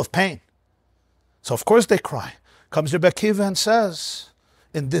level of pain. So of course they cry. Comes Rabbi Akiva and says,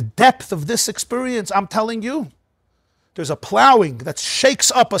 in the depth of this experience, I'm telling you, there's a plowing that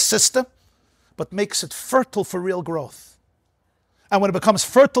shakes up a system, but makes it fertile for real growth. And when it becomes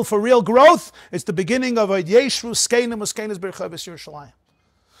fertile for real growth, it's the beginning of a Yeshru Skenim Uskenis B'Rechavis Yerushalayim.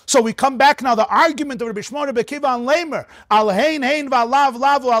 So we come back now, the argument of Rabbi Shmuel Rabbi Akiva and Lamer, Al Hein Hein V'Alav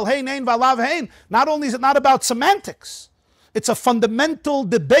Lavu Al Hein Hein V'Alav Hein. Not only is it not about semantics, it's a fundamental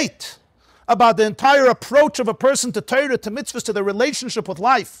debate about the entire approach of a person to Torah, to mitzvahs, to the relationship with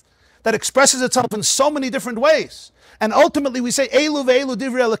life that expresses itself in so many different ways. And ultimately we say, Elu ve'elu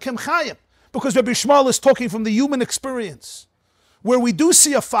divrei Elokim chayim, because Rabbi Shmuel is talking from the human experience, where we do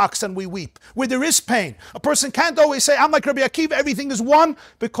see a fox and we weep, where there is pain. A person can't always say, I'm like Rabbi Akiva, everything is one,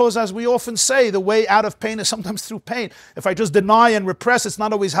 because as we often say, the way out of pain is sometimes through pain. If I just deny and repress, it's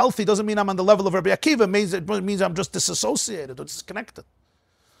not always healthy. It doesn't mean I'm on the level of Rabbi Akiva. It means I'm just disassociated or disconnected.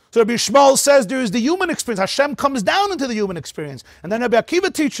 So Rabbi Shmuel says there is the human experience. Hashem comes down into the human experience. And then Rabbi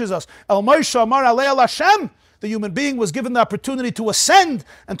Akiva teaches us, El Moshe Amar Alei El Hashem, the human being was given the opportunity to ascend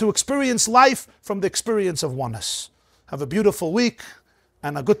and to experience life from the experience of oneness. Have a beautiful week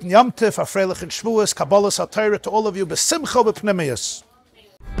and a guten Yom Tov, a freilichen Shavuos, Kabbalas HaTorah to all of you, besimcha b'pnimius.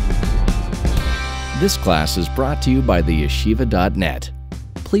 This class is brought to you by theyeshiva.net.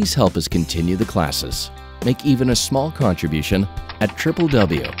 Please help us continue the classes. Make even a small contribution at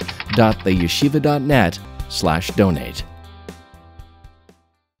www.theyeshiva.net/donate.